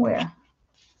somewhere.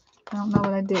 I don't know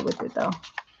what I did with it though.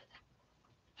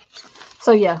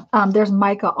 So yeah, there's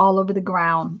mica all over the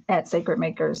ground at Sacred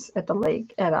Makers at the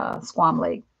lake, at Squam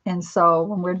Lake. And so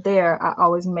when we're there, I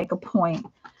always make a point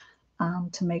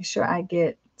to make sure I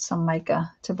get some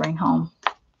mica to bring home.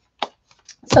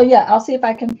 So yeah, I'll see if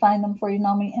I can find them for you,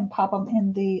 Nomi, and pop them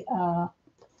in the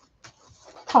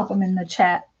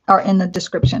chat or in the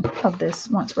description of this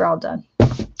once we're all done.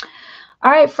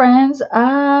 All right, friends.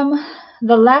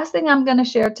 The last thing I'm going to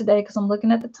share today, because I'm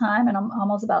looking at the time and I'm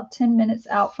almost about 10 minutes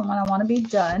out from when I want to be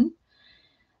done.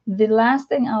 The last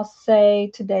thing I'll say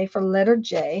today for letter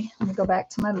J, let me go back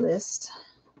to my list.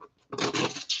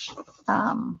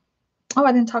 I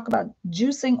didn't talk about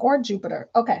juicing or Jupiter.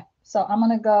 Okay, so I'm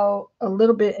going to go a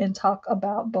little bit and talk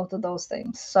about both of those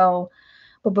things. So,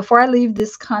 but before I leave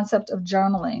this concept of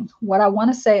journaling, what I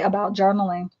want to say about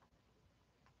journaling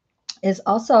is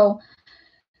also,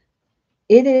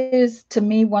 it is to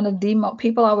me one of the most,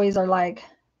 people always are like,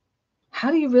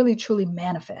 how do you really truly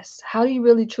manifest? How do you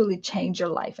really truly change your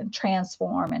life and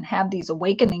transform and have these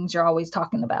awakenings you're always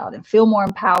talking about and feel more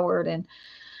empowered and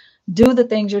do the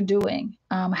things you're doing?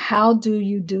 How do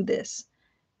you do this?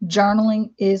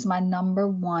 Journaling is my number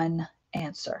one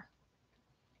answer.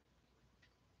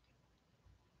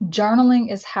 Journaling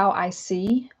is how I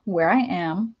see where I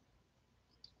am,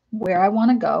 where I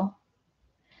want to go,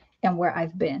 and where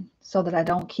I've been, so that I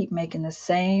don't keep making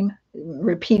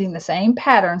repeating the same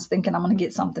patterns, thinking I'm going to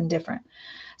get something different.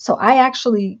 So I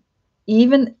actually,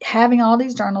 even having all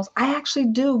these journals, I actually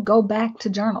do go back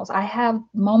to journals. I have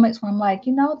moments where I'm like,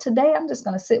 today I'm just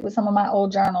going to sit with some of my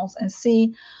old journals and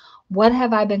see, what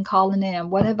have I been calling in?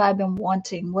 What have I been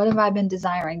wanting? What have I been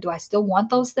desiring? Do I still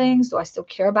want those things? Do I still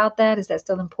care about that? Is that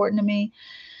still important to me?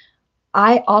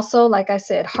 I also, like I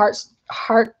said,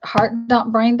 heart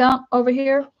dump, brain dump over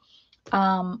here,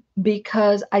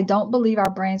 because I don't believe our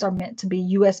brains are meant to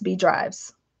be USB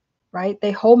drives, right?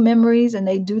 They hold memories and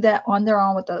they do that on their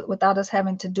own without us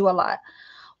having to do a lot.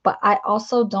 But I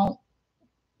also don't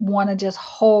want to just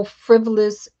hold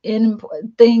frivolous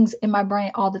things in my brain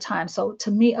all the time. So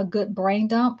to me, a good brain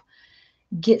dump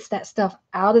gets that stuff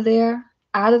out of there,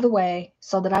 out of the way,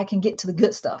 so that I can get to the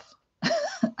good stuff.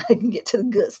 I can get to the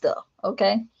good stuff.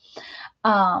 Okay.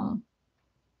 Um,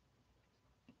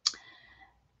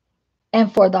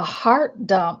 and for the heart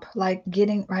dump, like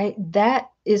getting right,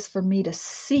 that is for me to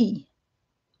see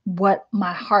what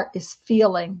my heart is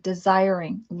feeling,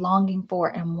 desiring, longing for,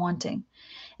 and wanting.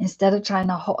 Instead of trying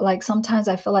to hold, like sometimes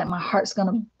I feel like my heart's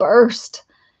going to burst,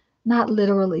 not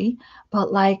literally,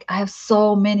 but like I have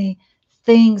so many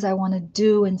things I want to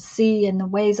do and see, and the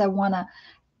ways I want to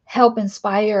help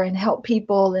inspire and help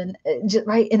people. And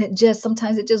right. And it just,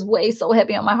 sometimes it just weighs so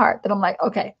heavy on my heart that I'm like,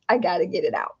 okay, I got to get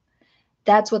it out.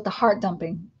 That's what the heart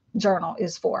dumping journal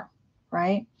is for.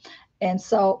 Right. And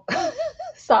so,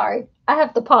 sorry, I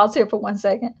have to pause here for 1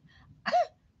 second.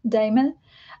 Damon,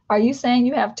 are you saying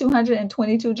you have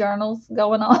 222 journals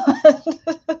going on?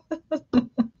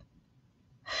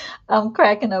 I'm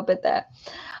cracking up at that.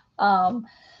 Um,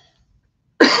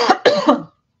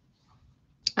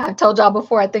 I've told y'all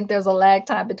before, I think there's a lag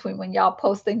time between when y'all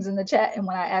post things in the chat and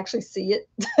when I actually see it.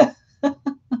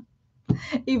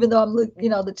 Even though I'm looking,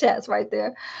 the chat's right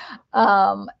there.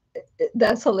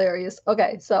 That's hilarious.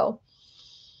 Okay, so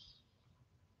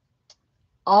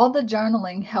all the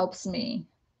journaling helps me.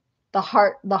 The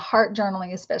heart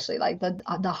journaling, especially like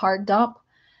the heart dump,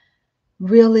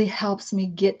 really helps me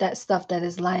get that stuff that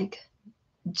is like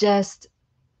just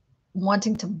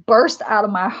wanting to burst out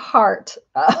of my heart.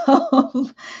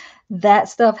 That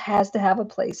stuff has to have a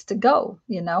place to go,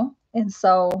 And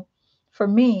so for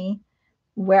me,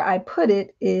 where I put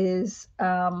it is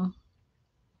in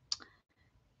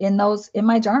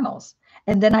my journals.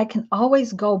 And then I can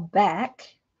always go back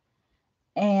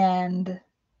and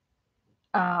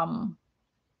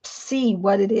see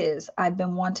what it is I've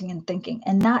been wanting and thinking.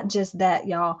 And not just that,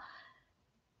 y'all.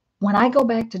 When I go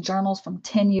back to journals from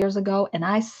 10 years ago and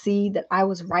I see that I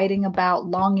was writing about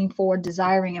longing for,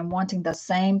 desiring, and wanting the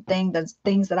same thing, the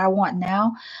things that I want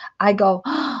now, I go,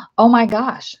 oh my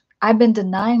gosh, I've been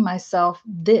denying myself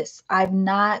this. I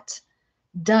haven't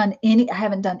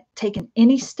taken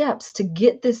any steps to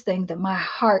get this thing that my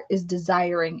heart is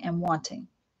desiring and wanting.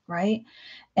 Right.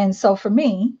 And so for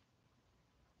me,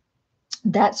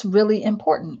 that's really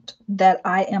important, that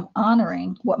I am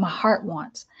honoring what my heart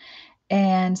wants.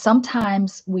 And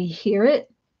sometimes we hear it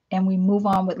and we move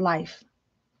on with life.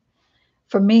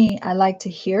 For me, I like to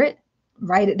hear it,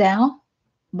 write it down,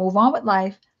 move on with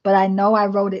life, but I know I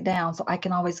wrote it down so I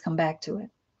can always come back to it,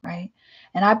 right?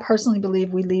 And I personally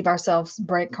believe we leave ourselves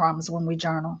breadcrumbs when we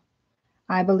journal.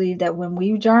 I believe that when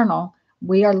we journal,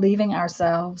 we are leaving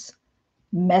ourselves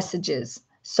messages.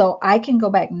 So I can go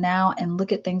back now and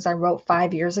look at things I wrote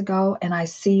 5 years ago, and I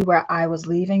see where I was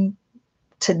leaving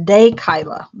today,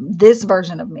 Kiala, this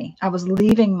version of me. I was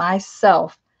leaving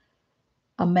myself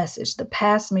a message. The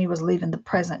past me was leaving the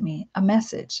present me a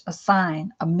message, a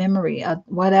sign, a memory, a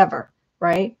whatever,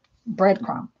 right?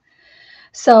 Breadcrumb.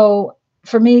 So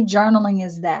for me, journaling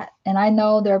is that. And I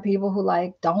know there are people who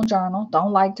don't journal,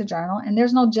 don't like to journal, and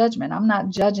there's no judgment. I'm not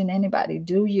judging anybody.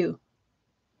 Do you?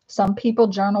 Some people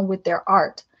journal with their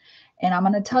art. And I'm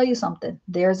going to tell you something.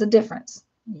 There's a difference.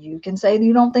 You can say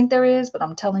you don't think there is, but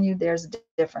I'm telling you there's a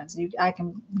difference. I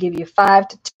can give you 5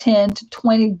 to 10 to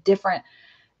 20 different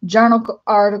journal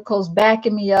articles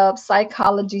backing me up,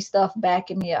 psychology stuff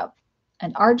backing me up.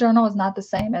 An art journal is not the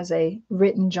same as a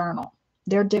written journal.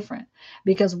 They're different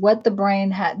because what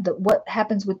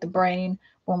happens with the brain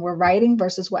when we're writing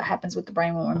versus what happens with the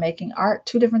brain when we're making art,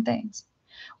 two different things.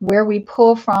 Where we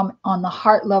pull from on the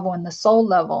heart level and the soul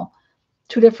level,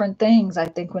 two different things, I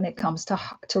think, when it comes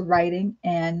to writing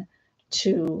and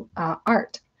to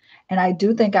art. And I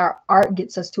do think our art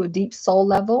gets us to a deep soul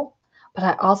level. But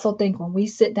I also think when we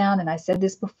sit down, and I said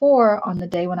this before on the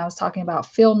day when I was talking about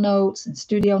field notes and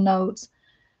studio notes,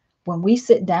 when we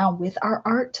sit down with our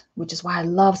art, which is why I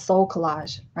love soul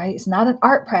collage, right? It's not an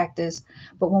art practice,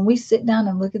 but when we sit down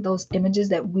and look at those images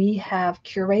that we have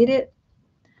curated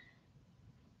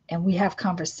and we have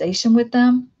conversation with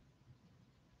them,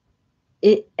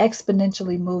 it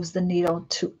exponentially moves the needle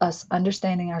to us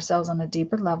understanding ourselves on a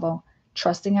deeper level,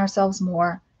 trusting ourselves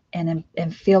more, and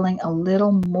feeling a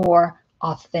little more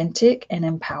authentic and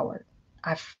empowered.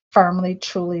 I firmly,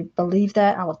 truly believe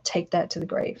that. I will take that to the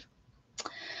grave.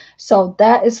 So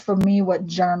that is for me what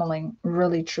journaling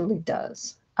really, truly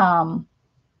does. Angelisa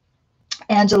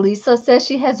says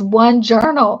she has one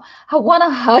journal. I want to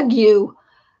hug you.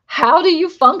 How do you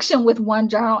function with one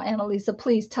journal, Annalisa?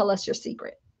 Please tell us your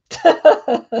secret.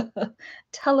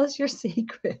 Tell us your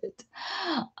secret.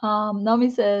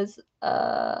 Nomi says,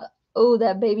 oh,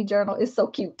 that baby journal is so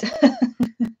cute.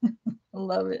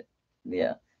 Love it.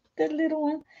 Yeah, that little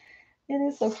one. It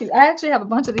is so cute. I actually have a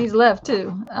bunch of these left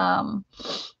too.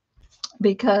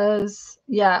 Because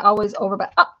yeah, I always overbuy.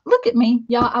 Oh, look at me,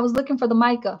 y'all. I was looking for the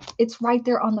mica. It's right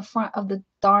there on the front of the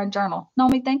darn journal.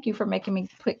 Nomi, thank you for making me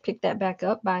pick that back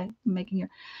up by making your.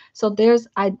 So there's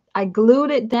I glued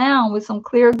it down with some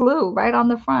clear glue right on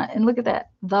the front, and look at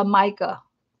that, the mica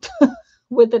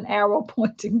with an arrow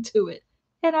pointing to it,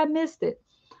 and I missed it.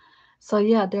 So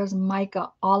yeah, there's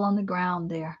mica all on the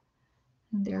ground there,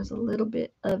 and there's a little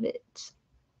bit of it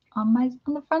on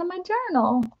the front of my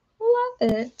journal.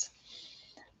 Love it.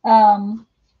 Um,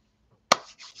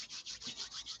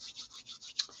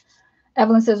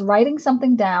 Evelyn says, writing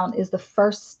something down is the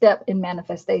first step in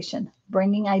manifestation,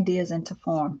 bringing ideas into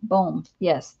form. Boom.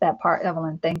 Yes, that part,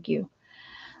 Evelyn. Thank you.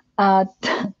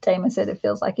 Damon said it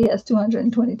feels like he has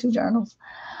 222 journals.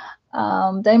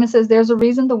 Damon says, there's a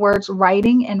reason the words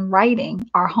writing and writing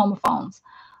are homophones.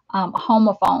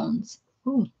 Homophones.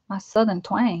 Ooh, my southern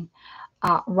twang.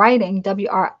 Writing,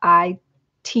 W-R-I-T-I-N-G,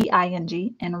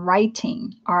 and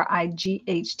writing,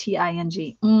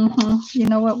 R-I-G-H-T-I-N-G. You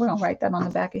know what? We're going to write that on the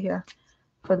back of here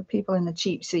for the people in the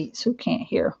cheap seats who can't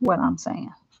hear what I'm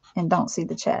saying and don't see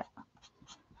the chat.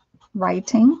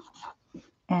 Writing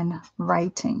and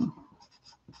writing.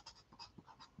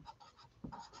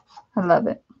 I love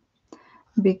it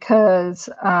because,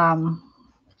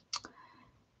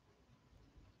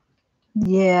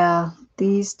 yeah,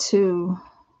 these two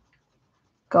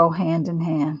go hand in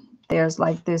hand. There's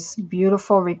like this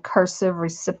beautiful recursive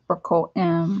reciprocal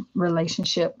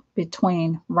relationship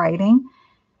between writing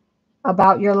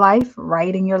about your life,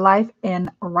 writing your life,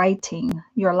 and writing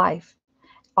your life.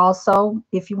 Also,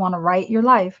 if you want to write your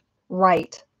life,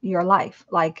 write your life.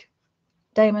 Like,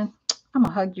 Damon, I'm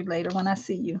going to hug you later when I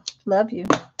see you. Love you.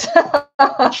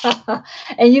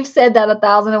 And you've said that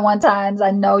 1,001 times.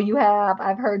 I know you have.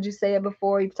 I've heard you say it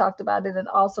before. You've talked about it in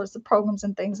all sorts of programs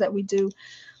and things that we do.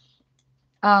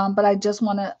 But I just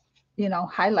want to,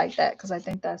 highlight that because I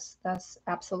think that's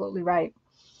absolutely right.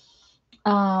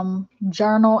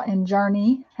 Journal and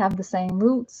journey have the same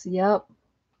roots. Yep.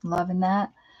 Loving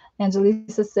that.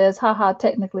 Angelisa says, haha,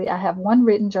 technically I have one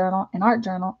written journal, an art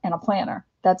journal, and a planner.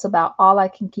 That's about all I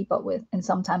can keep up with. And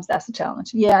sometimes that's a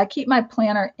challenge. Yeah, I keep my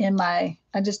planner I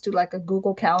just do like a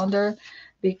Google Calendar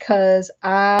because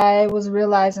I was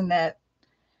realizing that,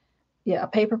 yeah, a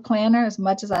paper planner, as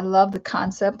much as I love the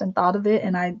concept and thought of it,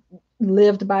 and I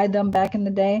lived by them back in the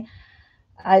day,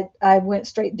 I went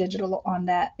straight digital on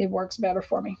that. It works better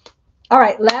for me. All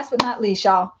right, last but not least,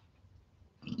 y'all.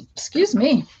 Excuse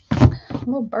me. A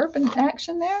little burping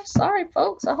action there. Sorry,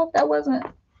 folks. I hope that wasn't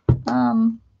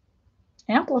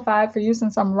amplified for you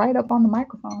since I'm right up on the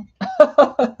microphone.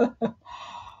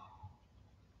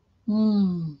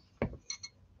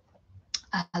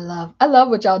 I love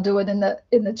what y'all doing in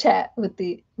the chat with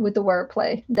the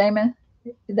wordplay. Damon,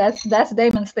 that's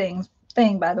Damon's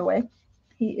thing, by the way.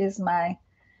 He is my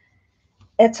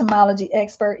etymology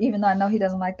expert, even though I know he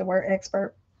doesn't like the word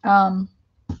expert.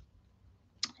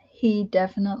 He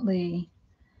definitely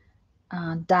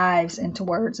dives into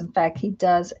words. In fact, he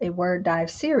does a word dive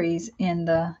series in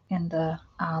the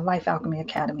Life Alchemy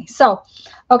Academy. So,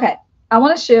 okay, I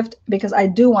want to shift because I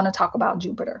do want to talk about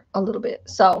Jupiter a little bit.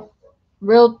 So,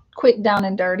 real quick, down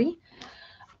and dirty.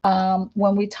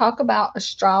 When we talk about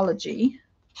astrology,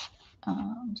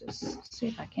 just see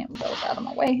if I can't move those out of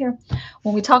my way here.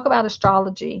 When we talk about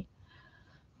astrology,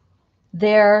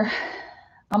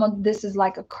 this is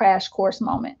like a crash course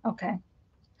moment. Okay.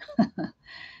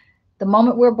 The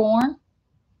moment we're born,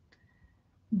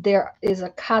 there is a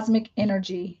cosmic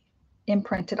energy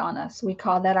imprinted on us. We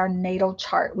call that our natal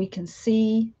chart. We can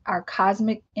see our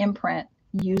cosmic imprint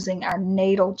using our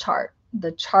natal chart,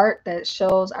 the chart that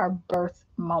shows our birth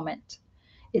moment.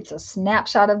 It's a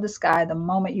snapshot of the sky the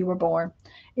moment you were born.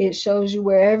 It shows you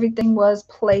where everything was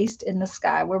placed in the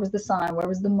sky. Where was the sun? Where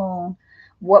was the moon?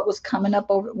 What was coming up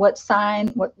over, what sign,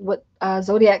 what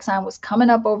zodiac sign was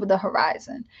coming up over the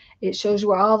horizon. It shows you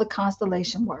where all the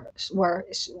constellations were, where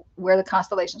the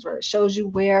constellations were. It shows you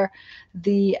where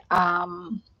the,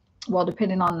 well,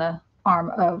 depending on the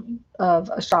arm of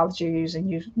astrology you're using,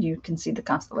 you can see the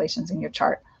constellations in your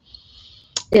chart.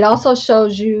 It also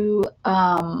shows you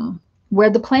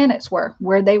where the planets were,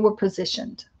 where they were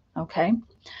positioned. Okay.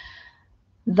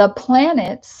 The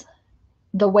planets,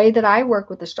 the way that I work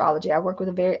with astrology, I work with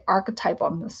a very archetypal,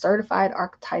 I'm a certified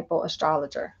archetypal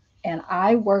astrologer, and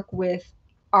I work with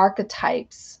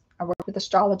archetypes. I work with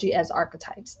astrology as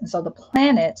archetypes. And so the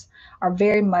planets are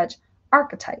very much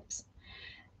archetypes.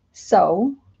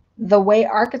 So the way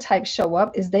archetypes show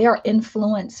up is they are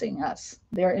influencing us.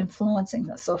 They're influencing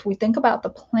us. So if we think about the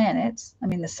planets, I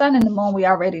mean, the sun and the moon, we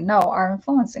already know are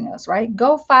influencing us, right?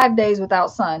 Go 5 days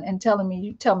without sun and tell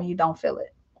me you don't feel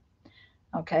it.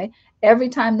 Okay. Every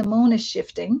time the moon is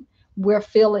shifting, we're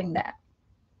feeling that.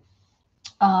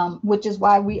 Which is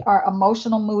why we are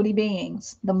emotional, moody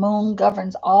beings. The moon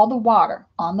governs all the water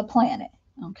on the planet.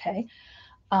 Okay.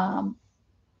 Um,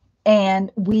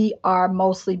 and we are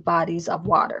mostly bodies of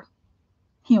water,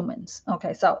 humans.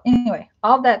 Okay. So, anyway,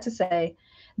 all that to say,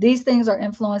 these things are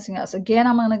influencing us. Again,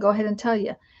 I'm going to go ahead and tell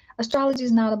you astrology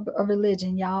is not a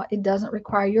religion, y'all. It doesn't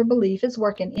require your belief. It's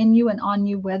working in you and on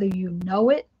you, whether you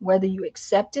know it, whether you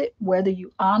accept it, whether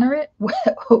you honor it,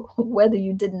 whether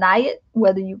you deny it,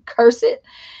 whether you curse it.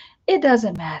 It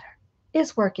doesn't matter.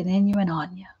 It's working in you and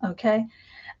on you. Okay.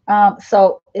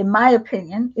 So in my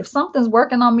opinion, if something's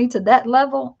working on me to that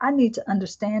level, I need to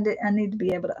understand it. I need to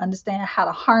be able to understand how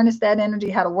to harness that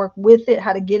energy, how to work with it,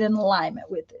 how to get in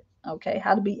alignment with it. Okay.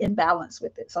 How to be in balance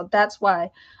with it. So that's why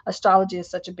astrology is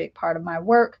such a big part of my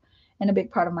work and a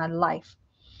big part of my life.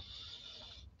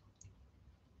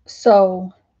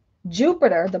 So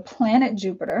Jupiter, the planet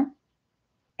Jupiter,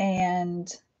 and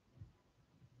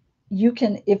you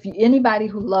can, if you, anybody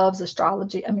who loves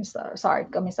astrology, I mean, sorry,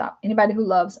 let me stop. Anybody who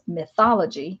loves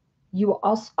mythology, you will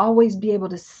also always be able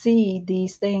to see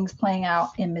these things playing out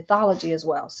in mythology as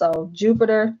well. So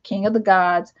Jupiter, king of the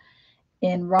gods,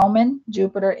 in Roman,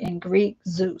 Jupiter, in Greek,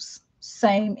 Zeus,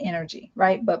 same energy,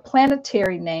 right? But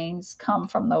planetary names come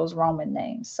from those Roman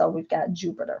names. So we've got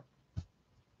Jupiter.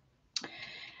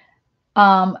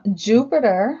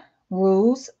 Jupiter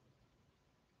rules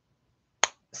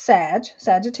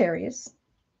Sagittarius.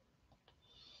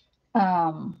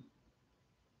 And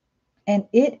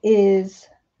it is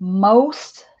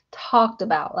most talked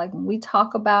about. Like when we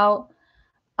talk about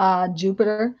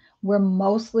Jupiter, we're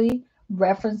mostly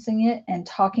referencing it and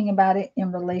talking about it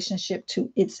in relationship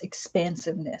to its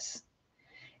expansiveness.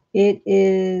 It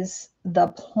is the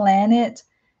planet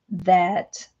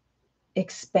that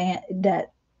expands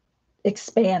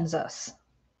us.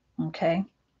 Okay,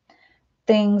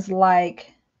 things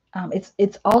like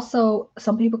it's also,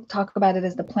 some people talk about it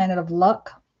as the planet of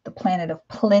luck, the planet of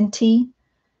plenty,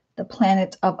 the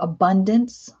planet of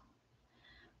abundance,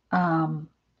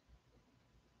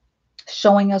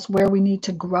 showing us where we need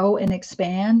to grow and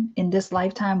expand in this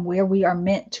lifetime, where we are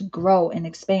meant to grow and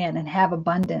expand and have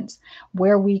abundance,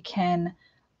 where we can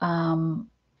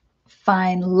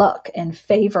find luck and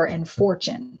favor and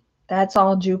fortune. That's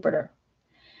all Jupiter.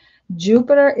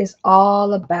 Jupiter is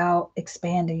all about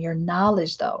expanding your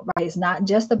knowledge, though, right? It's not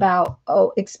just about,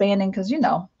 expanding, because,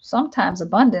 sometimes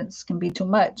abundance can be too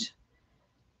much.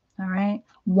 All right.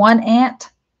 One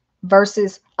ant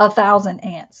versus 1,000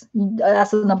 ants.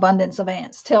 That's an abundance of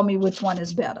ants. Tell me which one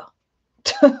is better.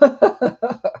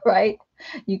 Right?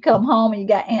 You come home and you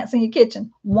got ants in your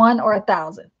kitchen, 1 or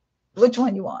 1,000. Which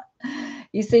one you want?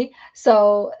 You see?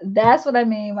 So that's what I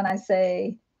mean when I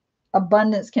say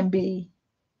abundance can be,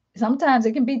 sometimes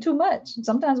it can be too much.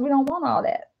 Sometimes we don't want all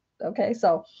that. Okay.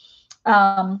 So,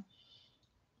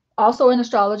 also in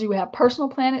astrology, we have personal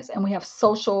planets and we have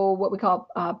social, what we call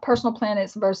personal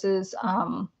planets versus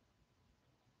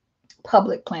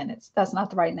public planets. That's not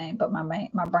the right name, but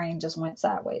my brain just went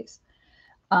sideways.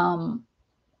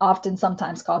 Often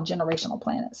sometimes called generational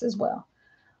planets as well,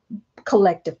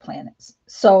 collective planets.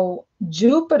 So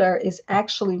Jupiter is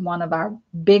actually one of our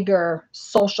bigger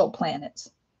social planets.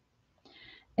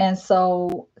 And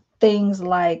so things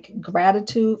like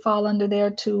gratitude fall under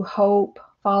there too, hope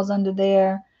falls under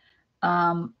there.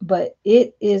 But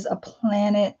it is a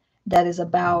planet that is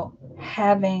about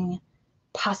having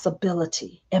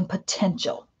possibility and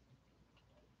potential.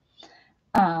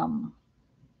 There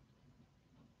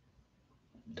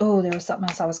was something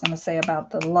else I was going to say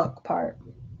about the luck part.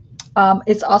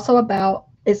 It's also about,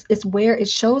 it's where it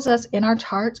shows us in our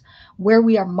charts where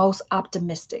we are most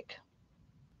optimistic.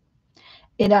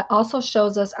 It also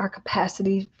shows us our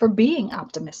capacity for being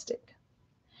optimistic.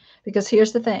 Because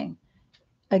here's the thing.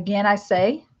 Again, I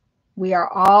say, we are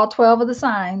all 12 of the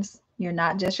signs. You're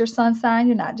not just your sun sign.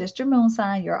 You're not just your moon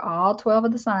sign. You're all 12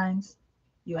 of the signs.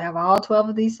 You have all 12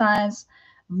 of these signs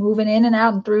moving in and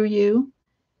out and through you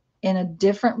in a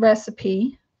different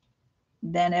recipe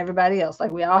than everybody else.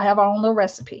 Like we all have our own little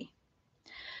recipe.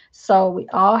 So we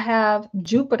all have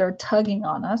Jupiter tugging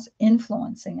on us,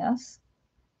 influencing us.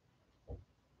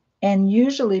 And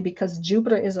usually because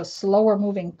Jupiter is a slower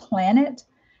moving planet,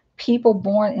 people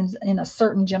born in a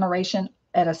certain generation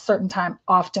at a certain time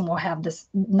often will have this,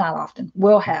 not often,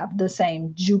 will have the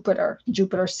same Jupiter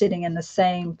sitting in the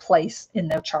same place in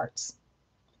their charts.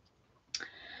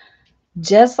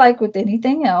 Just like with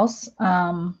anything else,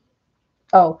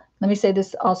 oh, let me say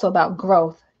this also about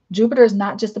growth. Jupiter is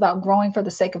not just about growing for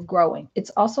the sake of growing.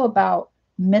 It's also about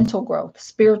mental growth,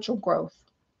 spiritual growth,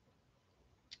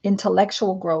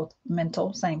 intellectual growth,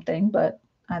 mental, same thing, but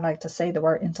I like to say the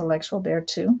word intellectual there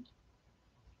too.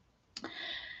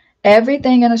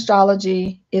 Everything in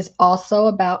astrology is also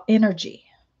about energy.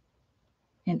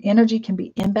 And energy can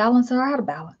be in balance or out of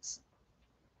balance.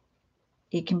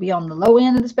 It can be on the low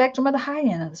end of the spectrum or the high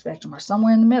end of the spectrum or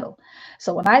somewhere in the middle.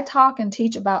 So when I talk and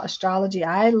teach about astrology,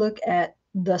 I look at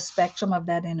the spectrum of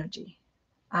that energy.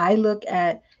 I look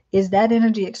at, is that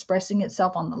energy expressing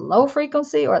itself on the low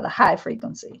frequency or the high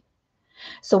frequency?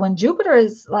 So when Jupiter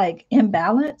is like in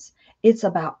balance, it's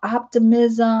about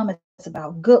optimism, it's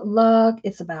about good luck,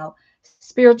 it's about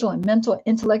spiritual and mental,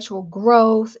 intellectual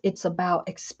growth, it's about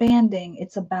expanding,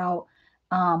 it's about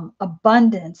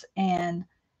abundance and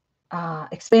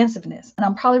expansiveness. And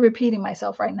I'm probably repeating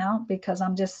myself right now because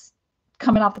I'm just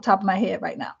coming off the top of my head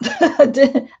right now. I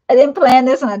didn't plan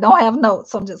this and I don't have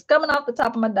notes, so I'm just coming off the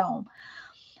top of my dome.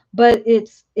 But it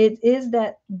is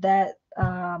that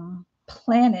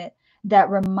planet that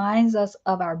reminds us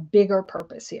of our bigger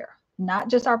purpose here, not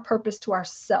just our purpose to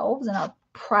ourselves and our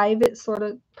private sort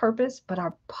of purpose, but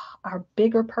our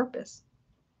bigger purpose.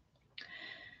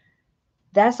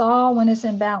 That's all when it's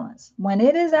in balance. When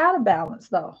it is out of balance,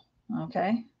 though,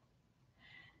 okay,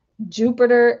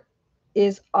 Jupiter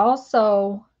is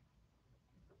also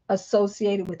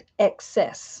associated with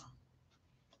excess.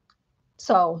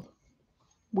 So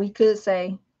we could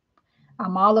say,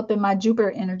 I'm all up in my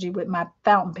Jupiter energy with my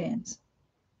fountain pens.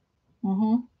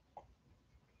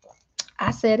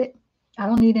 I said it. I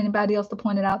don't need anybody else to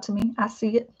point it out to me. I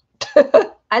see it.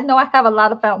 I know I have a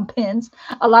lot of fountain pens,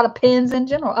 a lot of pens in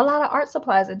general, a lot of art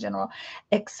supplies in general.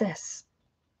 Excess,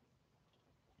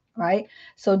 right?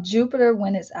 So Jupiter,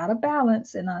 when it's out of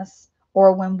balance in us,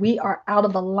 or when we are out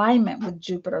of alignment with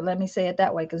Jupiter, let me say it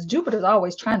that way, because Jupiter is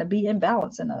always trying to be in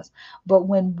balance in us. But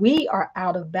when we are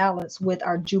out of balance with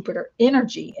our Jupiter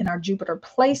energy and our Jupiter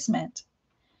placement,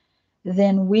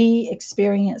 then we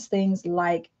experience things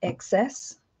like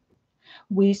excess.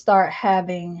 We start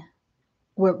having,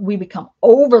 we become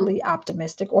overly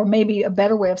optimistic, or maybe a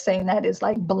better way of saying that is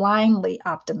like blindly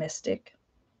optimistic.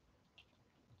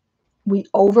 We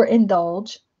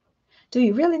overindulge. Do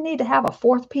you really need to have a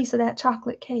fourth piece of that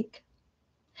chocolate cake?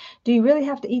 Do you really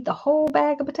have to eat the whole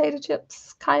bag of potato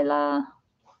chips, Kiala?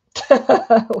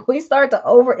 We start to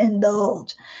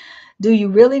overindulge. Do you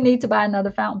really need to buy another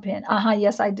fountain pen?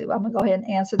 Yes, I do. I'm going to go ahead and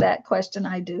answer that question.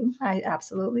 I do. I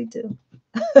absolutely do.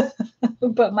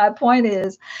 But my point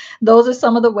is, those are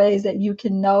some of the ways that you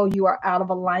can know you are out of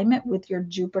alignment with your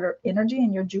Jupiter energy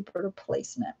and your Jupiter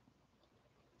placement.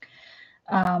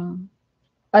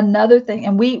 Another thing,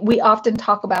 and we often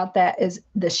talk about that, is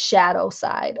the shadow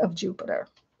side of Jupiter.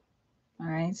 All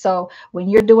right. So when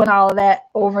you're doing all of that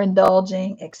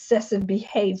overindulging, excessive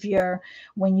behavior,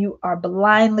 when you are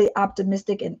blindly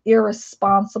optimistic and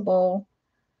irresponsible,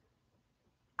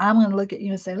 I'm going to look at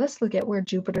you and say, let's look at where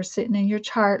Jupiter's sitting in your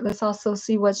chart. Let's also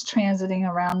see what's transiting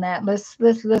around that. Let's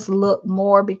look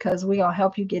more, because we're going to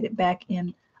help you get it back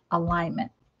in alignment.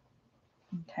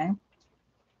 Okay.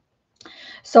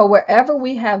 So wherever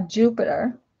we have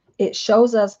Jupiter, it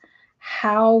shows us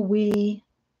how we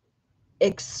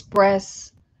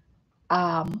express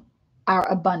our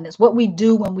abundance, what we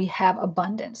do when we have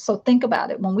abundance. So think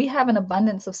about it. When we have an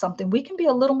abundance of something, we can be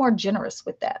a little more generous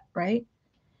with that, right?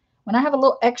 When I have a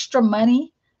little extra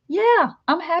money, yeah,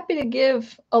 I'm happy to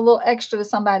give a little extra to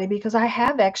somebody because I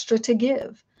have extra to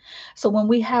give. So when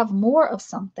we have more of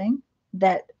something,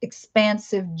 that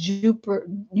expansive Jupiter,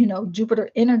 Jupiter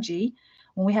energy,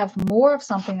 when we have more of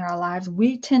something in our lives,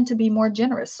 we tend to be more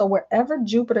generous. So wherever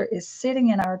Jupiter is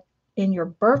sitting in your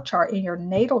birth chart, in your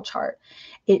natal chart,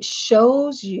 it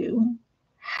shows you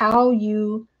how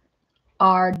you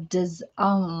are I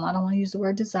don't want to use the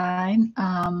word design.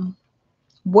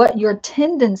 What your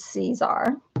tendencies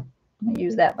are, let me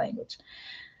use that language,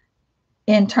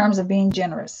 in terms of being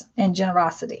generous and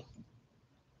generosity.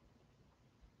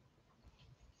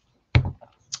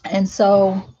 And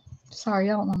so, sorry,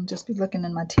 I don't want to just be looking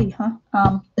in my tea,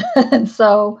 huh? And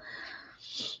so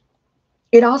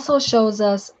it also shows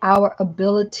us our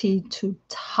ability to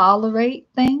tolerate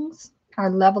things. Our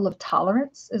level of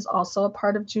tolerance is also a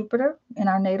part of Jupiter in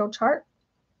our natal chart.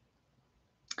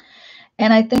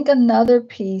 And I think another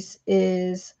piece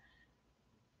is,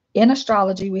 in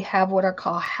astrology, we have what are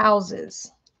called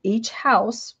houses. Each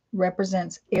house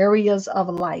represents areas of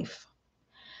life.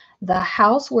 The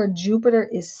house where Jupiter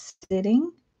is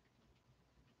sitting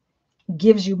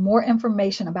gives you more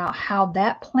information about how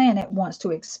that planet wants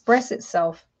to express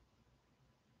itself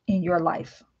in your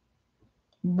life,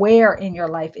 where in your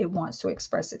life it wants to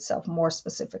express itself more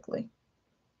specifically.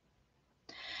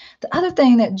 The other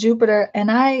thing that Jupiter,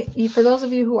 and for those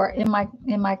of you who are in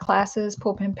my classes,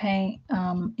 Pulp and Paint,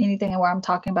 anything where I'm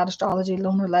talking about astrology,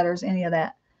 lunar letters, any of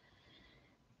that,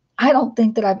 I don't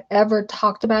think that I've ever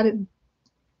talked about it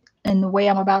in the way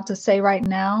I'm about to say right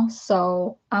now.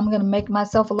 So I'm going to make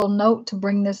myself a little note to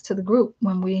bring this to the group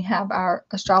when we have our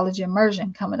astrology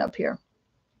immersion coming up here.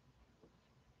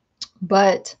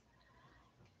 But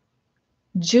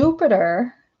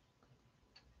Jupiter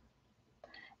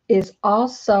is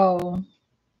also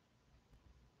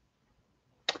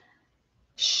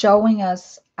showing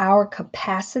us our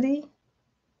capacity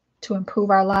to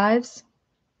improve our lives.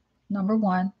 Number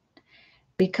one,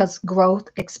 because growth,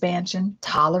 expansion,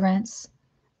 tolerance,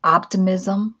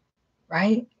 optimism,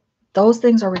 right? Those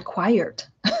things are required.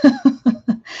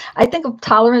 I think of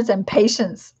tolerance and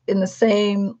patience in the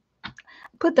same,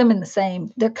 put them in the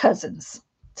same, they're cousins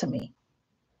to me,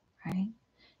 right?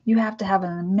 You have to have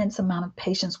an immense amount of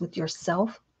patience with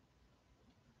yourself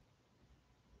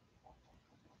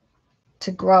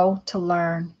to grow, to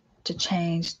learn, to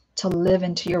change, to live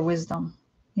into your wisdom.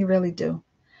 You really do.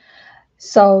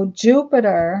 So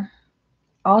Jupiter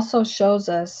also shows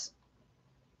us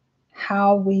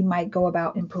how we might go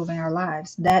about improving our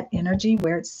lives. That energy,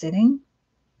 where it's sitting,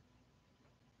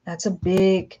 that's a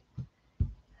big,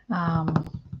 I'm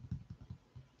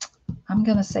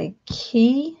going to say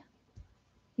key.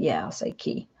 Yeah, I'll say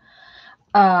key.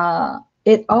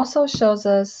 It also shows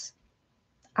us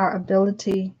our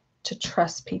ability to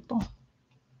trust people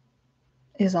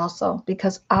is also,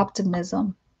 because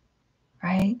optimism,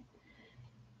 right?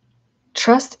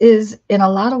 Trust is, in a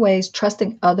lot of ways,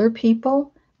 trusting other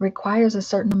people requires a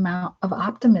certain amount of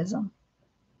optimism.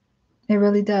 It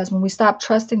really does. When we stop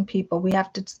trusting people, we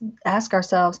have to ask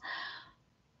ourselves,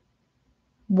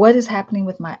 what is happening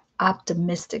with my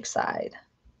optimistic side?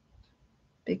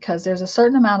 Because there's a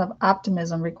certain amount of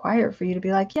optimism required for you to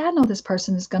be like, yeah, I know this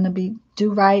person is going to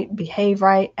do right, behave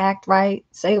right, act right,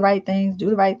 say the right things, do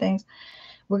the right things.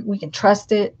 We can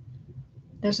trust it.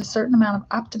 There's a certain amount of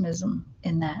optimism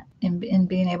in that, in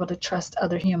being able to trust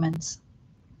other humans.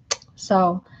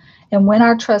 So, and when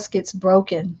our trust gets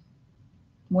broken,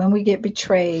 when we get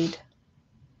betrayed,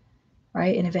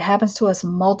 right? And if it happens to us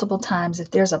multiple times,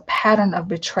 if there's a pattern of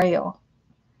betrayal,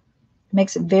 it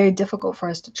makes it very difficult for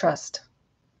us to trust,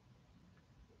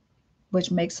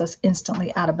 which makes us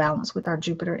instantly out of balance with our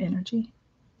Jupiter energy.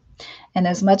 And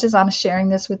as much as I'm sharing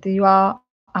this with you all,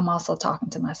 I'm also talking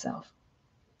to myself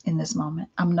in this moment.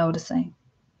 I'm noticing,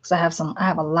 because I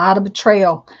have a lot of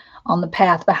betrayal on the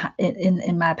path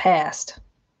in my past.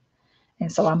 And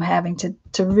so I'm having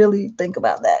to really think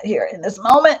about that here in this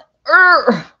moment.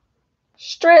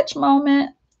 Stretch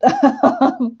moment,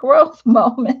 growth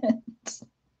moment.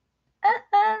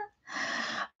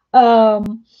 I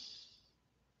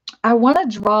want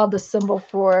to draw the symbol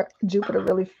for Jupiter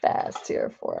really fast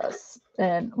here for us.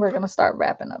 And we're going to start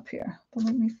wrapping up here. But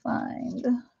let me find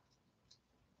a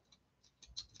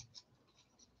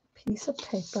piece of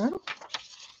paper.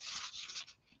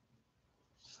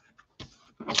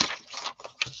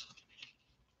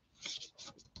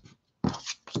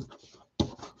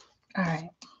 All right.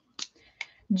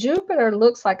 Jupiter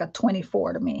looks like a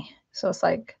 24 to me. So it's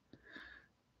like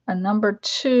a number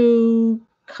 2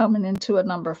 coming into a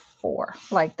number 4,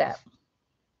 like that.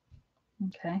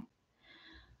 Okay.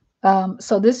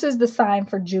 So this is the sign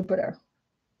for Jupiter.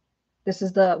 This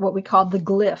is what we call the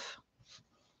glyph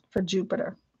for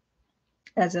Jupiter,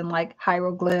 as in like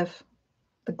hieroglyph,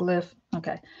 the glyph.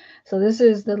 Okay. So this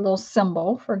is the little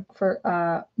symbol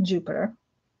for Jupiter.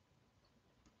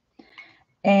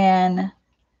 And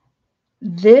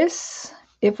this,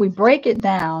 if we break it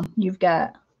down, you've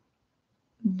got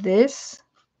this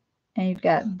and you've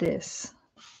got this.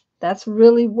 That's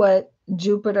really what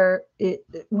Jupiter,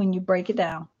 when you break it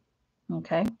down,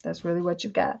 okay, that's really what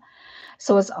you've got.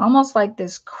 So it's almost like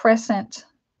this crescent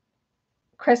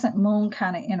moon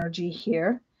kind of energy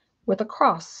here with a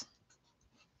cross.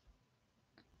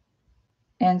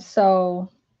 And so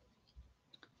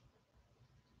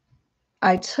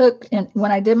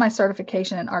when I did my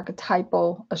certification in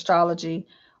archetypal astrology,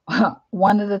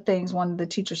 one of the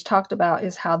teachers talked about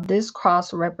is how this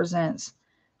cross represents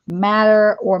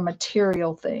matter or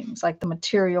material things, like the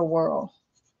material world.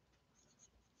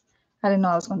 I didn't know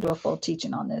I was going to do a full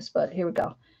teaching on this, but here we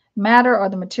go. Matter or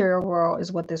the material world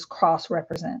is what this cross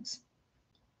represents.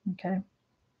 Okay.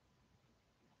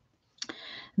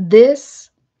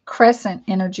 This crescent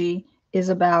energy is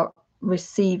about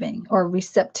receiving or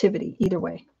receptivity, either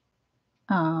way.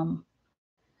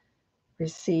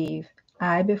 Receive.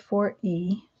 I before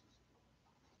E,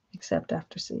 except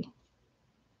after C.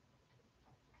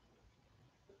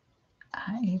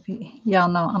 I-E-V. Y'all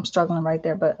know I'm struggling right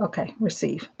there, but okay,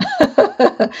 receive.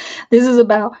 This is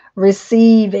about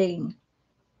receiving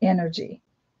energy.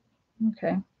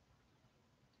 Okay.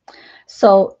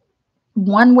 So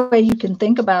one way you can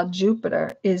think about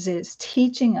Jupiter is it's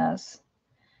teaching us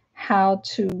how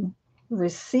to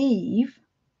receive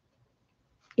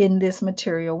in this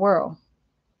material world,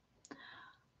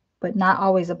 but not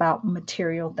always about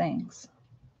material things.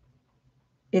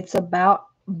 It's about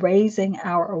raising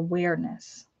our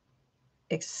awareness,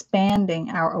 expanding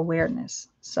our awareness.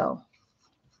 So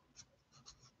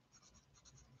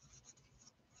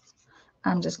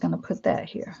I'm just going to put that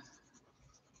here.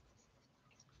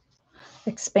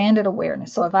 Expanded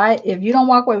awareness. So if you don't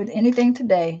walk away with anything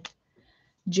today,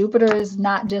 Jupiter is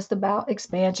not just about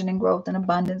expansion and growth and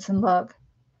abundance and luck.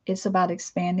 It's about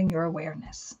expanding your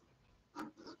awareness.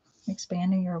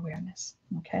 Expanding your awareness.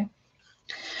 Okay.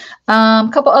 A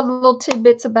couple other little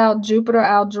tidbits about Jupiter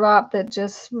I'll drop that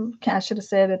just I should have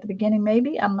said at the beginning,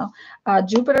 maybe. I don't know.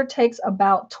 Jupiter takes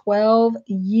about 12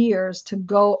 years to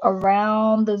go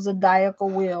around the zodiacal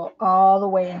wheel all the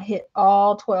way and hit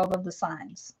all 12 of the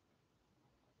signs.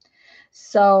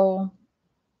 So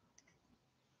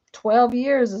 12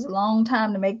 years is a long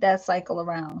time to make that cycle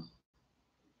around.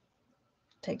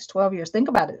 It takes 12 years. Think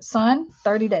about it. Sun,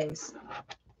 30 days.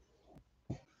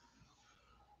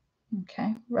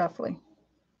 Okay, roughly.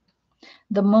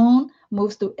 The moon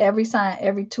moves through every sign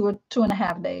every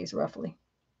 2.5 days, roughly.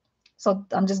 So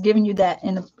I'm just giving you that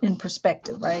in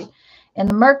perspective, right? And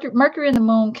the Mercury and the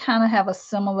moon kind of have a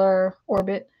similar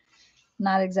orbit.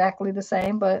 Not exactly the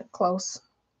same, but close.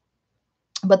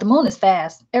 But the moon is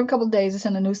fast. Every couple of days, it's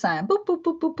in a new sign. Boop, boop,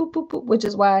 boop, boop, boop, boop, boop, which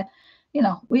is why,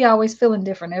 we always feeling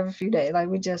different every few days. Like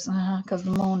we just, because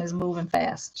the moon is moving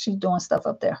fast. She's doing stuff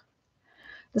up there.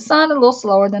 The sun a little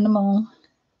slower than the moon.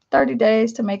 30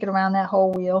 days to make it around that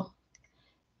whole wheel.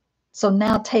 So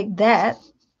now take that,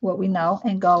 what we know,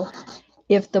 and go,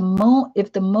 if the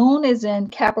moon is in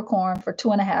Capricorn for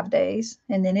 2.5 days,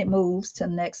 and then it moves to the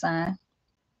next sign,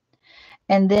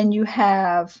 and then you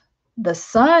have the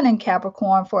sun in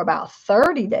Capricorn for about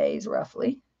 30 days,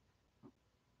 roughly.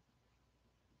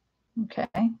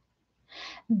 Okay.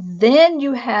 Then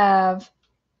you have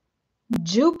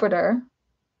Jupiter.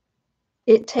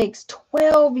 It takes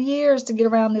 12 years to get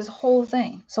around this whole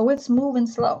thing. So it's moving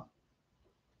slow.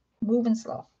 Moving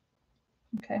slow.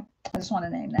 Okay. I just want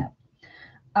to name that.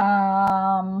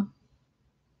 I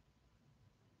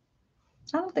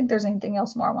don't think there's anything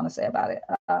else more I want to say about it.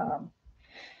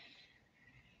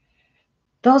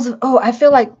 I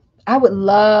feel like I would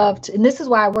love to, and this is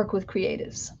why I work with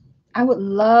creatives. I would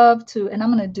love to, and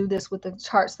I'm going to do this with the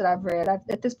charts that I've read.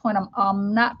 At this point,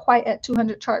 I'm not quite at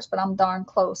 200 charts, but I'm darn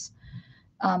close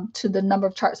to the number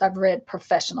of charts I've read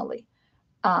professionally.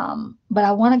 But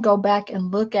I want to go back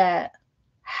and look at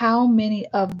how many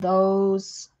of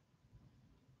those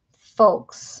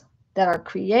folks that are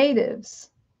creatives,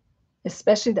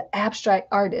 especially the abstract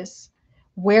artists,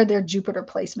 where their Jupiter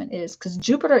placement is, because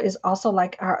Jupiter is also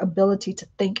like our ability to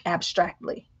think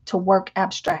abstractly, to work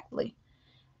abstractly.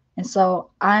 And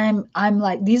so I'm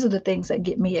like, these are the things that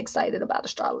get me excited about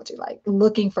astrology, like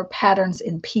looking for patterns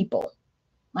in people.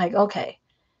 Like, okay,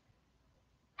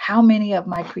 how many of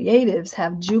my creatives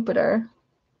have Jupiter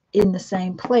in the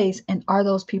same place, and are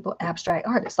those people abstract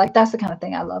artists? Like, that's the kind of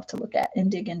thing I love to look at and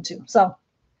dig into. So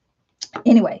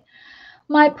anyway,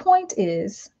 my point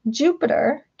is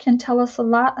Jupiter can tell us a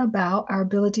lot about our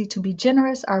ability to be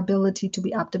generous, our ability to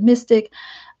be optimistic.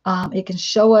 It can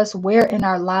show us where in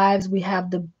our lives we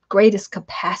have the greatest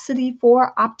capacity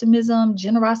for optimism,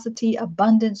 generosity,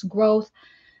 abundance, growth,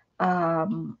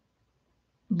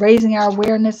 raising our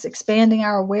awareness, expanding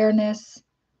our awareness,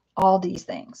 all these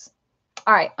things.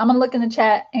 All right, I'm going to look in the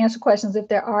chat, answer questions if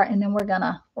there are, and then we're going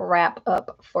to wrap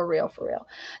up for real, for real.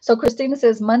 So Christina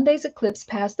says, Monday's eclipse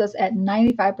passed us at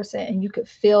 95%, and you could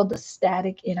feel the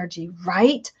static energy,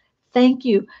 right? Thank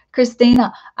you,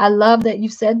 Christina. I love that you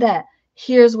said that.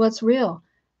 Here's what's real.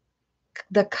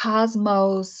 The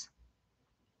cosmos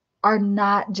are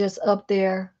not just up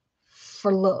there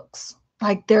for looks.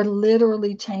 Like, they're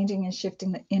literally changing and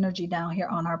shifting the energy down here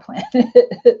on our planet.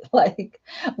 Like,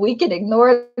 we can ignore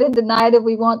it and deny it if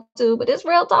we want to, but it's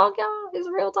real talk, y'all. It's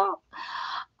real talk.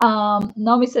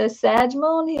 Nomi says, Sag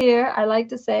Moon here. I like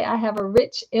to say I have a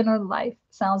rich inner life.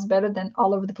 Sounds better than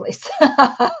all over the place.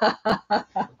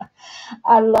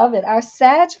 I love it. Our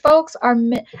Sag folks are,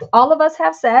 all of us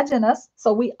have Sag in us.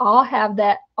 So we all have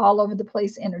that all over the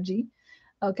place energy.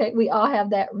 Okay. We all have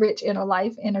that rich inner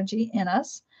life energy in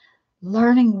us.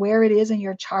 Learning where it is in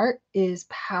your chart is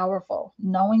powerful.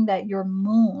 Knowing that your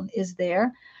moon is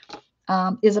there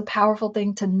is a powerful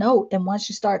thing to note. And once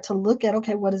you start to look at,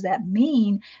 okay, what does that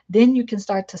mean? Then you can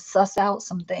start to suss out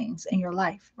some things in your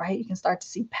life, right? You can start to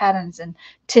see patterns and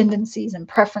tendencies and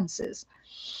preferences.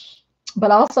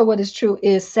 But also what is true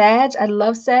is Sag. I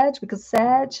love Sag because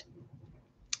Sag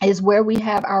is where we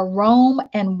have our roam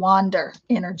and wander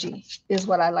energy, is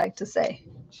what I like to say.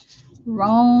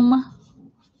 Roam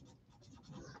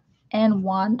and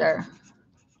wander.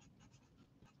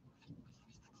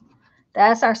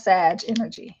 That's our Sag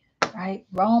energy, right?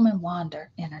 Roam and wander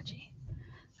energy.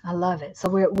 I love it. So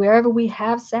wherever we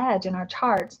have Sag in our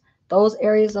charts, those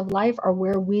areas of life are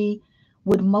where we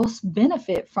would most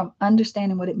benefit from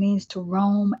understanding what it means to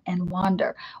roam and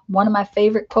wander. One of my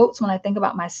favorite quotes when I think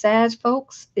about my Sag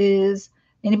folks is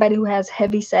anybody who has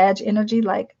heavy Sag energy,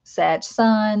 like Sag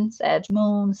sun, Sag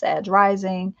moon, Sag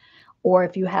rising, or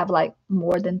if you have like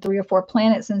more than 3 or 4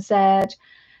 planets in Sag,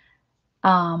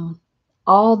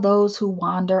 all those who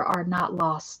wander are not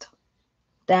lost.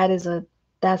 That's a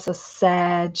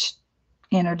Sag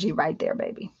energy right there,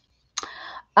 baby.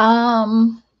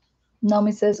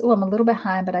 Nomi says, oh, I'm a little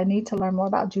behind, but I need to learn more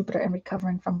about Jupiter and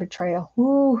recovering from betrayal.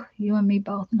 Ooh, you and me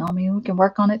both, Nomi. We can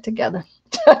work on it together.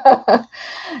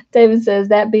 David says,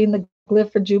 that being the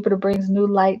glyph for Jupiter brings new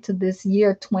light to this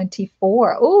year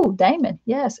 24. Oh, Damon.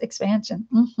 Yes, expansion.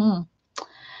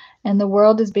 And the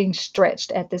world is being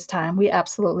stretched at this time. We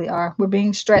absolutely are. We're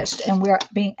being stretched and we're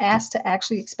being asked to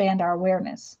actually expand our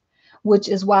awareness, which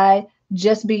is why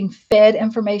just being fed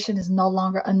information is no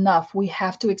longer enough. We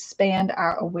have to expand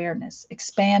our awareness,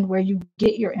 expand where you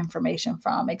get your information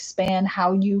from, expand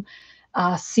how you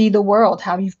see the world,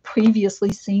 how you've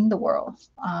previously seen the world.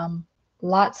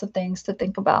 Lots of things to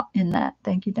think about in that.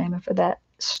 Thank you, Damon, for that.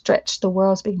 Stretch. The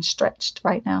world's being stretched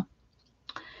right now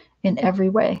in every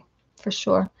way, for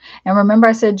sure. And remember,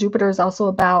 I said Jupiter is also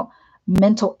about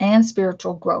mental and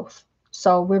spiritual growth.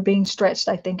 So we're being stretched,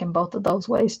 I think, in both of those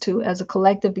ways too, as a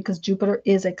collective, because Jupiter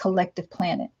is a collective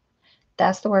planet.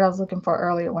 That's the word I was looking for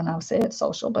earlier when I said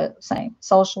social, but same.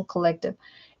 Social, collective.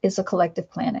 It's a collective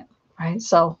planet, right?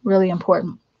 So really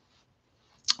important.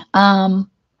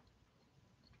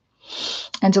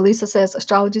 Angelisa says,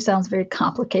 astrology sounds very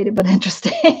complicated, but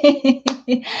interesting.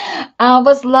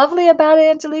 What's lovely about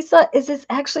it, Angelisa, is it's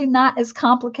actually not as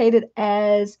complicated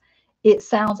as it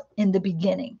sounds in the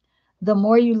beginning. The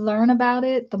more you learn about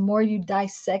it, the more you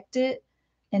dissect it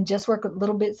and just work with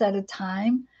little bits at a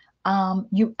time,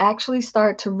 you actually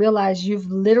start to realize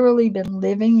you've literally been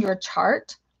living your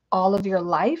chart all of your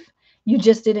life. You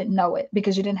just didn't know it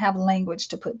because you didn't have language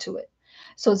to put to it.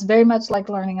 So it's very much like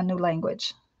learning a new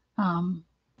language.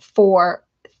 For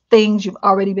things you've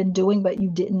already been doing, but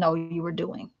you didn't know you were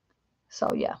doing. So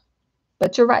yeah,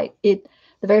 but you're right. The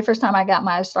very first time I got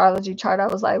my astrology chart, I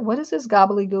was like, what is this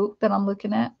gobbledygook that I'm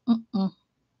looking at?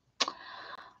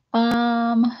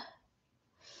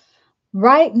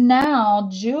 Right now,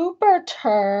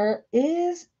 Jupiter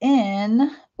is in,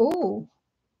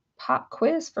 pop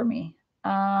quiz for me.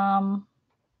 I'm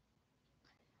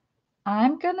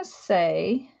going to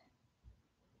say,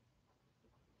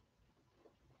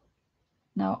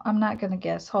 no, I'm not going to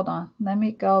guess. Hold on. Let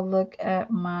me go look at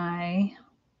my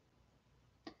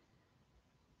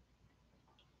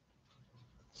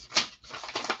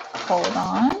hold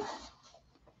on.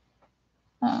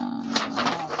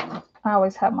 I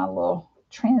always have my little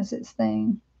transits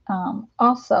thing.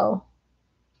 Also,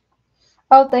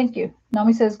 oh, thank you.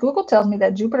 Nomi says, Google tells me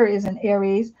that Jupiter is in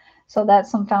Aries, so that's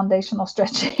some foundational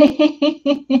stretching.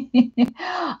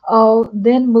 Oh,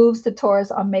 then moves to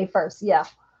Taurus on May 1st. Yeah.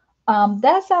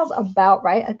 That sounds about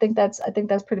right. I think that's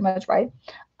pretty much right.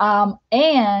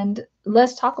 And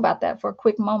let's talk about that for a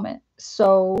quick moment.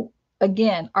 So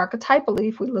again, archetypally,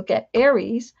 if we look at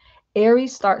Aries,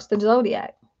 Aries starts the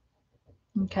zodiac.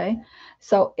 Okay.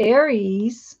 So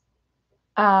Aries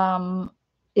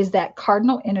is that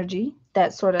cardinal energy,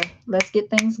 that sort of let's get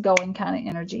things going kind of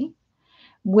energy.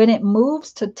 When it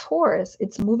moves to Taurus,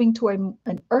 it's moving to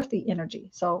an earthy energy.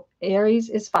 So Aries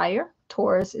is fire,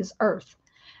 Taurus is earth.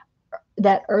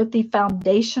 That earthy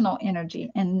foundational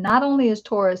energy. And not only is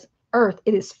Taurus earth,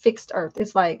 it is fixed earth.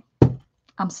 It's like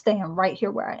I'm staying right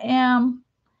here where I am,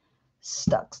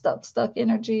 stuck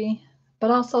energy,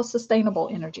 but also sustainable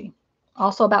energy.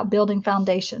 Also about building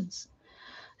foundations.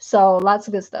 So lots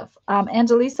of good stuff.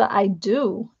 Angelisa, I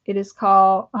do. It is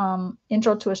called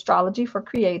Intro to Astrology for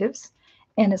Creatives.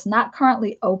 And it's not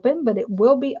currently open, but it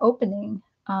will be opening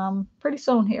pretty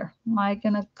soon here, like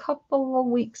in a couple of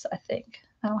weeks, I think.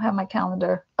 I don't have my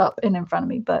calendar up and in front of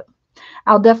me, but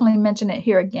I'll definitely mention it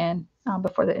here again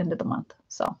before the end of the month.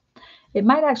 So it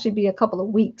might actually be a couple of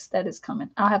weeks that is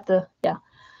coming. I'll have to, yeah.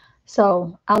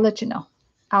 So I'll let you know.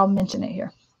 I'll mention it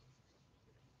here.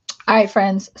 All right,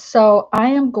 friends. So I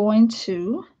am going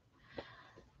to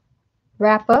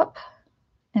wrap up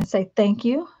and say thank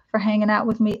you for hanging out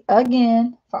with me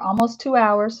again for almost 2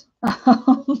 hours,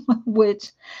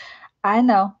 which I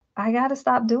know I got to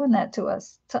stop doing that to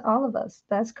us, to all of us.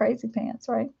 That's crazy pants,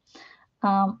 right?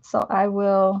 So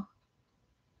I'll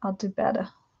do better.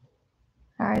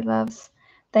 All right, loves.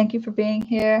 Thank you for being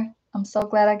here. I'm so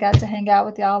glad I got to hang out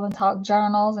with y'all and talk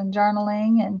journals and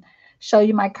journaling and show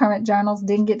you my current journals.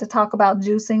 Didn't get to talk about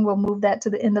juicing. We'll move that to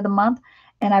the end of the month.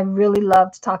 And I really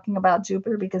loved talking about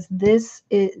Jupiter because this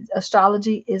is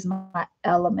astrology is my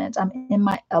element. I'm in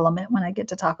my element when I get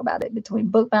to talk about it. Between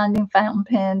bookbinding, fountain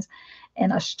pens,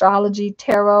 and astrology,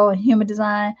 tarot, and human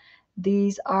design,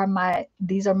 these are my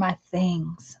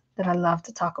things that I love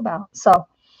to talk about. So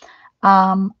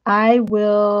I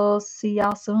will see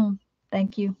y'all soon.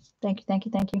 Thank you. Thank you. Thank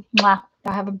you. Thank you. Mwah.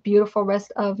 Y'all have a beautiful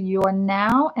rest of your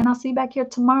now, and I'll see you back here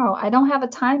tomorrow. I don't have a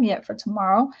time yet for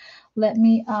tomorrow. Let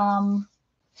me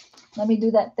do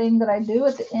that thing that I do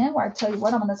at the end where I tell you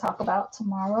what I'm going to talk about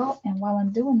tomorrow. And while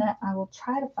I'm doing that, I will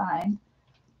try to find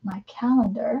my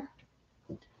calendar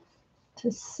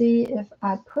to see if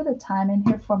I put a time in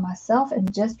here for myself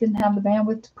and just didn't have the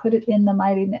bandwidth to put it in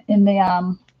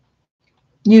the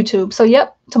YouTube. So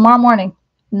yep, tomorrow morning,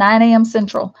 9 a.m.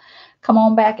 Central. Come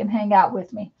on back and hang out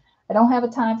with me. I don't have a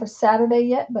time for Saturday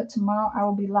yet, but tomorrow I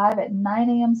will be live at 9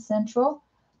 a.m. Central.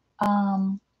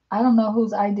 I don't know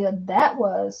whose idea that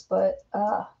was, but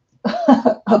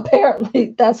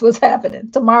apparently that's what's happening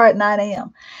tomorrow at 9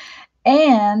 a.m.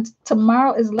 And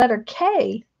tomorrow is letter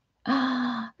K.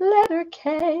 Letter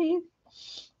K.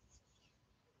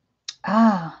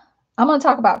 I'm going to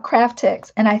talk about craft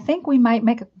text, and I think we might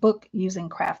make a book using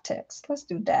craft text. Let's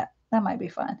do that. That might be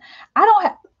fun.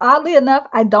 Oddly enough,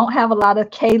 I don't have a lot of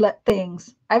Kayla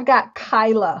things. I've got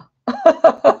Kyla.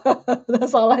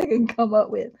 That's all I can come up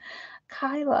with.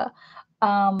 Kyla.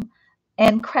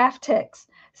 And craft text.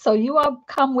 So you all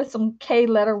come with some K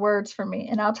letter words for me,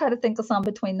 and I'll try to think of some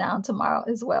between now and tomorrow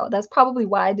as well. That's probably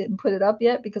why I didn't put it up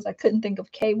yet, because I couldn't think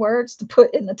of K words to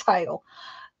put in the title.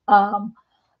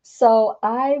 So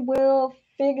I will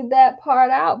figure that part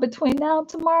out between now and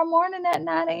tomorrow morning at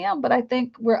 9 a.m. But I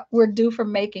think we're due for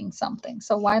making something.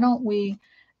 So why don't we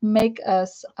make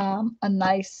us a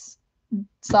nice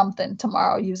something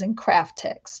tomorrow using craft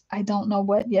text? I don't know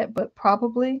what yet, but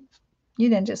probably you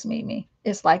didn't just meet me.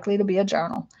 It's likely to be a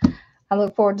journal. I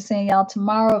look forward to seeing y'all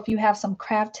tomorrow. If you have some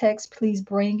craft text, please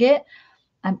bring it.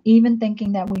 I'm even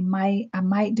thinking that I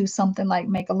might do something like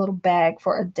make a little bag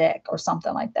for a deck or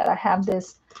something like that. I have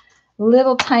this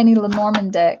little tiny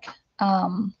Lenormand deck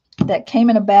that came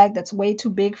in a bag that's way too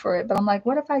big for it. But I'm like,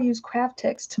 what if I use craft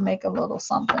text to make a little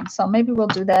something? So maybe we'll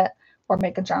do that or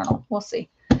make a journal. We'll see.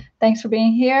 Thanks for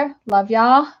being here. Love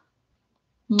y'all.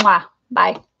 Mwah.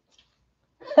 Bye.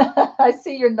 I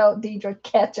see your note, Deidre.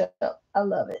 Catch up. I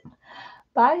love it.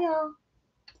 Bye, y'all.